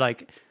 and they're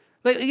like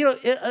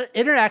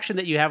interaction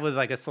that you have with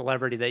like a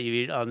celebrity that you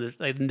meet on this,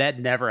 like that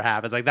never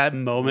happens, like that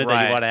moment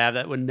that you want to have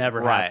that would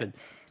never happen.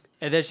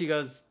 And then she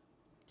goes,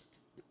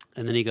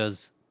 and then he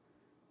goes,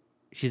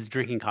 she's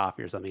drinking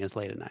coffee or something, it's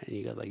late at night, and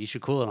he goes like, you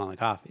should cool it on the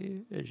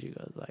coffee, and she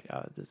goes like, oh,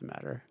 it doesn't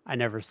matter, I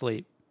never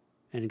sleep.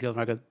 And Killer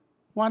Mike goes,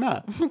 why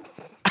not?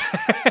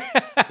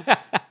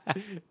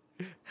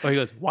 Well, he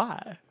goes,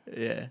 why?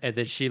 Yeah. And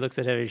then she looks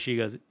at him and she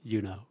goes,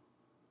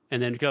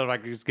 And then Killer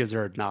Mike just gives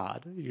her a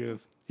nod.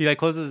 He like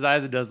closes his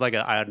eyes and does like a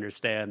I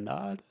understand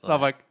nod. And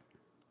I'm like,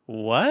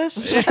 what?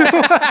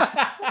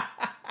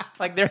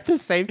 Like they're the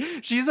same.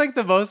 She's like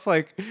the most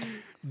like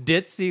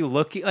ditzy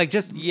looking, like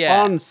just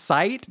on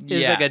sight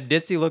is like a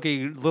ditzy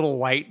looking little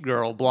white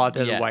girl, blonde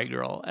headed white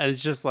girl. And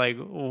it's just like,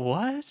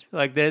 what?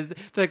 Like there's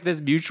like this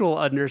mutual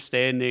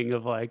understanding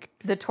of like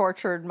the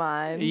tortured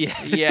mind.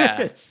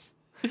 Yeah.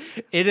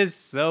 It is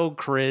so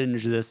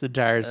cringe, this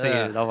entire scene.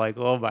 And I'm like,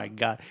 oh my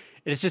God.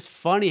 And it's just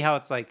funny how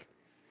it's like,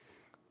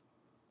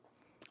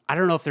 I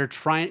don't know if they're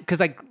trying,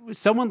 because like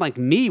someone like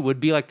me would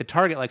be like the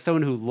target, like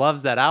someone who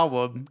loves that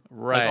album,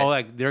 right? Like, oh,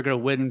 like they're gonna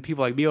win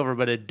people like me over,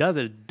 but it does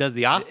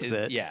the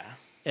opposite. Yeah.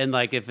 And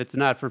like if it's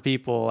not for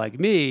people like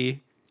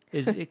me,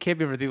 it can't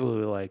be for people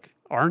who like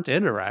aren't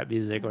into rap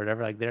music or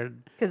whatever. Like they're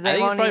because I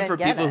think it's probably for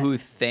people who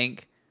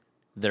think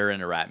they're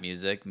into rap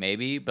music,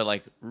 maybe, but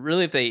like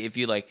really, if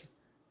you like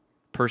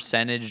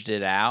percentaged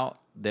it out,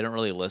 they don't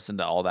really listen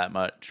to all that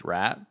much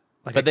rap.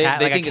 Like but they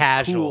think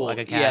casual, it's cool. like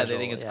a casual, yeah, they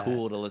think it's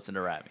cool to listen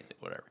to rap music,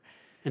 whatever.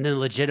 And then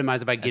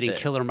legitimize it by getting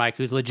Killer Mike,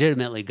 who's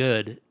legitimately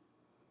good.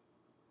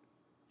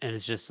 And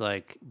it's just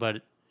like,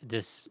 but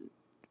this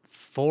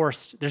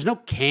forced, there's no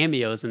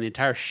cameos in the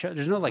entire show.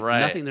 There's no like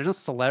nothing. There's no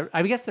celebrity.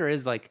 I guess there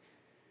is like,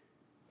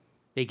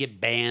 they get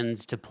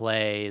bands to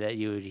play that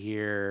you would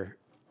hear.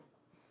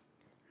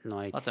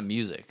 Like lots of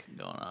music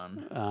going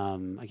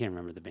on. I can't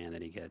remember the band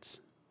that he gets.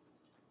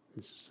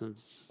 It's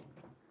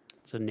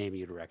a name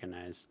you'd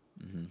recognize.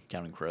 Mm-hmm.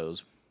 Counting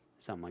Crows.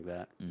 Something like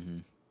that. Mm-hmm.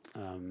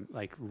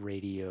 Like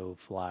Radio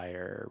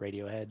Flyer,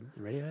 Radiohead.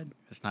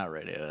 It's not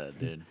Radiohead,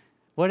 dude.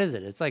 What is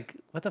it? It's like,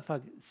 what the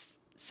fuck?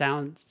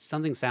 Sound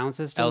system?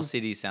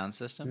 LCD sound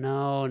system?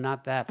 No,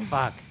 not that.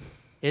 Fuck.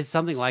 It's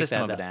something like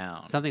System that. of a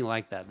Down. Something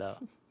like that, though.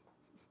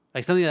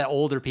 Like something that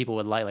older people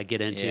would like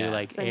get into,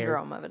 like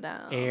Syndrome of a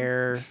Down.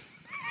 Air,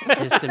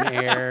 System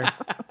Air.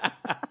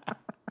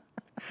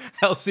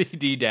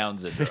 LCD Down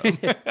syndrome.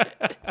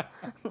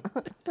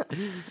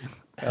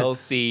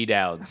 LC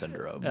Down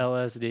syndrome.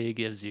 LSD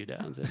gives you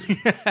Down syndrome.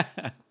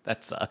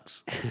 That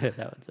sucks. That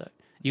would suck.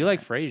 You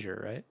like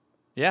Frasier, right?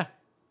 Yeah.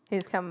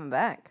 He's coming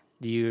back.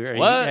 You're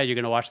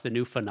gonna watch the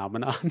new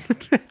Phenomenon?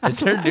 Is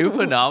there a new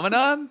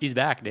Phenomenon? He's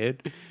back,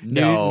 dude.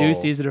 No. New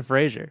season of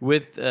Frasier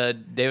with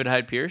David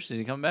Hyde Pierce. Is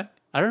he coming back?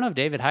 I don't know if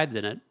David Hyde's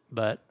in it,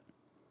 but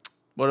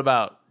what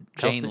about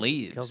Jane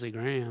Leeves? Kelsey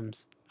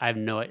Graham's. I have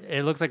no idea.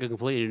 It looks like a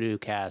completely new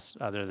cast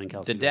other than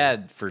Kelsey. The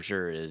dad for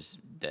sure is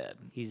dead.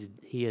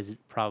 He is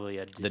probably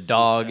a deceased, the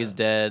dog is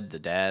dead. The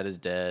dad is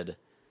dead.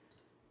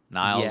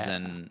 Niles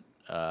and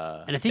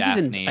I think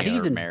Daphne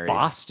he's in married.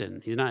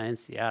 Boston. He's not in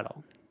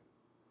Seattle.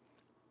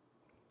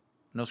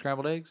 No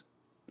scrambled eggs?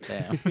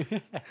 Damn.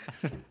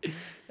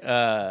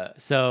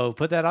 So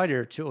put that on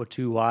your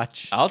to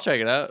watch. I'll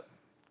check it out.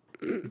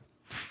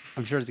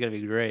 I'm sure it's gonna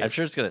be great. I'm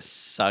sure it's gonna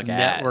suck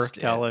Network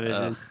ass. television.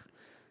 Ugh.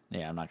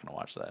 Yeah, I'm not gonna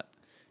watch that.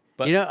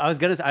 But I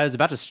was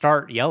about to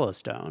start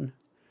Yellowstone.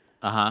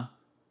 But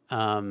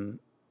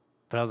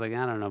I was like,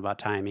 I don't know about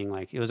timing.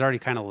 Like it was already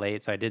kind of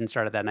late, so I didn't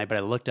start it that night. But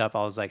I looked up.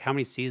 I was like, how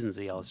many seasons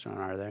of Yellowstone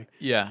are there?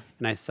 Yeah.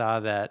 And I saw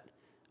that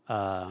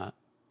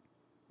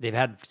they've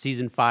had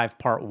season 5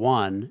 part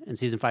 1 and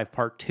season 5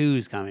 part 2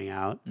 is coming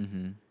out.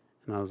 Mm-hmm.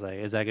 And I was like,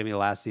 is that gonna be the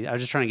last season? I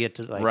was just trying to get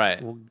to like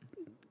Right.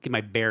 get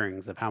my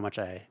bearings of how much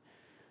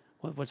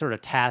what sort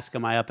of task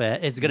am I up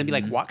at? Is it gonna be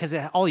like because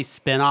all these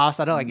spinoffs?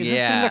 I don't like. Is this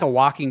gonna be Yeah. like a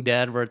Walking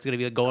Dead where it's gonna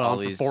be going All on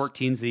these- for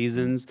 14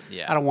 seasons?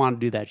 Yeah. I don't want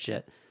to do that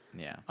shit.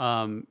 Yeah.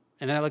 And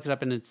then I looked it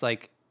up, and it's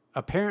like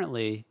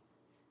apparently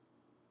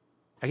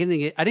I didn't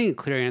get a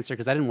clear answer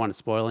because I didn't want to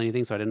spoil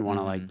anything, so I didn't want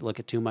to like look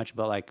at too much.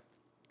 But like,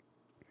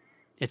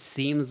 it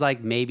seems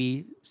like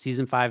maybe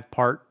season 5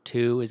 part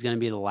 2 is going to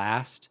be the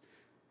last,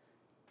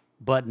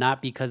 but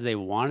not because they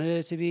wanted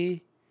it to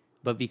be,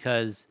 but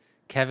because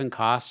Kevin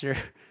Costner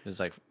Just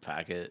like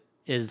pack it.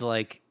 is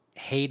like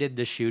hated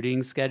the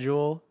shooting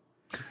schedule,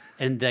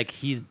 and like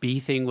he's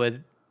beefing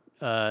with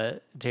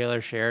Taylor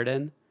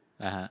Sheridan.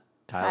 Uh-huh.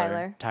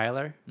 Tyler.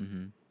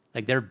 Mm-hmm.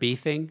 Like they're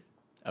beefing,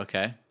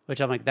 Okay.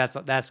 which I'm like, that's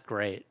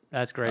great.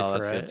 That's great. Oh,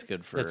 for that's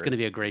good for that's going to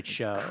be a great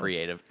show.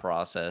 creative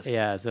process.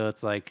 Yeah. So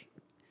it's like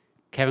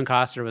Kevin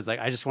Costner was like,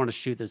 I just want to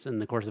shoot this in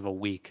the course of a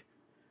week,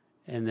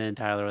 and then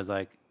Tyler was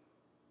like,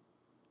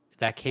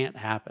 that can't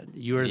happen.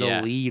 You are the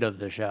Yeah. lead of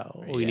the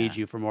show. We Yeah. need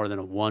you for more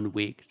than 1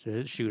 week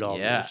to shoot all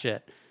Yeah. this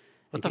shit.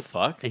 What the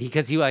fuck? And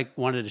because he like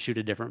wanted to shoot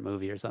a different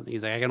movie or something.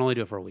 He's like, I can only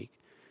do it for a week.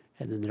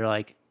 And then they're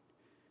like,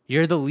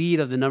 you're the lead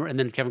of the number. And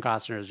then Kevin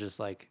Costner is just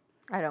like,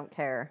 I don't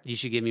care. you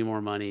should give me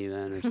more money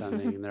then or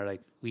something. And they're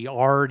like, we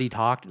already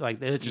talked.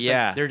 Like, it's just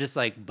Yeah. like, they're just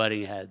like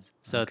butting heads.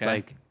 So it's Okay.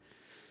 like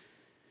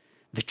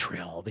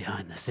vitriol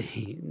behind the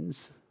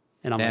scenes.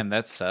 And I'm Damn,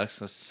 like, that sucks.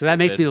 That's so that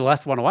makes me stupid.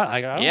 less want to watch.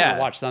 Like, I don't want Yeah. to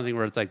watch something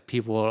where it's like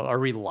people are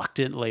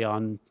reluctantly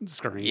on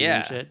screen Yeah.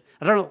 and shit.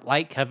 I don't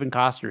like Kevin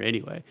Costner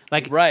anyway.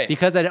 Like, Right.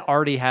 because I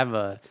already have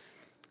an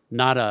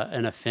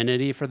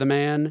affinity for the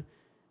man.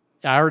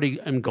 I already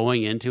am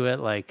going into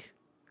it like,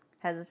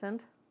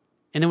 Hesitant.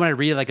 and then when I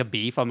read like a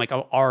beef, I'm like,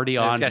 I'm already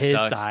This on guy his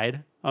sucks.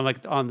 side. I'm like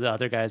on the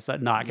other guy's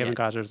side, not Kevin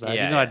Costner's side.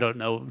 Yeah, Even though I yeah. don't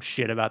know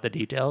shit about the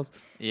details.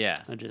 Yeah.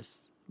 I'm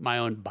just my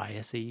own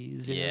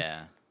biases. you know?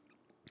 Yeah.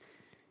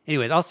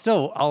 Anyways,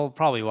 I'll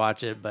probably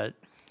watch it, but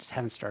just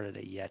haven't started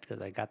it yet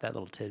because I got that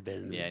little tidbit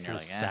and Yeah, it and you're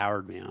kind of like,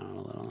 soured me on it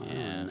a little. I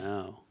Yeah. don't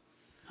know.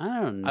 I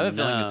don't know. I have a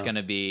feeling it's going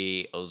to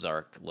be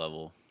Ozark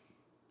level.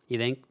 You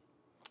think?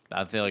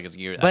 I feel like I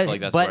feel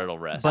like that's but- where it'll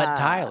rest. but-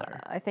 Tyler.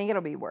 I think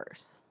it'll be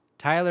worse.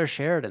 Tyler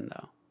Sheridan,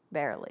 though,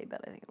 Barely,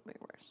 but I think it'll be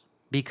worse.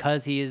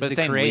 because he is But the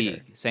same creator.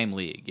 league. Same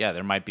league. Yeah,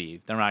 they're not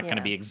going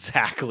to be Yeah.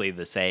 exactly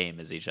the same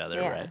as each other,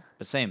 Yeah. right?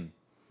 But same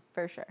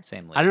For sure.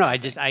 league. I don't know.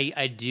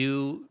 I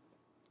do.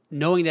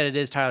 Knowing that it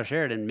is Tyler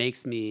Sheridan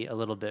makes me a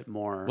little bit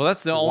more. Well,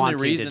 that's the only wanting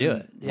reason to do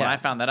it. when I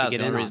found that to out, it's get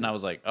the in only on reason it. I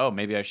was like, oh,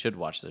 maybe I should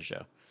watch this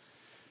show.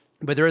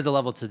 But there is a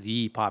level to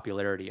the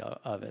popularity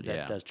of it that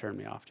Yeah. does turn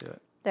me off to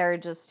it. There are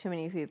just too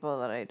many people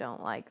that I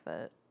don't like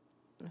that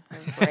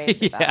have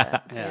raved about it. Yeah.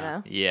 You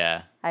know?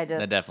 Yeah. I That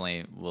just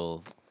definitely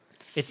will.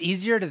 It's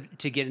easier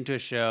to get into a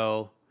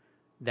show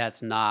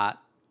that's not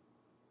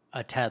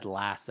a Ted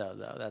Lasso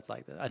though. That's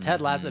like a Ted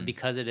Mm-hmm. Lasso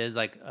because it is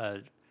like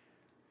a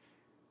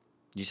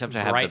You just have to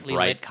have the brightly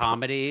right lit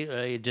comedy.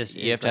 It just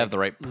You have is to have like, the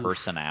right oof.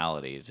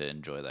 personality to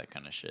enjoy that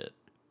kind of shit.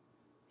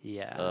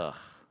 Yeah. Ugh.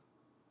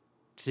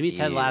 To me,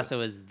 Ted Ew. Lasso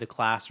is the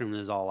classroom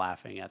is all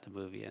laughing at the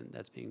movie and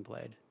that's being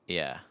played.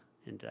 Yeah.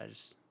 And I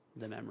just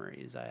the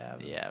memories I have.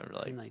 of Yeah,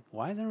 really. being like,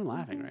 why is everyone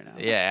laughing right now?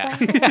 Yeah.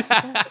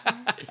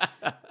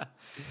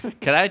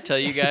 Can I tell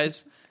you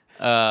guys?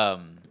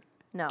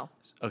 no.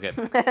 Okay.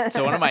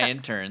 So one of my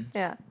interns,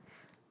 Yeah.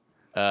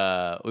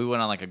 we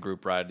went on like a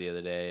group ride the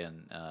other day,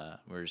 and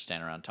we were just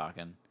standing around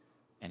talking,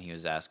 and he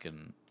was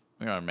asking,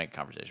 we were gonna make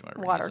conversation, whatever.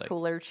 and Water he's like,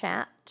 cooler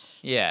chat.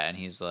 Yeah, and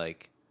he's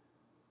like,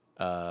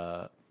 what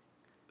are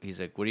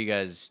you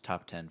guys'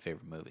 top 10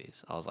 favorite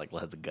movies? I was like,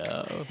 let's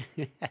go,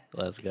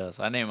 let's go.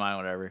 So I named mine,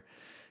 whatever.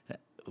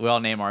 We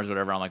all name ours,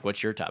 whatever. I'm like,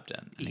 what's your top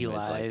 10? And he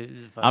was Eli. like,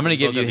 fucking I'm gonna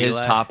give Book you of his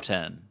Eli. top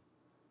 10.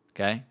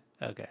 Okay.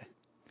 Okay.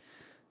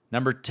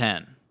 Number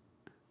 10,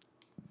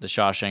 The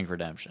Shawshank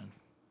Redemption.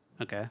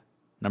 Okay.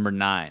 Number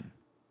 9,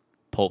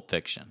 Pulp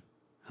Fiction.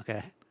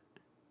 Okay.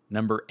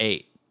 Number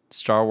 8,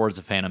 Star Wars: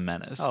 The Phantom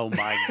Menace. Oh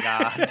my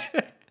god.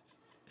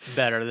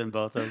 Better than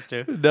both those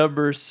two.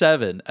 Number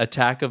 7,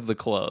 Attack of the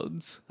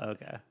Clones.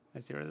 Okay. I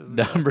see where this is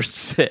going. Number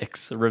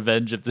 6,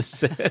 Revenge of the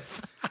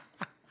Sith.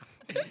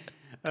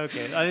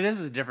 Okay. I mean, this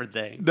is a different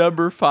thing.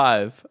 Number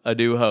 5, A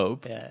New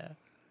Hope. Yeah.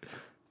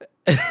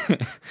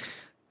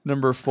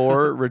 Number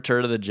 4,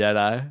 Return of the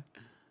Jedi.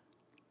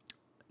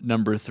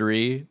 Number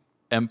 3,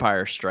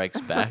 Empire Strikes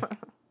Back.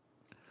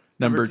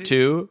 Number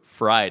 2,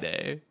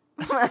 Friday.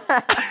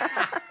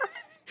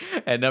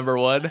 And number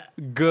 1,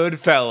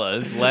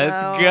 Goodfellas.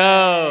 Let's No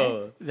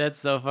go. That's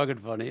so fucking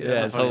funny. That's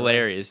Yeah, a it's funny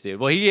hilarious, dude.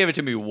 Well, he gave it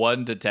to me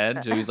 1 to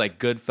 10. So he's like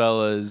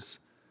Goodfellas,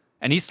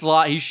 and he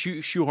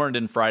shoehorned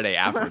in Friday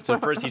afterwards. So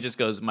first he just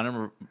goes, my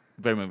number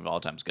favorite movie of all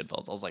time is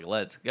Goodfellas. I was like,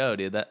 let's go,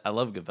 dude. I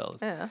love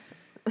Goodfellas. Yeah.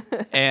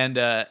 And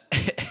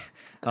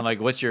I'm like,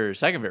 what's your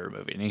second favorite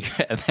movie?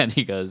 And then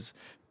he goes,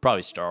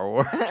 probably Star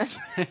Wars.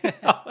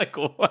 I'm like,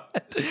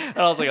 what? And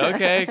I was like,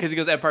 okay, because he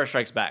goes Empire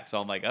Strikes Back. So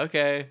I'm like,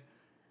 okay,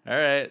 all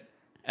right.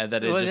 And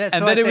then it Well, just that's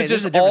and what then I'm it was saying. This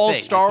is just a different all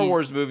thing. Star Like,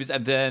 Wars movies,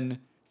 and then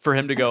for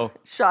him to go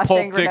Shawshank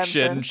Pulp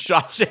Fiction, Redemption.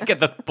 Shawshank at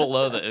the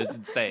below that. It was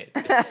insane.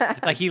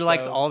 Like he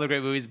likes all the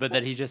great movies, but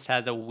then he just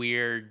has a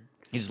weird.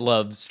 He just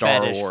loves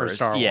Star Fetish for Wars.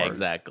 Star Yeah, Wars.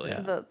 exactly.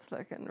 Yeah. That's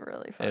fucking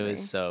really It funny.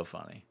 was so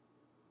funny.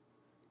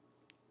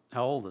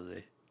 How old is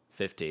he?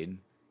 15.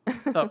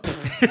 Oh.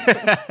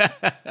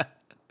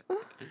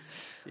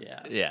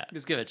 Yeah. Yeah.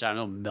 Just give it time.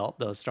 He'll melt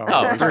those Star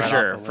Oh, Wars. for right off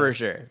sure, the for list.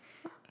 sure.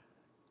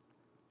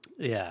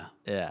 Yeah.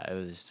 Yeah, it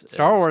was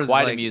Star Wars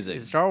quite is like, amusing.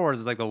 Star Wars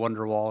is like the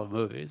Wonderwall of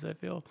movies, I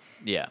feel.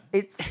 Yeah,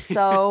 It's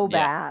so Yeah.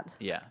 bad.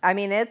 yeah, I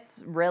mean,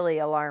 it's really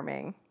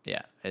alarming.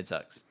 yeah. It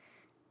sucks.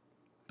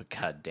 But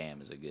god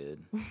damn, is it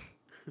good?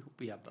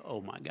 Yeah, but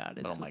oh my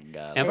god. Oh my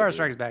god. Empire dude.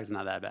 Strikes Back is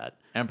not that bad.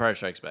 Empire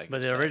Strikes Back. But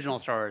is the tough. original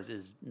Star Wars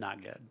is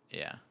not good.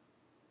 Yeah.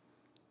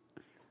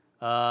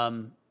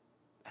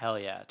 Hell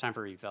yeah. Time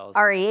for read, fellas.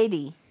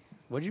 R80.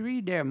 What'd you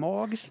read there,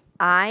 Morgs?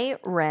 I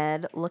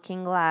read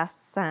Looking Glass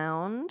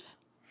Sound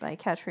by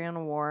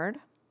Catriona Ward.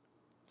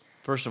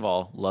 First of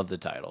all, love the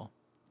title.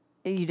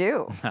 You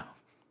do? No.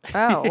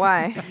 Oh,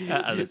 why?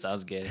 That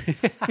sounds gay.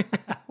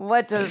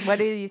 What do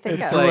you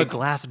think of? Through a like-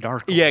 glass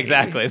darkly. Yeah,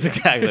 exactly. It's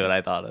exactly what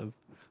I thought of.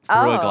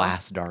 Through a Oh.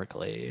 glass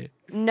darkly.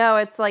 No,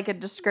 it's like a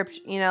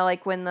description,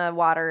 like when the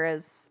water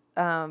is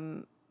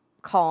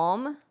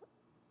calm.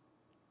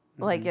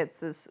 Like it's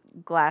this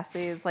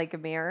glassy, it's like a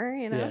mirror,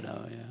 Yeah,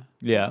 no, yeah.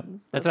 Yeah.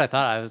 That's what I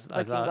thought. I Looking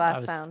thought glass I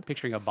was sound.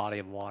 picturing a body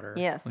of water.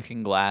 Yes.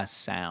 Looking glass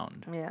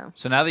sound. Yeah.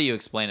 So now that you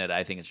explain it,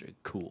 I think it's really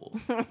cool.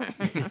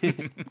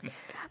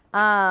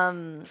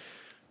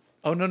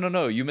 Oh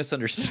no! You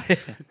misunderstood.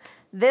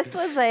 This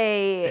was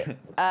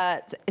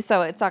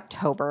so it's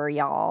October,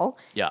 y'all.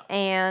 Yeah.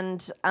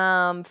 And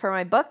for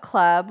my book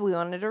club, we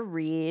wanted to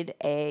read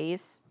a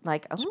little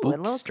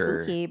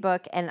Spookster. spooky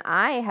book, and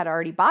I had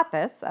already bought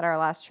this at our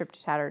last trip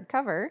to Tattered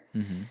Cover,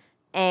 Mm-hmm.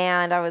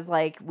 and I was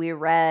like, we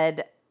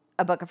read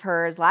a book of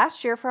hers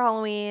last year for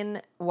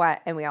Halloween,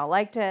 and we all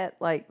liked it.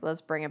 Like,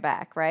 let's bring it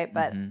back, right?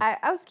 But Mm-hmm.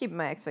 I was keeping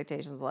my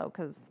expectations low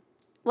because.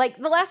 Like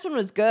the last one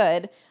was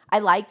good. I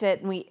liked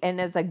it,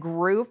 and as a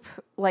group,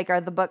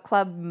 are the book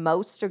club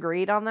most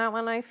agreed on that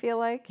one? I feel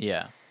like.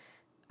 Yeah.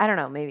 I don't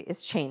know. Maybe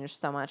it's changed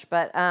so much,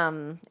 but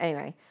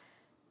anyway,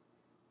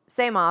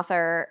 same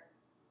author.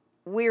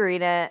 We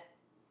read it.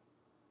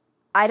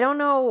 I don't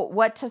know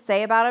what to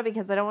say about it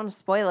because I don't want to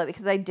spoil it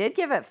because I did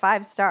give it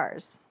 5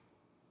 stars,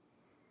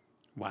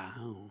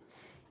 Wow.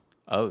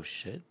 Oh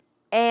shit.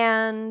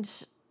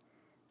 and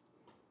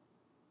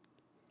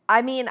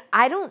I mean,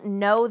 I don't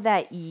know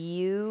that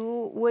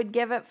you would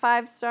give it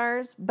 5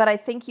 stars, but I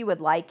think you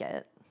would like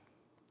it.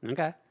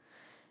 Okay.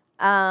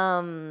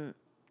 I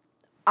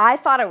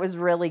thought it was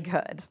really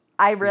good.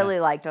 I really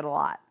liked it a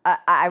lot.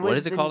 I was What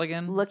is it called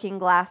again? Looking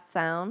Glass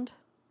Sound.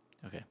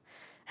 Okay.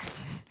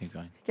 Keep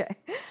going. Okay.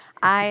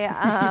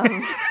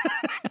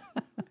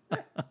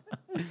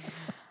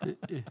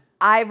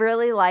 I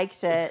really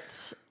liked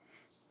it.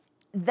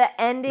 The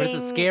ending. But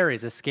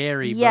it's a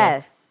scary book.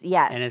 Yes,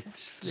 yes. And it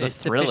thrilling.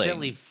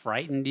 sufficiently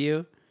frightened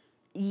you.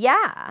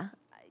 Yeah.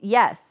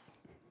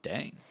 Yes.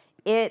 Dang.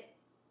 It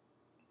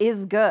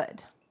is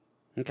good.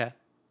 Okay.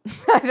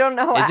 I don't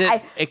know. Is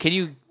it? Can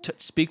you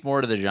speak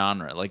more to the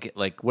genre? Like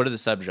what are the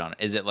subgenre?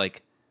 Is it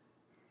like?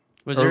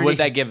 Was Or there would any,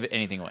 that give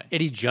anything away?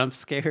 any jump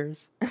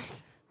scares?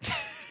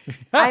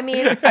 I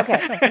mean,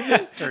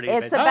 okay.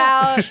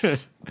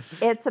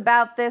 It's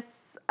about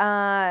this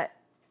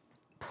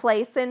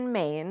place in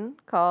Maine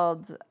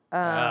called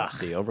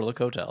The Overlook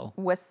Hotel.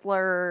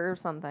 Whistler or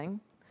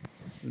something.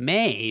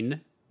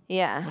 Maine?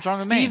 Yeah. What's wrong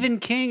with Maine? Stephen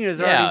King has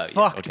Yeah, already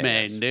fucked okay,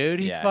 Maine, yes. dude.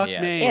 He Yeah, fucked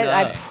yeah, Maine.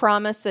 I up.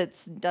 promise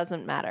it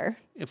doesn't matter.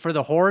 For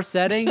the horror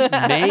setting,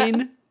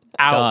 Maine,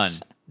 out. Done.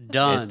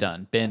 Done. It's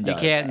done. Been You done.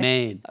 can't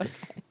Maine.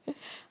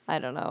 I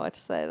don't know what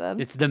to say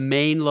then. It's the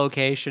main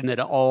location that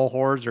all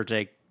horrors are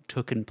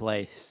taken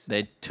place.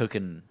 They took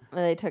an.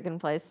 They took in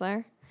place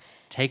there.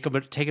 Take it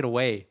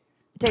away.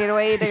 Take it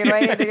away, take it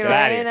away, take it Get outta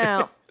away here.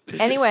 now.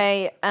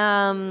 Anyway,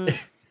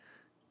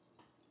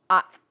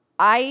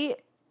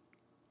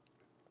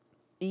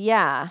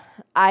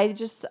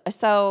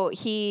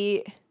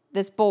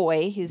 this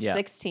boy, he's Yeah.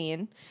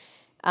 16.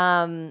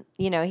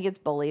 He gets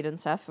bullied and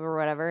stuff or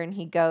whatever, and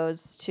he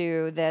goes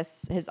to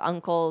his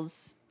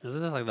uncle's.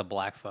 Isn't this like the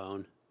black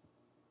phone?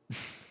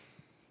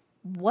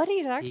 What are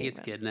you talking He gets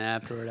about?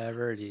 kidnapped or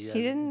whatever. And he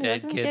doesn't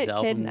dead kids get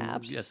help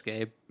kidnapped. him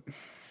escape.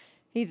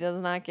 He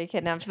does not get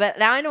kidnapped. But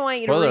now I don't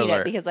want you to Spoiler read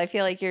alert. it because I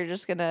feel like you're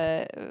just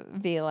gonna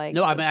be like.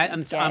 No, I mean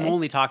 "This is I'm gay."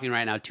 only talking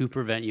right now to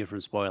prevent you from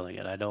spoiling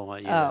it. I don't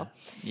want you Oh.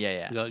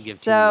 Yeah. to go give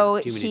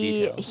So too many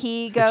details.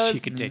 he goes. She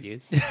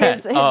continues.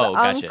 His Oh,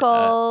 gotcha.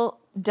 uncle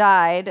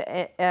died,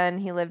 and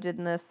he lived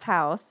in this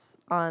house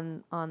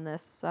on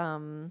this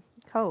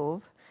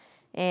cove,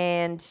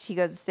 and he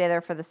goes to stay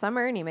there for the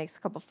summer, and he makes a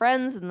couple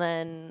friends, and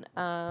then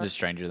The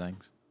Stranger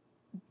Things.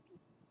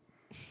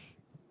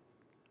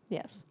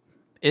 yes,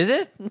 Is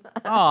it?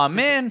 Oh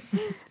man.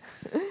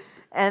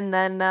 and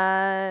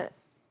then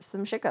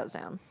some shit goes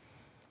down.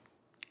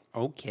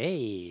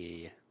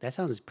 Okay, that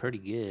sounds pretty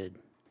good.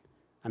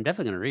 I'm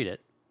definitely gonna read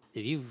it.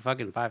 If you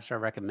fucking 5-star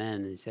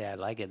recommend and say I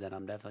like it, then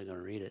I'm definitely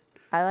gonna read it.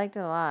 I liked it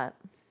a lot.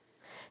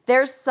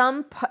 There's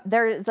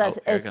there's Oh,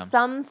 here it comes.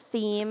 some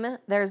theme.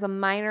 There's a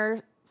minor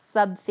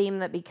sub theme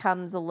that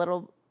becomes a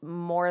little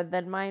more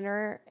than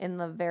minor in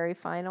the very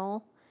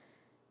final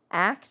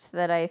act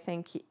that I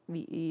think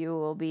you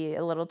will be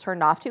a little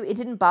turned off to. It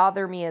didn't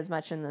bother me as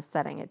much in this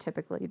setting. It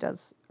typically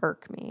does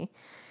irk me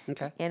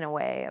Okay. in a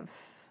way of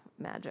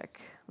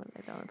magic that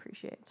I don't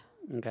appreciate.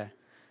 Okay.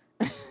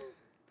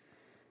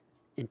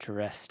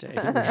 Interesting.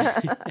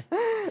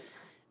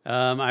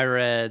 I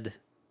read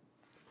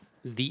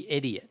The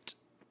Idiot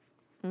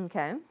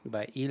Okay.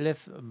 by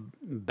Elif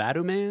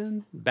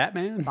Batuman.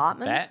 Batman?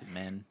 Botman?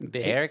 Batman.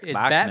 Ba- Eric it's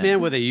Bachman. Batman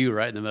with a U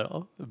right in the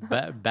middle.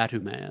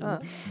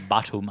 Batuman.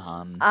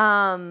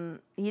 Batuman.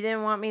 You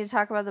didn't want me to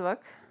talk about the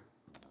book?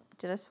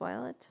 Did I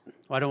spoil it?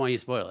 Well, I don't want you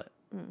to spoil it.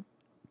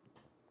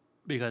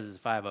 Because it's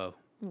 5-0.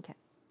 Okay.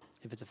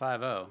 If it's a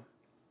 5-0,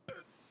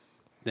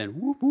 then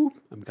whoop whoop,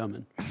 I'm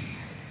coming.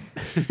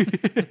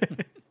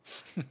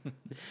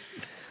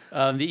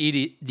 The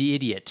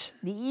Idiot.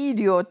 The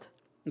Idiot.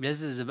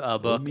 This is a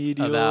book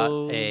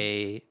about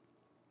I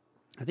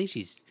think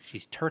she's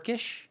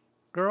Turkish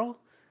girl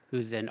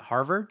who's in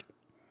Harvard.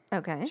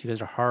 Okay. She goes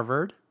to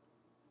Harvard,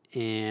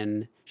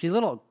 and she's a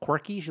little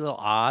quirky. She's a little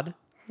odd,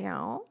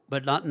 Yeah.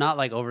 but not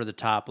like over the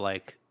top.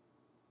 Like,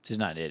 She's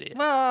not an idiot.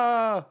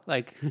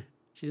 like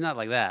she's not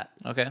like that.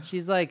 Okay.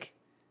 She's like,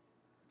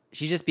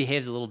 she just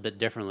behaves a little bit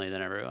differently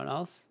than everyone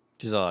else.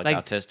 She's like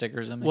autistic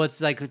or something? Well,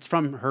 it's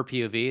from her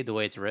POV, the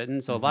way it's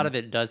written. So a lot of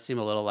it does seem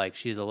a little like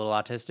she's a little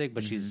autistic,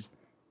 but she's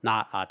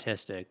not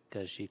autistic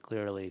because she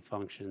clearly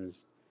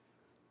functions.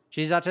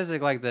 She's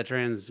autistic like the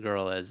trans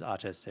girl is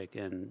autistic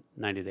in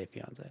 90 Day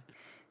Fiance.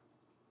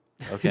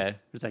 Okay.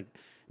 It's like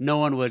no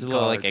one would She's a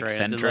call little, her like, trans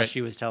eccentric. unless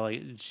she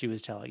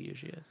was telling you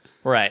she is.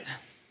 Right.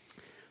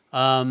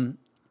 And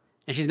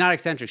she's not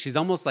eccentric. She's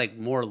almost like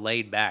more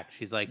laid back.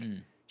 She's like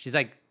She's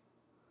like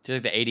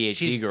the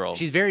ADHD girl.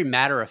 She's very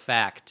matter of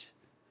fact,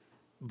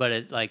 but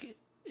it like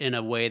in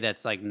a way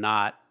that's like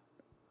not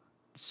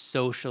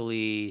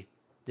socially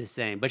the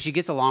same. But she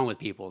gets along with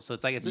people, so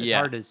it's like it's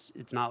hard to.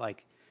 It's not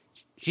like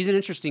she's an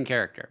interesting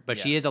character, but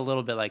she is a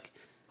little bit like.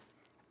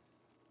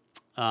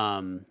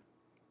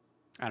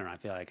 I don't know. I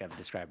feel like I've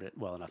described it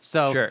well enough.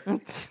 So Sure.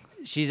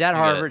 she's at get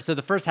Harvard. it. So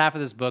the first half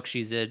of this book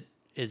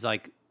is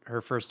like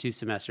her first 2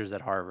 semesters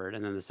at Harvard,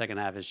 and then the second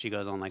half is she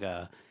goes on like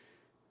a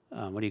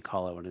what do you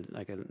call it when it,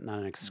 like not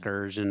an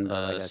excursion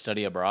but like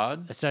Study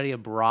abroad? a study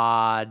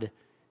abroad,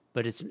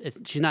 but it's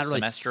she's not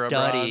really Semester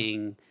abroad?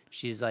 studying.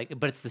 She's like,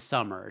 but it's the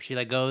summer. She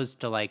like goes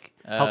to like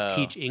help Oh.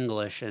 teach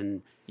English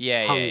and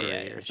Yeah,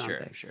 Hungary yeah. or Sure,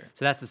 something. sure.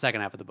 So that's the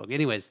second half of the book.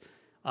 Anyways,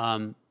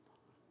 I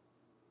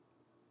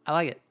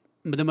like it.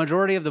 But the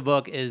majority of the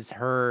book is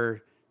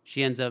her.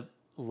 She ends up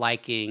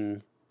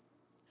liking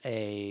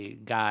a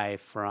guy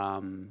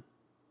from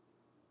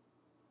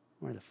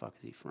where the fuck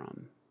is he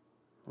from?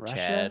 Russia.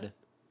 Chad.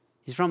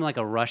 He's from like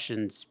a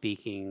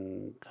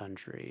Russian-speaking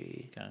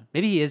country. Okay.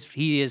 Maybe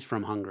he is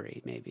from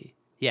Hungary. Maybe,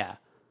 yeah.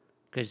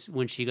 Because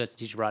when she goes to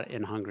teach abroad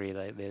in Hungary,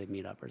 they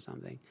meet up or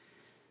something.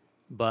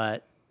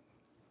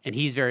 And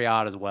he's very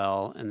odd as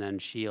well. And then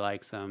she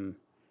likes him,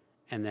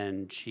 and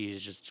then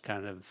she's just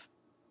kind of.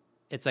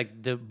 It's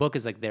like the book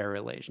is like their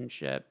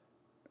relationship,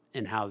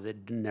 and how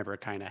that never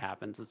kind of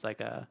happens. It's like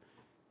he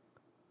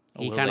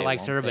will kind they, of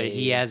likes won't her, but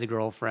he they? has a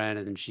girlfriend,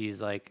 and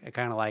she's like, I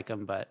kind of like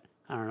him, but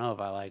I don't know if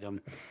I like him.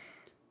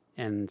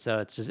 And so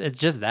it's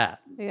just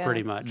that Yeah.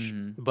 pretty much,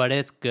 but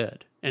it's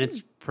good and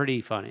it's pretty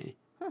funny.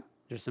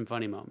 There's some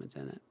funny moments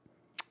in it.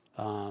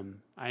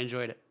 I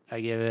enjoyed it.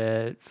 I give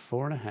it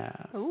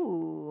 4.5.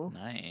 Ooh.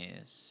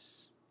 Nice.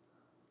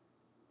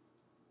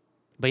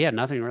 But yeah,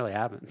 nothing really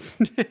happens.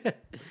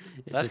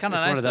 That's kind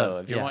of nice, though.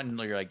 If you're wanting,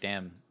 you're like,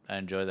 damn, I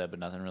enjoyed that, but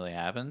nothing really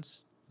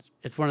happens.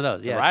 It's one of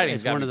those. Yeah, The writing's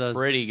it's got one to of be those.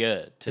 pretty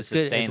good to It's good.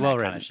 sustain It's well that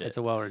written. kind of shit. It's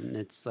a well written.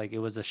 It's like it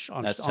was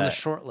on the tight.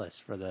 short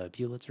list for the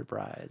Pulitzer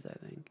Prize, I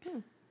think.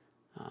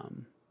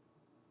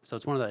 So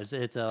it's one of those.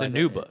 It's a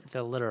new book. It's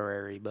a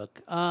literary book.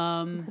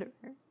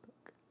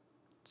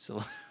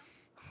 So,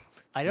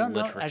 I don't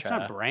know. It's literature.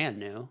 not brand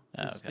new.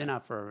 Oh, It's okay. been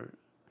out for,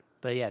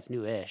 but yeah, it's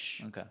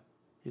new-ish. Okay.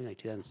 Maybe like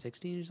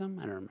 2016 or something.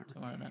 I don't remember.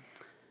 Somewhere in there.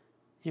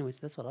 Anyways,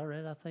 that's what I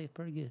read. I'll tell you, it's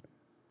pretty good.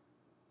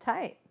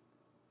 Tight.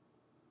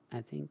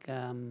 I think,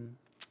 yeah.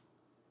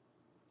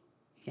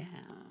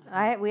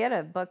 We had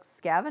a book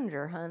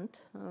scavenger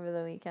hunt over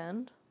the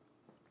weekend.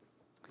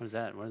 What is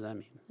that? What does that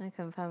mean? I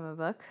couldn't find my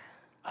book.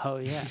 Oh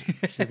yeah.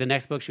 She's like the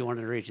next book she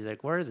wanted to read. She's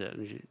like, where is it?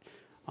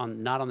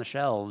 And not on the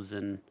shelves,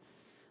 and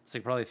it's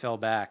like probably fell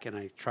back. And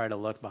I tried to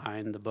look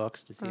behind the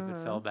books to see if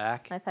it fell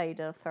back. I thought you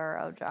did a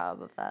thorough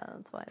job of that.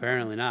 That's why.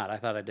 Apparently not. I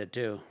thought I did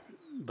too.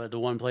 But the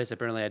one place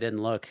apparently I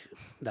didn't look,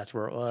 that's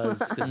where it was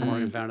because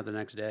Morgan found it the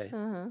next day.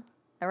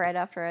 Right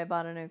after I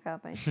bought a new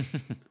copy.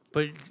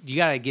 But you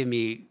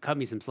gotta cut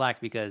me some slack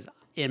because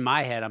in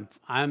my head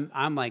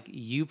I'm like,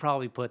 you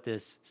probably put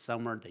this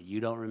somewhere that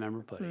you don't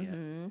remember putting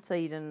it. So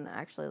you didn't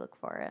actually look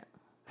for it.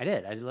 I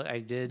did. I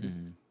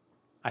did.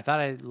 I thought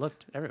I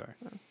looked everywhere,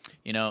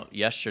 You know,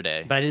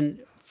 yesterday. but I didn't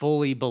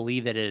fully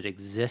believe that it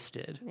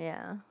existed.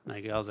 Yeah.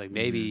 Like I was like,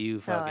 maybe you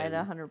No, it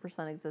fucking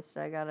 100%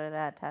 existed. I got it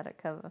at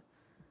Tadakova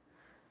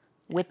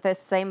with this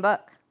same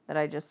book that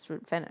I just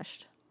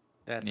finished.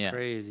 That's Yeah.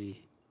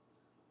 crazy.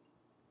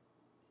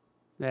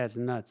 That's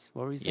nuts.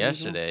 What were you saying? Joel?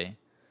 Yesterday,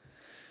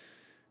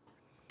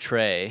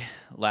 Trey,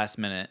 last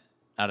minute,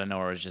 out of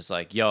nowhere, was just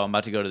like, yo, I'm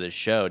about to go to this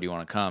show. Do you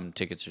want to come?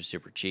 Tickets are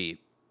super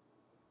cheap.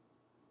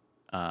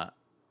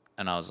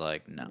 And I was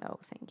like, no. No,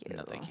 thank you.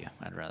 No, thank you.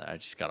 I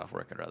just got off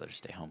work. I'd rather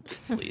stay home,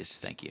 please.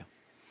 Thank you.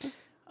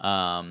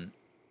 And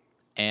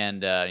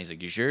he's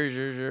like, you sure?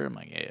 I'm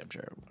like, yeah, I'm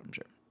sure.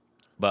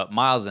 But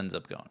Miles ends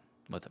up going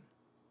with him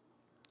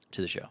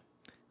to the show.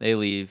 They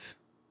leave.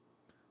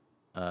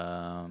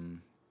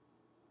 I'm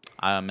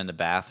in the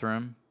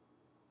bathroom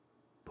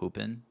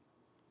pooping.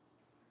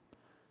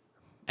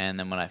 And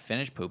then when I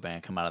finish pooping, I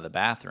come out of the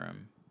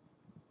bathroom.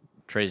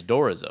 Trey's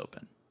door is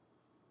open.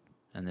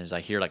 And I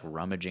hear like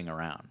rummaging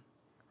around.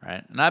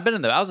 Right? And I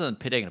was in the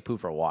pit taking a poop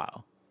for a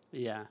while.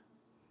 Yeah.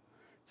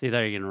 So you thought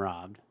you were getting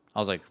robbed? I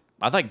was like,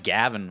 I thought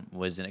Gavin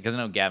was in it because I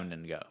know Gavin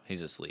didn't go.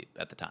 He's asleep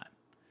at the time.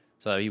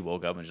 So he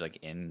woke up and was like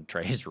in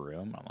Trey's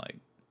room. I'm like,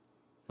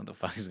 what the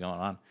fuck is going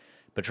on?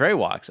 But Trey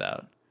walks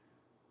out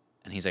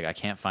and he's like, I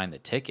can't find the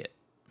ticket.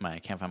 I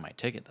can't find my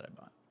ticket that I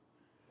bought.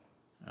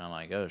 And I'm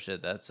like, oh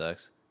shit, that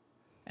sucks.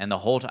 And the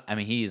whole time, I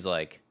mean, he's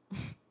like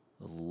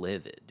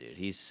livid, dude.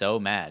 He's so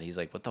mad. He's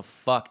like, what the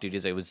fuck, dude?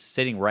 He's like, it was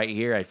sitting right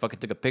here. I fucking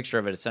took a picture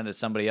of it and sent it to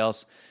somebody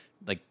else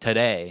like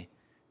today.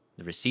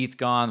 The receipt's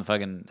gone.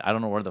 I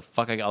don't know where the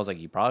fuck I was like,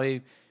 you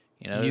probably,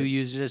 You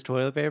used it as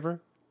toilet paper?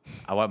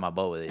 I wiped my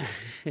butt with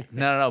it.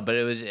 No, but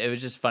it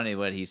was just funny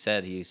what he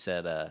said. He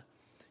said,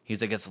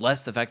 he's like, it's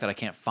less the fact that I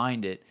can't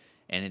find it,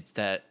 and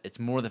it's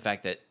more the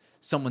fact that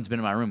someone's been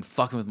in my room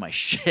fucking with my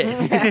shit.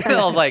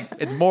 I was like,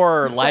 it's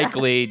more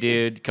likely,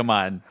 dude, come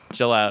on,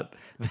 chill out,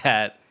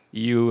 that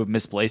you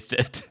misplaced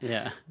it.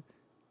 Yeah.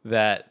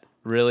 That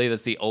really,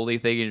 that's the only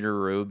thing in your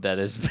room that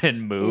has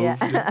been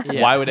moved.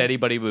 Yeah. Why would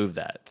anybody move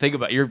that? Think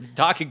about it. You're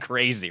talking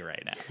crazy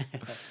right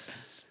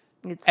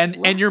now.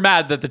 And you're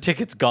mad that the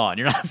ticket's gone.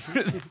 You're not.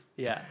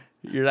 Yeah.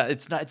 You're not.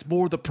 It's not. It's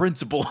more the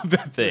principle of the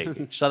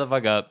thing. Shut the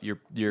fuck up.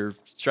 You're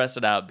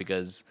stressing out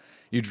because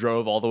you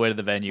drove all the way to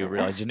the venue,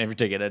 realized you didn't have your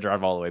ticket, and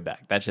drive all the way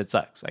back. That shit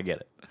sucks. I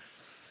get it.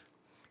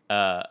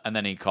 And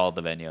then he called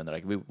the venue, and they're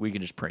like, "We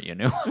can just print you a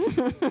new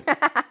one.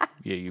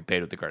 You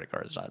paid with the credit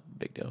card. It's not a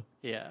big deal."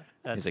 Yeah.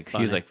 He's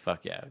like,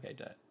 "Fuck yeah, okay,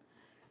 do it."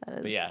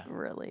 That is yeah.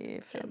 really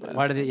fantastic.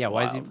 Why did it? Yeah.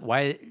 Wild.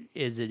 Why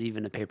is it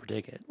even a paper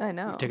ticket? I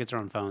know. Tickets are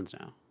on phones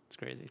now. It's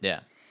crazy.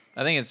 Yeah,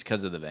 I think it's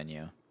because of the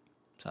venue.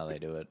 That's how they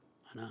do it.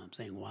 I know. I'm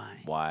saying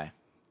why. Why?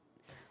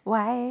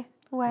 Why?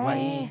 All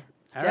right.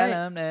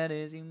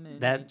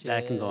 That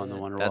That can go on the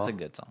Wonderwall. That's a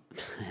good song.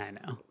 I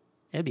know.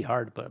 It'd be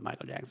hard to put a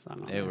Michael Jackson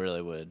song on. It there.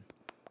 really would.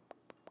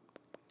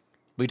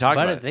 We talked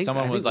But I about it. think-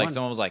 Someone I was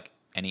think like,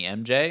 any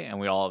MJ, and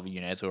we all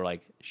unanimously were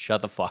like,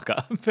 shut the fuck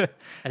up. But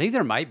I think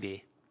there might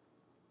be.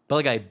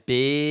 like a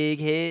big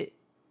hit.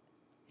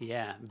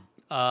 Yeah.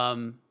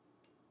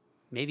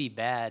 Maybe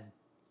bad.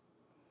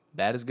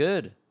 That is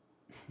good.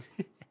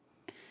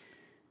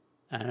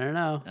 I don't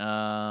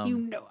know. You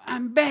know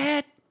I'm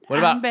bad. what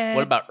I'm about bad.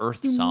 what about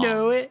Earth You Song?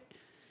 know it.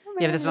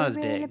 Yeah, but that's not as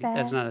Really, really big. bad.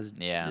 That's not as.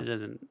 Yeah. It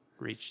doesn't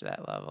reach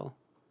that level.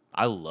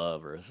 I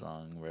love Earth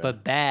Song, bro.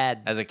 But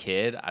bad. as a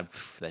kid,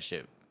 that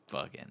shit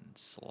fucking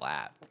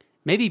slapped.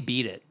 Maybe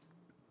beat it.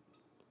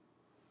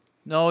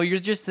 No, you're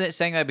just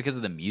saying that because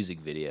of the music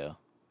video.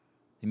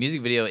 The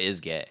music video is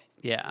gay,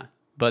 Yeah.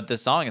 but the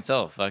song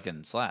itself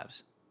fucking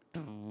slaps.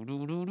 You're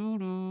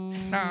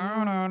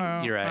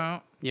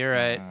right. You're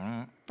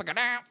right.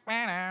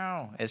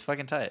 It's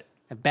fucking tight.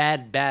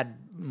 Bad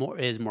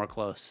is more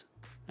close,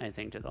 I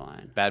think, to the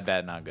line.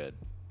 Bad, not good.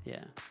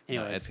 Yeah.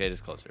 No, Anyways. it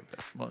is closer.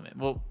 But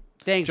well,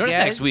 Thanks, join us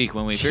guys. next week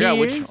when we figure out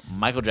which Cheers.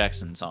 Michael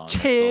Jackson song is the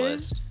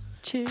Cheers. list.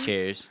 Cheers.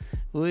 Cheers.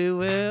 We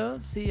will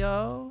see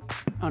y'all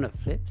on the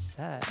flip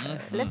side.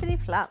 Flippity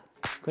flop.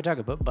 Quit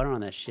talking, put butter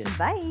on that shit.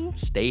 Bye.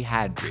 Stay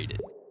hydrated.